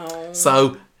 Oh.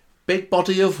 So, big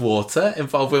body of water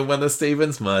involved in one of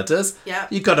Stephen's murders. Yeah.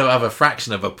 You've got to have a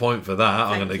fraction of a point for that,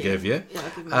 I'm going to give you. Yeah, I'll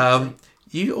give you a point.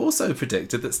 You also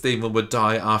predicted that Stephen would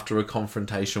die after a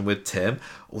confrontation with Tim,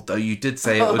 although you did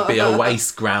say it would be a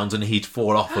waste ground and he'd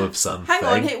fall off of something. Hang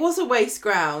on, it was a waste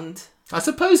ground. I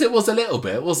suppose it was a little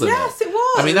bit, wasn't it? Yes, it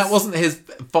was. I mean, that wasn't his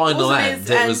final wasn't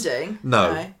end. His ending.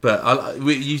 No, but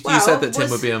you said that Tim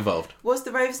would be involved. Was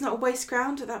the Rovers not a waste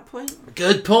ground at that point?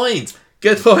 Good point.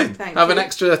 Have you. An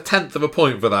extra 1/10 of a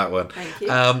point for that one. Thank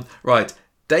you. Right.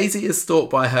 Daisy is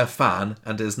stalked by her fan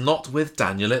and is not with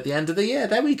Daniel at the end of the year.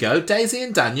 There we go. Daisy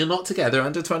and Daniel not together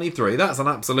under 23. That's an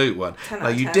absolute one. Now,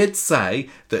 you did say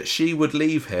that she would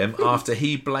leave him after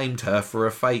he blamed her for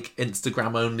a fake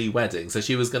Instagram-only wedding. So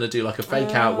she was going to do like a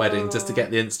fake-out wedding just to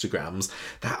get the Instagrams.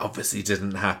 That obviously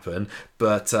didn't happen.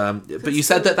 But you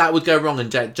said that would go wrong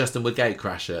and Justin would gate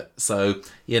crash it. So,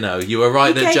 you were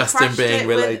right that Justin being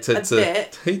related to...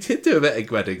 He did do a bit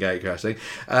of wedding gate crashing.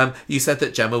 You said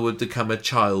that Gemma would become a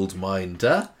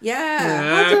childminder.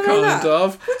 Yeah, kind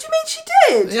of. What do you mean she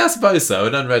did? Yeah, I suppose so,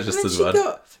 an unregistered one.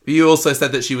 But you also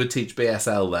said that she would teach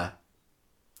BSL there.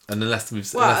 And unless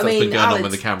that's been going on when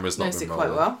the camera's not been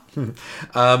rolling. Quite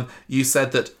well. You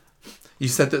said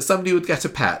that somebody would get a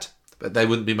pet, but they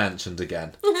wouldn't be mentioned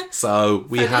again. So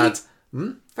we had...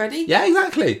 Freddie? Yeah,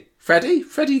 exactly.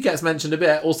 Freddie gets mentioned a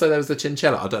bit. Also, there was the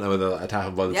chinchilla. I don't know whether that had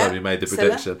happened by the time we made the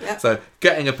prediction. So,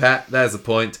 getting a pet, there's a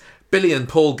point. Billy and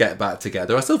Paul get back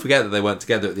together. I still forget that they weren't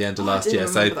together at the end of last year.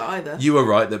 So you were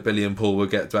right that Billy and Paul would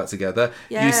get back together.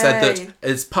 Yay. You said that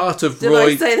it's part of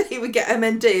Roy. Did I say that he would get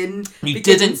MND and you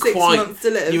didn't 6 months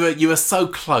to live? You were so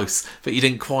close, but you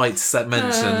didn't quite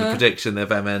mention the prediction of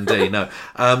MND. No.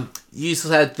 You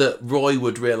said that Roy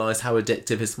would realise how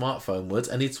addictive his smartphone was,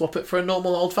 and he'd swap it for a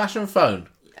normal old-fashioned phone.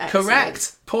 Excellent.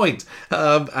 Correct point.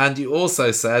 And you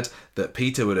also said that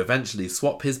Peter would eventually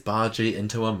swap his bargee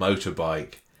into a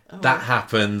motorbike. Oh. That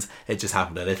happened. It just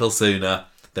happened a little sooner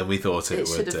than we thought it would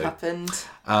do. It should have happened.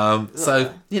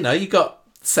 So, you got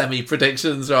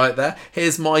semi-predictions right there.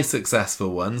 Here's my successful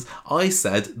ones. I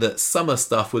said that summer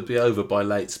stuff would be over by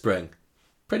late spring.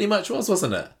 Pretty much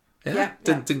wasn't it? Yeah.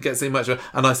 Didn't get too much. And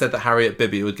I said that Harriet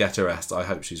Bibby would get a rest. I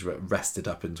hope she's rested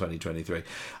up in 2023.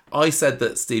 I said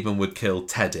that Stephen would kill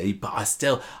Teddy, but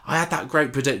I had that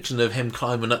great prediction of him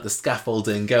climbing up the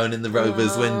scaffolding, going in the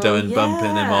Rover's window and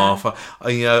bumping him off.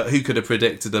 Who could have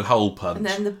predicted a hole punch? And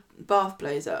then the bath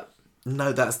blows up.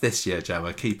 No, that's this year,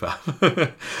 Gemma. Keep up.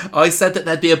 I said that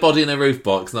there'd be a body in a roof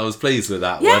box, and I was pleased with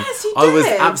that one. Yes, you I was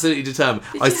did. absolutely determined.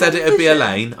 Did I you said have a it'd be vision?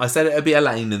 Elaine. I said it'd be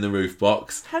Elaine in the roof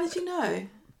box. How did you know?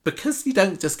 Because you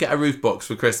don't just get a roof box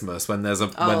for Christmas when there's a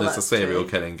that's serial true.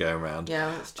 killing going around.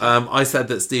 Yeah, that's true. I said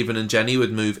that Stephen and Jenny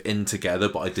would move in together,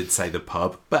 but I did say the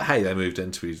pub. But hey, they moved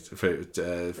into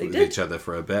each other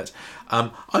for a bit.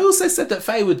 I also said that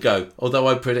Faye would go, although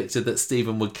I predicted that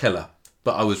Stephen would kill her.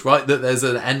 But I was right that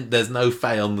there's no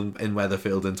Faye in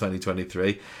Weatherfield in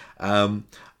 2023.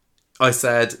 I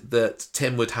said that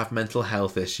Tim would have mental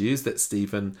health issues that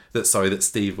Steve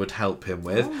would help him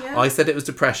with. Oh, yeah. I said it was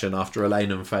depression after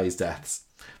Elaine and Faye's deaths.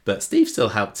 But Steve still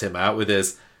helped Tim out with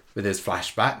his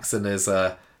flashbacks and his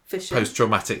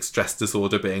post-traumatic stress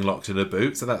disorder being locked in a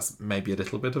boot. So that's maybe a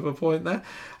little bit of a point there.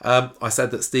 I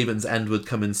said that Stephen's end would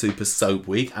come in Super Soap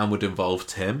Week and would involve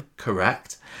Tim.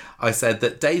 Correct. I said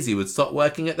that Daisy would stop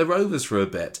working at the Rovers for a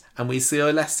bit and we see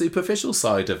a less superficial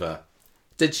side of her.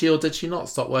 Did she or did she not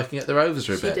stop working at the Rovers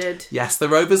for a bit? She did. Yes, the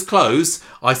Rovers closed.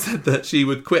 I said that she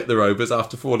would quit the Rovers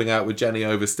after falling out with Jenny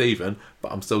over Stephen,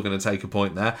 but I'm still going to take a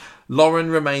point there.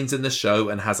 Lauren remains in the show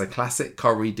and has a classic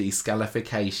Corrie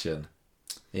descalification.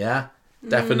 Yeah,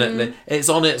 definitely. It's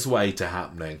on its way to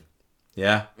happening.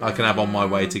 Yeah, I can have on my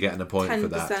way to getting a point for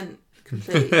that. 10%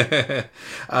 complete.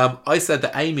 I said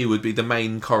that Amy would be the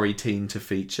main Corrie teen to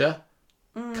feature.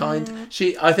 I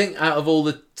think out of all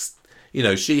the...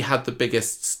 she had the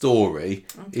biggest story,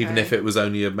 even if it was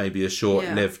only maybe a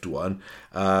short-lived one.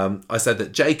 I said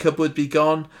that Jacob would be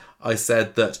gone. I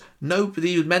said that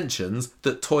nobody mentions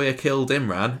that Toya killed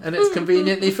Imran, and it's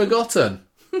conveniently forgotten.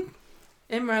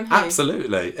 Imran who?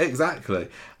 Absolutely, exactly.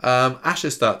 Asher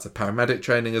starts a paramedic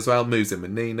training as well, moves in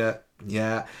with Nina.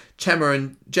 Yeah. Gemma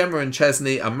and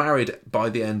Chesney are married by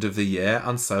the end of the year,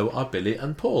 and so are Billy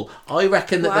and Paul. I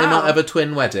reckon that they might have a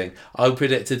twin wedding. I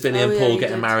predicted Billy and Paul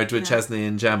getting married with Chesney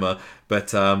and Gemma, but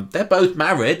they're both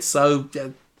married, so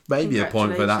maybe a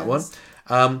point for that one.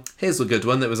 Here's a good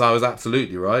one that I was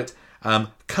absolutely right.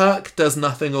 Kirk does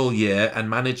nothing all year and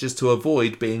manages to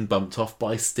avoid being bumped off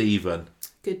by Stephen.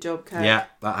 Good job, Kirk. Yeah,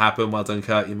 that happened. Well done,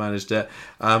 Kirk. You managed it.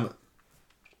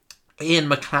 Iain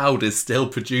Macleod is still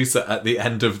producer at the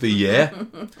end of the year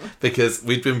because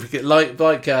we've been like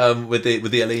with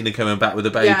the Alina coming back with the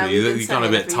baby, you got a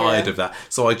bit tired of that.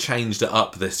 So I changed it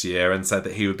up this year and said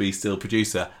that he would be still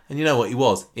producer. And you know what, he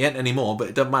was. He ain't anymore, but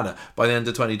it doesn't matter. By the end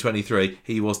of 2023,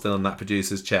 he was still in that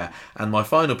producer's chair. And my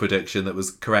final prediction that was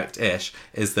correct-ish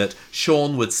is that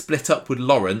Sean would split up with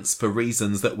Lawrence for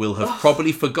reasons that we'll have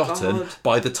probably forgotten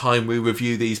by the time we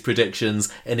review these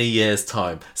predictions in a year's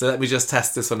time. So let me just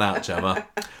test this one out, Gemma.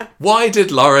 Why did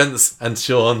Lawrence and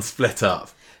Sean split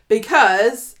up?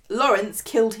 Because Lawrence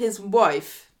killed his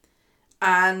wife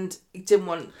and he didn't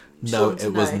want No, Sean to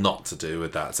it was know. not to do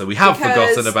with that. So we have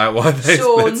forgotten about why they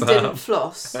Sean split didn't up.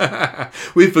 floss.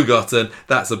 We've forgotten.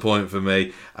 That's a point for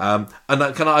me.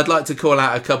 I'd like to call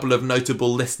out a couple of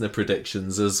notable listener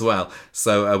predictions as well.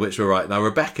 So which were right. Now,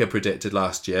 Rebecca predicted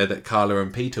last year that Carla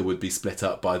and Peter would be split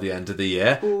up by the end of the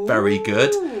year. Ooh. Very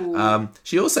good.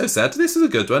 She also said, this is a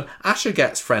good one, Asher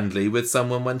gets friendly with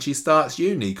someone when she starts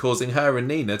uni, causing her and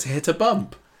Nina to hit a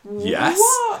bump. Yes.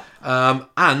 What?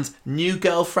 And new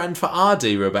girlfriend for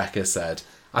Ardy, Rebecca said.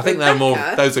 I think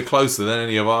those are closer than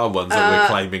any of our ones that we're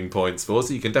claiming points for,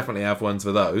 so you can definitely have ones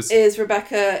for those. Is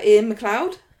Rebecca Iain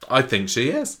Macleod? I think she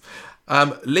is.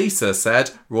 Lisa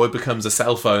said Roy becomes a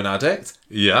cell phone addict.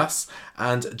 Yes.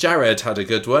 And Jared had a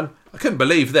good one. I couldn't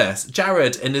believe this.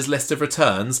 Jared, in his list of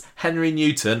returns, Henry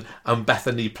Newton and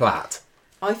Bethany Platt.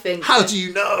 I think... How do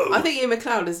you know? I think Iain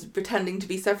Macleod is pretending to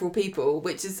be several people,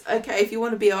 which is okay if you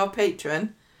want to be our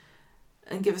patron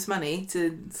and give us money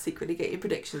to secretly get your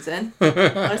predictions in.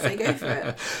 I say go for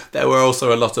it. There were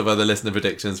also a lot of other listener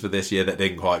predictions for this year that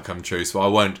didn't quite come true, so I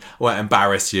won't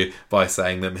embarrass you by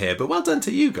saying them here. But well done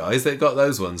to you guys that got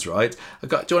those ones right. Do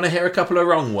you want to hear a couple of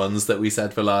wrong ones that we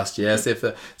said for last year?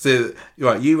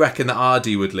 Right, you reckon that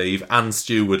Ardy would leave, and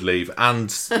Stu would leave,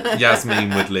 and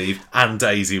Yasmin would leave, and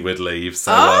Daisy would leave.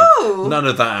 So none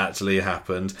of that actually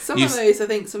happened. Some of those I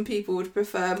think some people would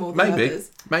prefer more than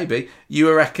others. Maybe.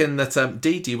 You reckon that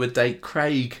Dee Dee would date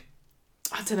Craig.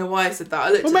 I don't know why I said that. I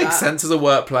looked at that. It makes sense as a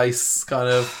workplace kind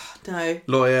of no.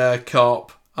 Lawyer,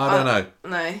 cop. I don't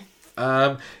know.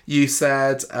 No. You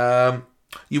said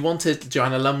you wanted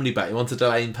Joanna Lumley back. You wanted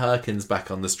Elaine Perkins back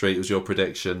on the street was your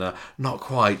prediction. Not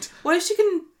quite. Well, if she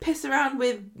can piss around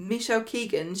with Michelle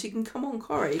Keegan, she can come on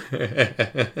Corrie.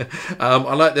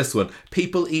 I like this one.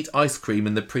 People eat ice cream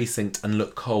in the precinct and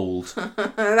look cold.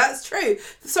 That's true.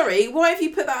 Sorry, why have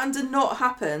you put that under not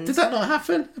happened? Did that not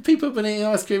happen? Have people been eating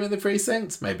ice cream in the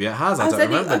precinct? Maybe it has. I don't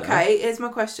remember. Okay, here's my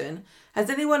question. Has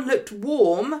anyone looked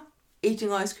warm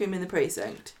eating ice cream in the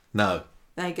precinct? No.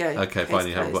 There you go. Okay, fine.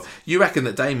 You haven't. You reckon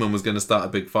that Damon was going to start a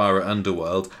big fire at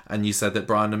Underworld, and you said that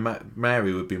Brian and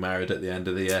Mary would be married at the end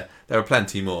of the year. There are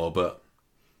plenty more, but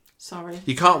sorry,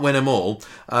 you can't win them all.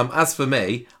 As for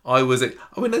me, I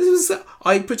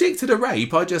predicted a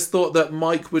rape. I just thought that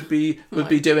Mike would be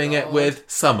doing it with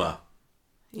Summer.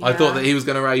 Yeah. I thought that he was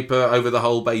going to rape her over the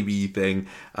whole baby thing.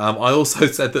 I also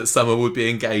said that Summer would be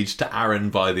engaged to Aaron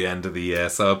by the end of the year,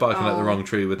 so I'm barking up the wrong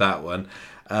tree with that one.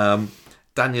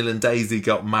 Daniel and Daisy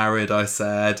got married, I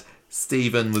said.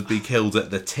 Stephen would be killed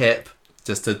at the tip,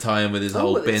 just to tie in with his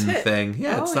whole bin thing.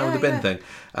 Yeah, to tie with the bin thing.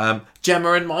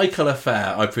 Gemma and Michael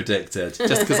affair, I predicted,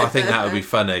 just because I think that would be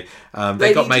funny.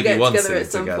 They got maybe one scene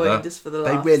together. Just for the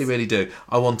they really, really do.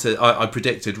 I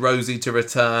predicted Rosie to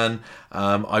return.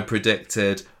 I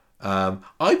predicted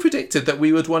that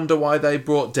we would wonder why they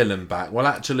brought Dylan back. Well,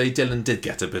 actually, Dylan did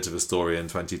get a bit of a story in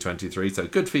 2023, so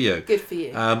good for you. Good for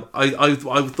you. I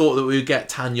thought that we would get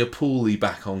Tanya Pooley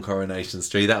back on Coronation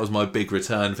Street. That was my big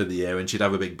return for the year, and she'd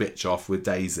have a big bitch off with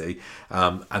Daisy,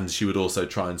 and she would also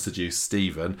try and seduce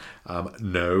Stephen.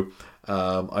 No.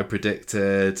 I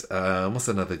predicted... what's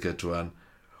another good one?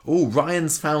 Oh,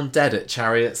 Ryan's found dead at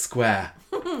Chariot Square.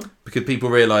 Because people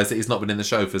realise that he's not been in the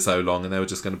show for so long and they were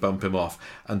just going to bump him off.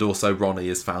 And also Ronnie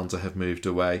is found to have moved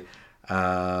away.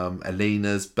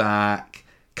 Alina's back.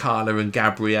 Carla and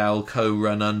Gabrielle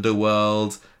co-run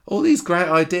Underworld. All these great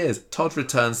ideas. Todd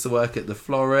returns to work at the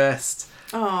florist.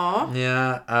 Aww.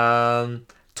 Yeah.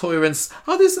 Toya and...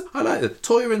 I like that.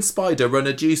 Toya and Spider run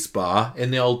a juice bar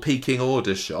in the old Peking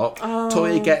Order shop. Oh.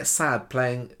 Toya gets sad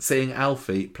seeing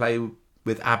Alfie play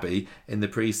with Abby in the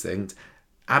precinct.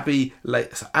 Alfie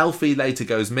later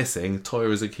goes missing.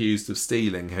 Toya is accused of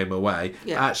stealing him away.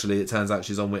 Yeah. Actually, it turns out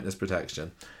she's on witness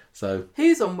protection. So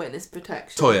who's on witness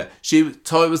protection? Toya.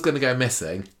 Toya was going to go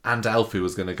missing, and Alfie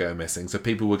was going to go missing. So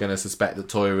people were going to suspect that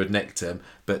Toya had nicked him.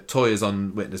 But Toya's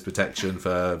on witness protection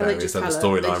for various other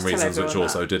storyline reasons, which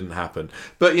also didn't happen.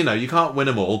 But you can't win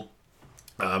them all.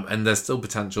 And there's still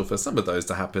potential for some of those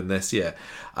to happen this year.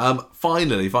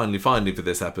 Finally for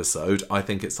this episode, I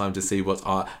think it's time to see what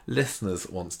our listeners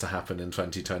wants to happen in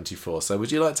 2024. So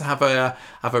would you like to have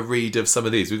a read of some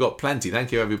of these? We've got plenty.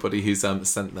 Thank you everybody who's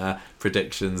sent their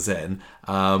predictions in.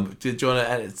 Did you want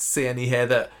to see any here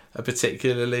that are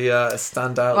particularly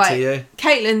stand out to you?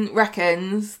 Caitlin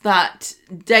reckons that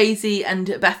Daisy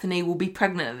and Bethany will be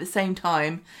pregnant at the same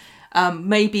time.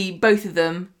 Maybe both of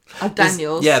them are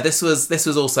Daniel's. This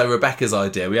was also Rebecca's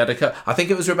idea. We had I think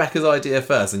it was Rebecca's idea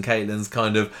first, and Caitlin's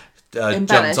kind of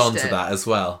jumped onto that as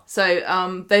well.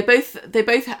 So they both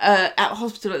at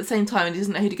hospital at the same time and he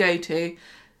doesn't know who to go to,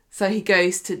 so he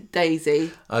goes to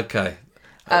Daisy. Okay.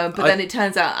 But then it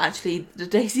turns out actually the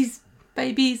Daisy's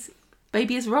baby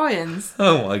is Ryan's.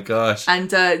 Oh my gosh. And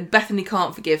Bethany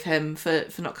can't forgive him for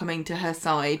not coming to her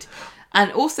side.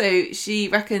 And also she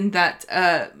reckoned that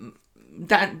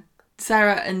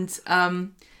Sarah and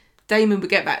Damon would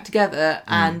get back together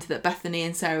and that Bethany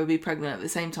and Sarah would be pregnant at the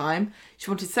same time.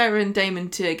 She wanted Sarah and Damon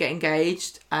to get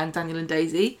engaged and Daniel and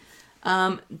Daisy.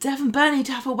 Dev and Bernie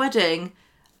to have a wedding,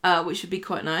 which would be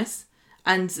quite nice.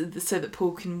 And so that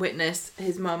Paul can witness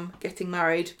his mum getting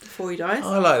married before he dies.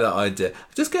 I like that idea.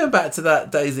 Just going back to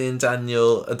that Daisy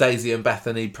and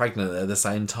Bethany pregnant at the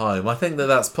same time, I think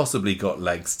that's possibly got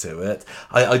legs to it.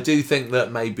 I do think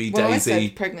that maybe Daisy... I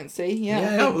said pregnancy,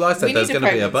 yeah. Yeah, well, I said there's going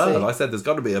to be a birth. I said there's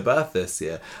got to be a birth this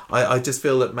year. I just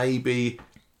feel that maybe...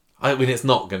 I mean, it's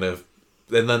not going to...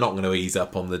 Then they're not going to ease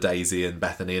up on the Daisy and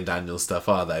Bethany and Daniel stuff,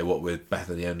 are they? What with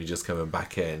Bethany only just coming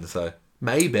back in, so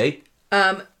maybe...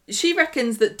 She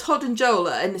reckons that Todd and Joel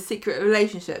are in a secret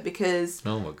relationship because...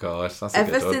 Oh my gosh, that's a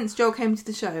good one. Ever since Joel came to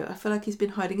the show, I feel like he's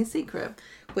been hiding a secret,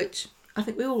 which I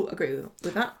think we all agree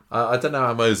with that. I don't know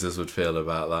how Moses would feel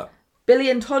about that. Billy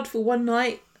and Todd for one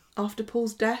night after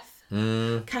Paul's death.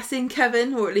 Cassie and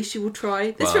Kevin, or at least she will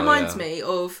try. This reminds me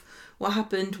of what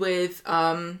happened with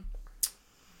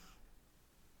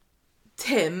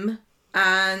Tim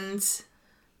and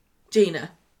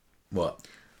Gina. What?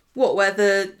 Where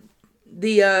the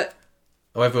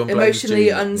emotionally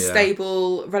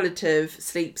unstable relative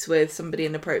sleeps with somebody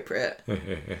inappropriate.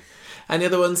 Any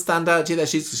other ones stand out to you? That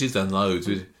she's done loads.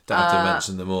 We don't have to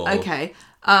mention them all. Okay.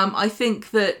 I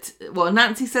think that,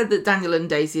 Nancy said that Daniel and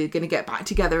Daisy are going to get back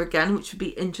together again, which would be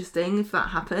interesting if that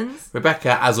happens.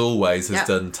 Rebecca, as always, has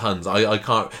done tons. I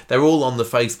can't... They're all on the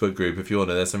Facebook group if you want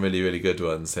to. There's some really, really good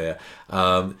ones here.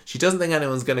 She doesn't think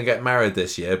anyone's going to get married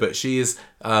this year, but she is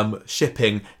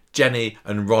shipping Jenny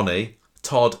and Ronnie,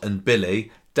 Todd and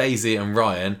Billy, Daisy and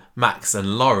Ryan, Max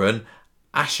and Lauren,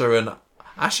 Asher and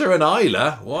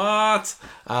Isla. What?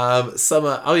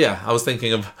 Summer. Oh yeah, I was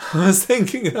thinking of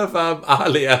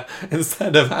Alia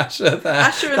instead of Asher there.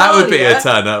 Asher and that would be Alia? a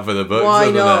turn up for the books. Why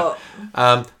wouldn't not?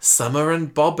 it? Summer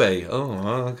and Bobby.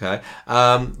 Oh, okay.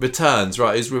 Returns.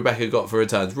 Right, who's Rebecca got for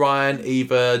returns? Ryan,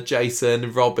 Eva,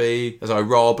 Jason, Rob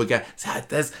again.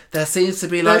 There seems to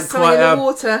be There's quite in the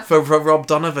water. for Rob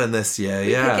Donovan this year.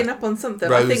 We're picking up on something.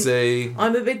 Rosie. I think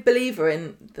I'm a big believer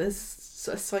in this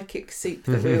psychic soup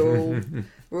that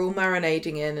we're all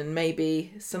marinating in, and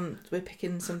maybe we're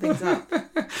picking some things up.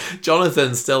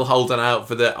 Jonathan's still holding out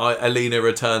for the Alina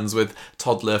returns with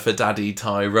toddler for Daddy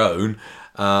Tyrone,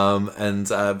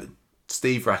 and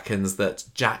Steve reckons that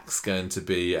Jack's going to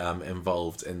be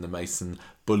involved in the Mason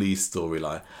bully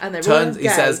storyline. And they're all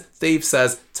gay. Steve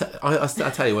says, I'll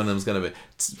tell you when them's going to be.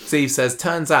 Steve says,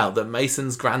 turns out that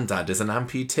Mason's granddad is an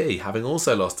amputee, having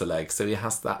also lost a leg, so he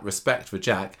has that respect for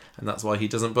Jack, and that's why he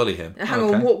doesn't bully him. Hang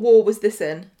on, what war was this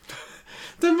in?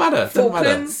 Doesn't matter.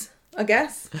 Falklands, I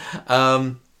guess.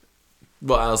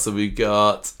 What else have we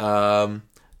got?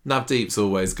 Navdeep's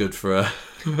always good for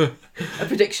a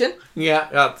prediction. Yeah.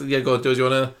 Go on. Do you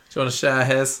want to share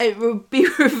his? It will be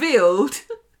revealed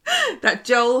that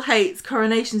Joel hates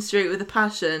Coronation Street with a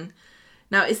passion.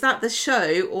 Now, is that the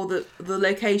show or the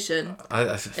location?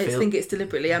 I think it's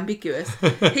deliberately ambiguous.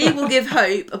 He will give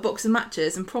Hope a box of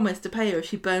matches and promise to pay her if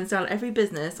she burns down every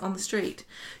business on the street.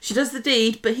 She does the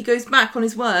deed, but he goes back on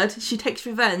his word. She takes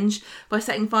revenge by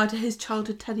setting fire to his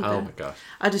childhood teddy bear. Oh my gosh.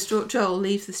 A distraught Joel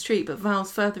leaves the street but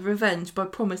vows further revenge by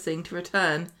promising to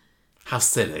return. How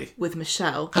silly. With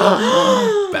Michelle.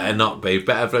 Better not be.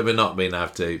 Better not be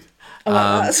Navdeep.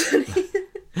 That's funny.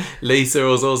 Lisa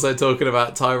was also talking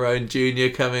about Tyrone Jr.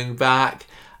 coming back.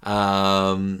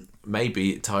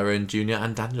 Maybe Tyrone Jr.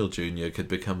 and Daniel Jr. could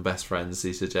become best friends,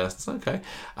 he suggests. Okay.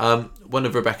 One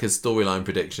of Rebecca's storyline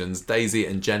predictions, Daisy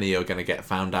and Jenny are going to get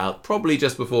found out probably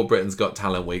just before Britain's Got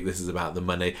Talent Week. This is about the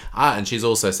money. And she's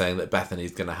also saying that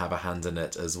Bethany's going to have a hand in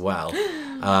it as well.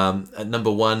 At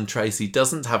number 1, Tracy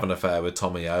doesn't have an affair with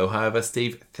Tommy O. However,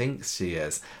 Steve thinks she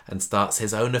is and starts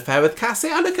his own affair with Cassie.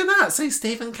 Oh, look at that. See,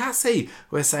 Steve and Cassie,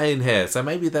 we're saying here. So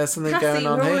maybe there's something going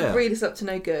on here. Cassie, read us up to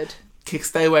no good.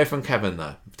 Stay away from Kevin,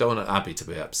 though. Don't want Abby to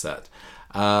be upset.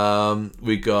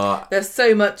 We got... There's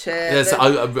so much here.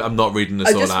 I'm not reading this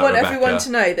all out, I just want Rebecca. everyone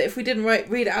to know that if we didn't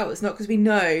read it out, it's not because we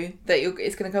know that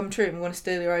it's going to come true and we want to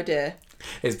steal your idea.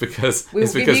 It's because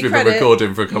we've been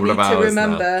recording for a couple of hours to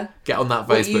remember now. Get on that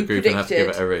Facebook group and have to give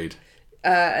it a read.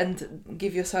 And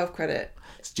give yourself credit.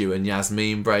 Stu and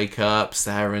Yasmin break up.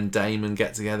 Sarah and Damon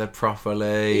get together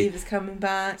properly. Eva's coming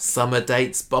back. Summer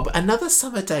dates Bob. Another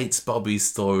Summer dates Bobby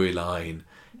storyline.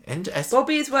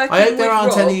 Bobby is working. I hope there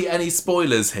aren't Rob. any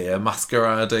spoilers here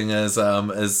masquerading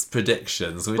as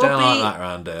predictions. We don't like that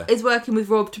around here. Is working with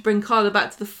Rob to bring Carla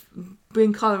back to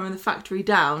bring Carla and the factory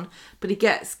down, but he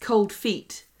gets cold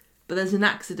feet. But there's an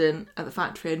accident at the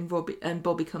factory and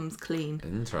Bobby comes clean.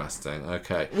 Interesting.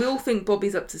 Okay. We all think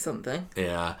Bobby's up to something.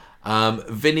 Yeah.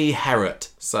 Vinnie Herrott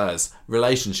says,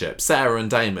 relationship, Sarah and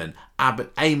Damon,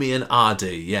 Amy and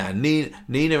Ardy. Yeah,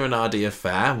 Nina and Ardy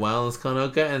affair. Well, it's kind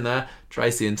of getting there.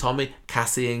 Tracy and Tommy,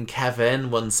 Cassie and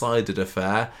Kevin, one-sided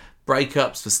affair.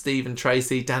 Breakups for Steve and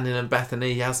Tracy, Daniel and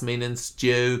Bethany, Yasmin and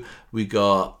Stu. We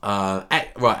got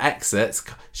exits.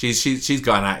 She's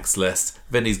got an axe list.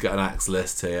 Vinny's got an axe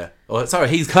list here. Oh, sorry,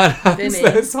 he's got an axe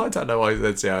list. I don't know why he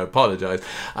said so. I apologise.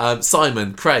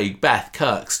 Simon, Craig, Beth,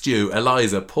 Kirk, Stu,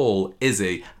 Eliza, Paul,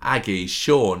 Izzy, Aggie,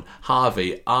 Sean,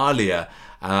 Harvey, Alia,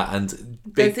 and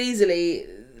there's easily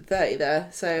 30 there.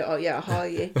 So how are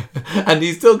you? And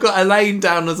he's still got Elaine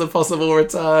down as a possible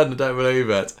return. I don't believe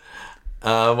it.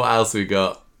 What else we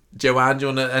got? Joanne, do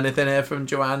you want anything here from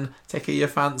Joanne? Tickle your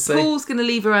fancy? Paul's going to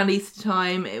leave around Easter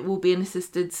time. It will be an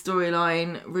assisted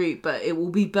storyline route, but it will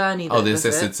be Bernie that the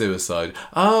assisted suicide.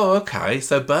 Oh, okay.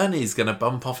 So Bernie's going to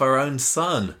bump off her own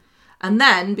son. And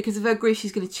then, because of her grief,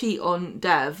 she's going to cheat on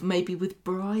Dev, maybe with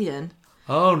Brian.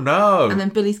 Oh, no. And then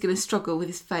Billy's going to struggle with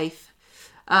his faith.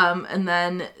 And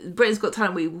then Britain's Got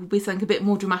Talent Week will be something a bit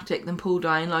more dramatic than Paul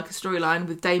dying, like a storyline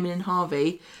with Damon and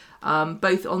Harvey.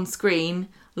 Both on screen.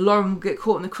 Lauren will get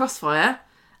caught in the crossfire,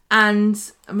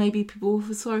 and maybe people will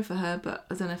feel sorry for her, but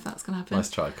I don't know if that's going to happen. Nice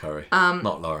try, Corrie.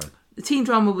 Not Lauren. The teen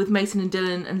drama with Mason and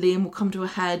Dylan and Liam will come to a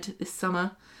head this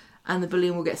summer. and the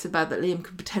bullying will get so bad that Liam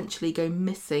could potentially go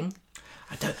missing.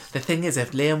 The thing is,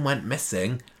 if Liam went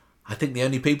missing, I think the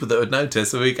only people that would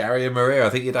notice would be Gary and Maria. I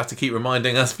think you'd have to keep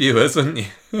reminding us viewers, wouldn't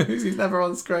you? He's never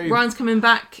on screen. Ryan's coming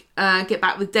back, get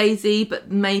back with Daisy, but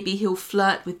maybe he'll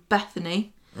flirt with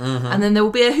Bethany. Mm-hmm. And then there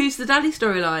will be a Who's the Daddy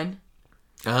storyline.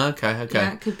 Okay.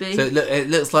 Yeah, it could be. So it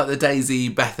looks like the Daisy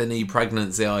Bethany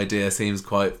pregnancy idea seems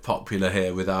quite popular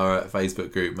here with our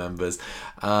Facebook group members.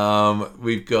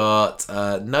 We've got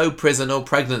no prison or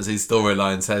pregnancy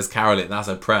storyline, says Caroline. That's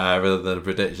a prayer rather than a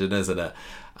prediction, isn't it?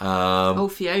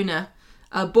 Fiona.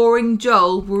 Boring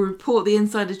Joel will report the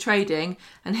insider trading,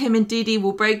 and him and Dee Dee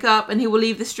will break up, and he will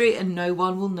leave the street and no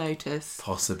one will notice.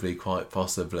 Possibly, quite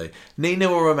possibly. Nina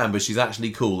will remember she's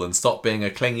actually cool and stop being a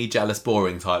clingy, jealous,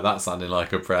 boring type. That sounded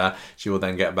like a prayer. She will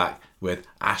then get back with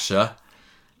Asher.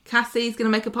 Cassie's going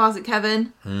to make a pass at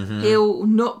Kevin. Mm-hmm. He'll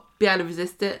not be able to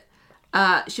resist it.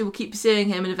 She will keep pursuing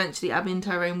him, and eventually Abby and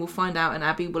Tyrone will find out, and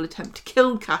Abby will attempt to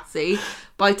kill Cassie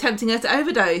by tempting her to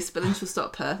overdose, but then she'll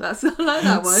stop her. I like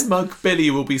that one. Smug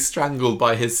Billy will be strangled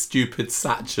by his stupid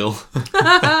satchel.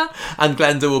 And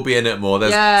Glenda will be in it more. So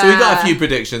we've got a few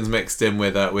predictions mixed in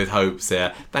with hopes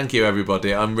here. Thank you,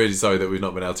 everybody. I'm really sorry that we've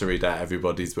not been able to read out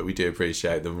everybody's, but we do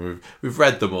appreciate them. We've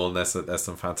read them all, and there's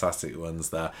some fantastic ones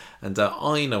there. And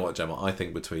I know what, Gemma, I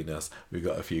think between us, we've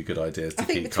got a few good ideas to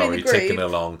keep Corrie ticking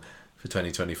along for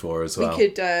 2024 as well. We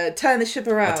could turn the ship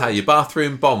around. I tell you,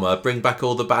 Bathroom Bomber, bring back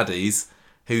all the baddies.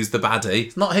 Who's the baddie?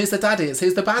 It's not who's the daddy, it's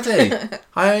who's the baddie.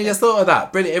 I only just thought of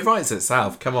that. Brilliant. It writes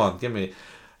itself. Come on, give me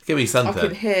something. I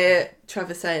can hear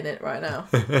Trevor saying it right now.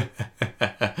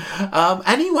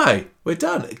 Anyway, we're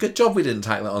done. Good job we didn't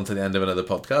tack that on to the end of another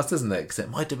podcast, isn't it? Because it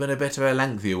might have been a bit of a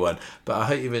lengthier one. But I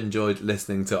hope you've enjoyed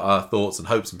listening to our thoughts and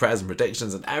hopes and prayers and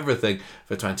predictions and everything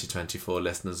for 2024,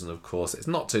 listeners. And of course, it's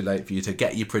not too late for you to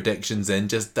get your predictions in.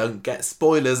 Just don't get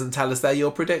spoilers and tell us they're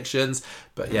your predictions.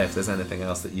 But yeah, if there's anything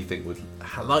else that you think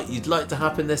you'd like to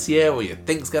happen this year, or you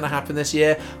think's going to happen this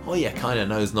year, or you kind of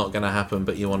know is not going to happen,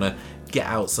 but you want to get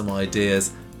out some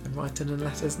ideas, then write in and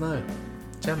let us know.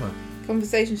 Gemma.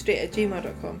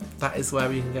 conversationstreet@gmail.com. That is where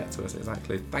you can get to us,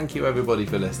 exactly. Thank you, everybody,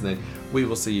 for listening. We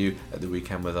will see you at the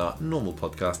weekend with our normal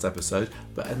podcast episode.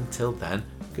 But until then,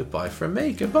 goodbye from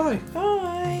me. Goodbye.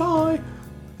 Bye. Bye.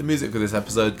 The music for this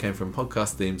episode came from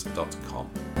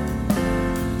podcastthemes.com.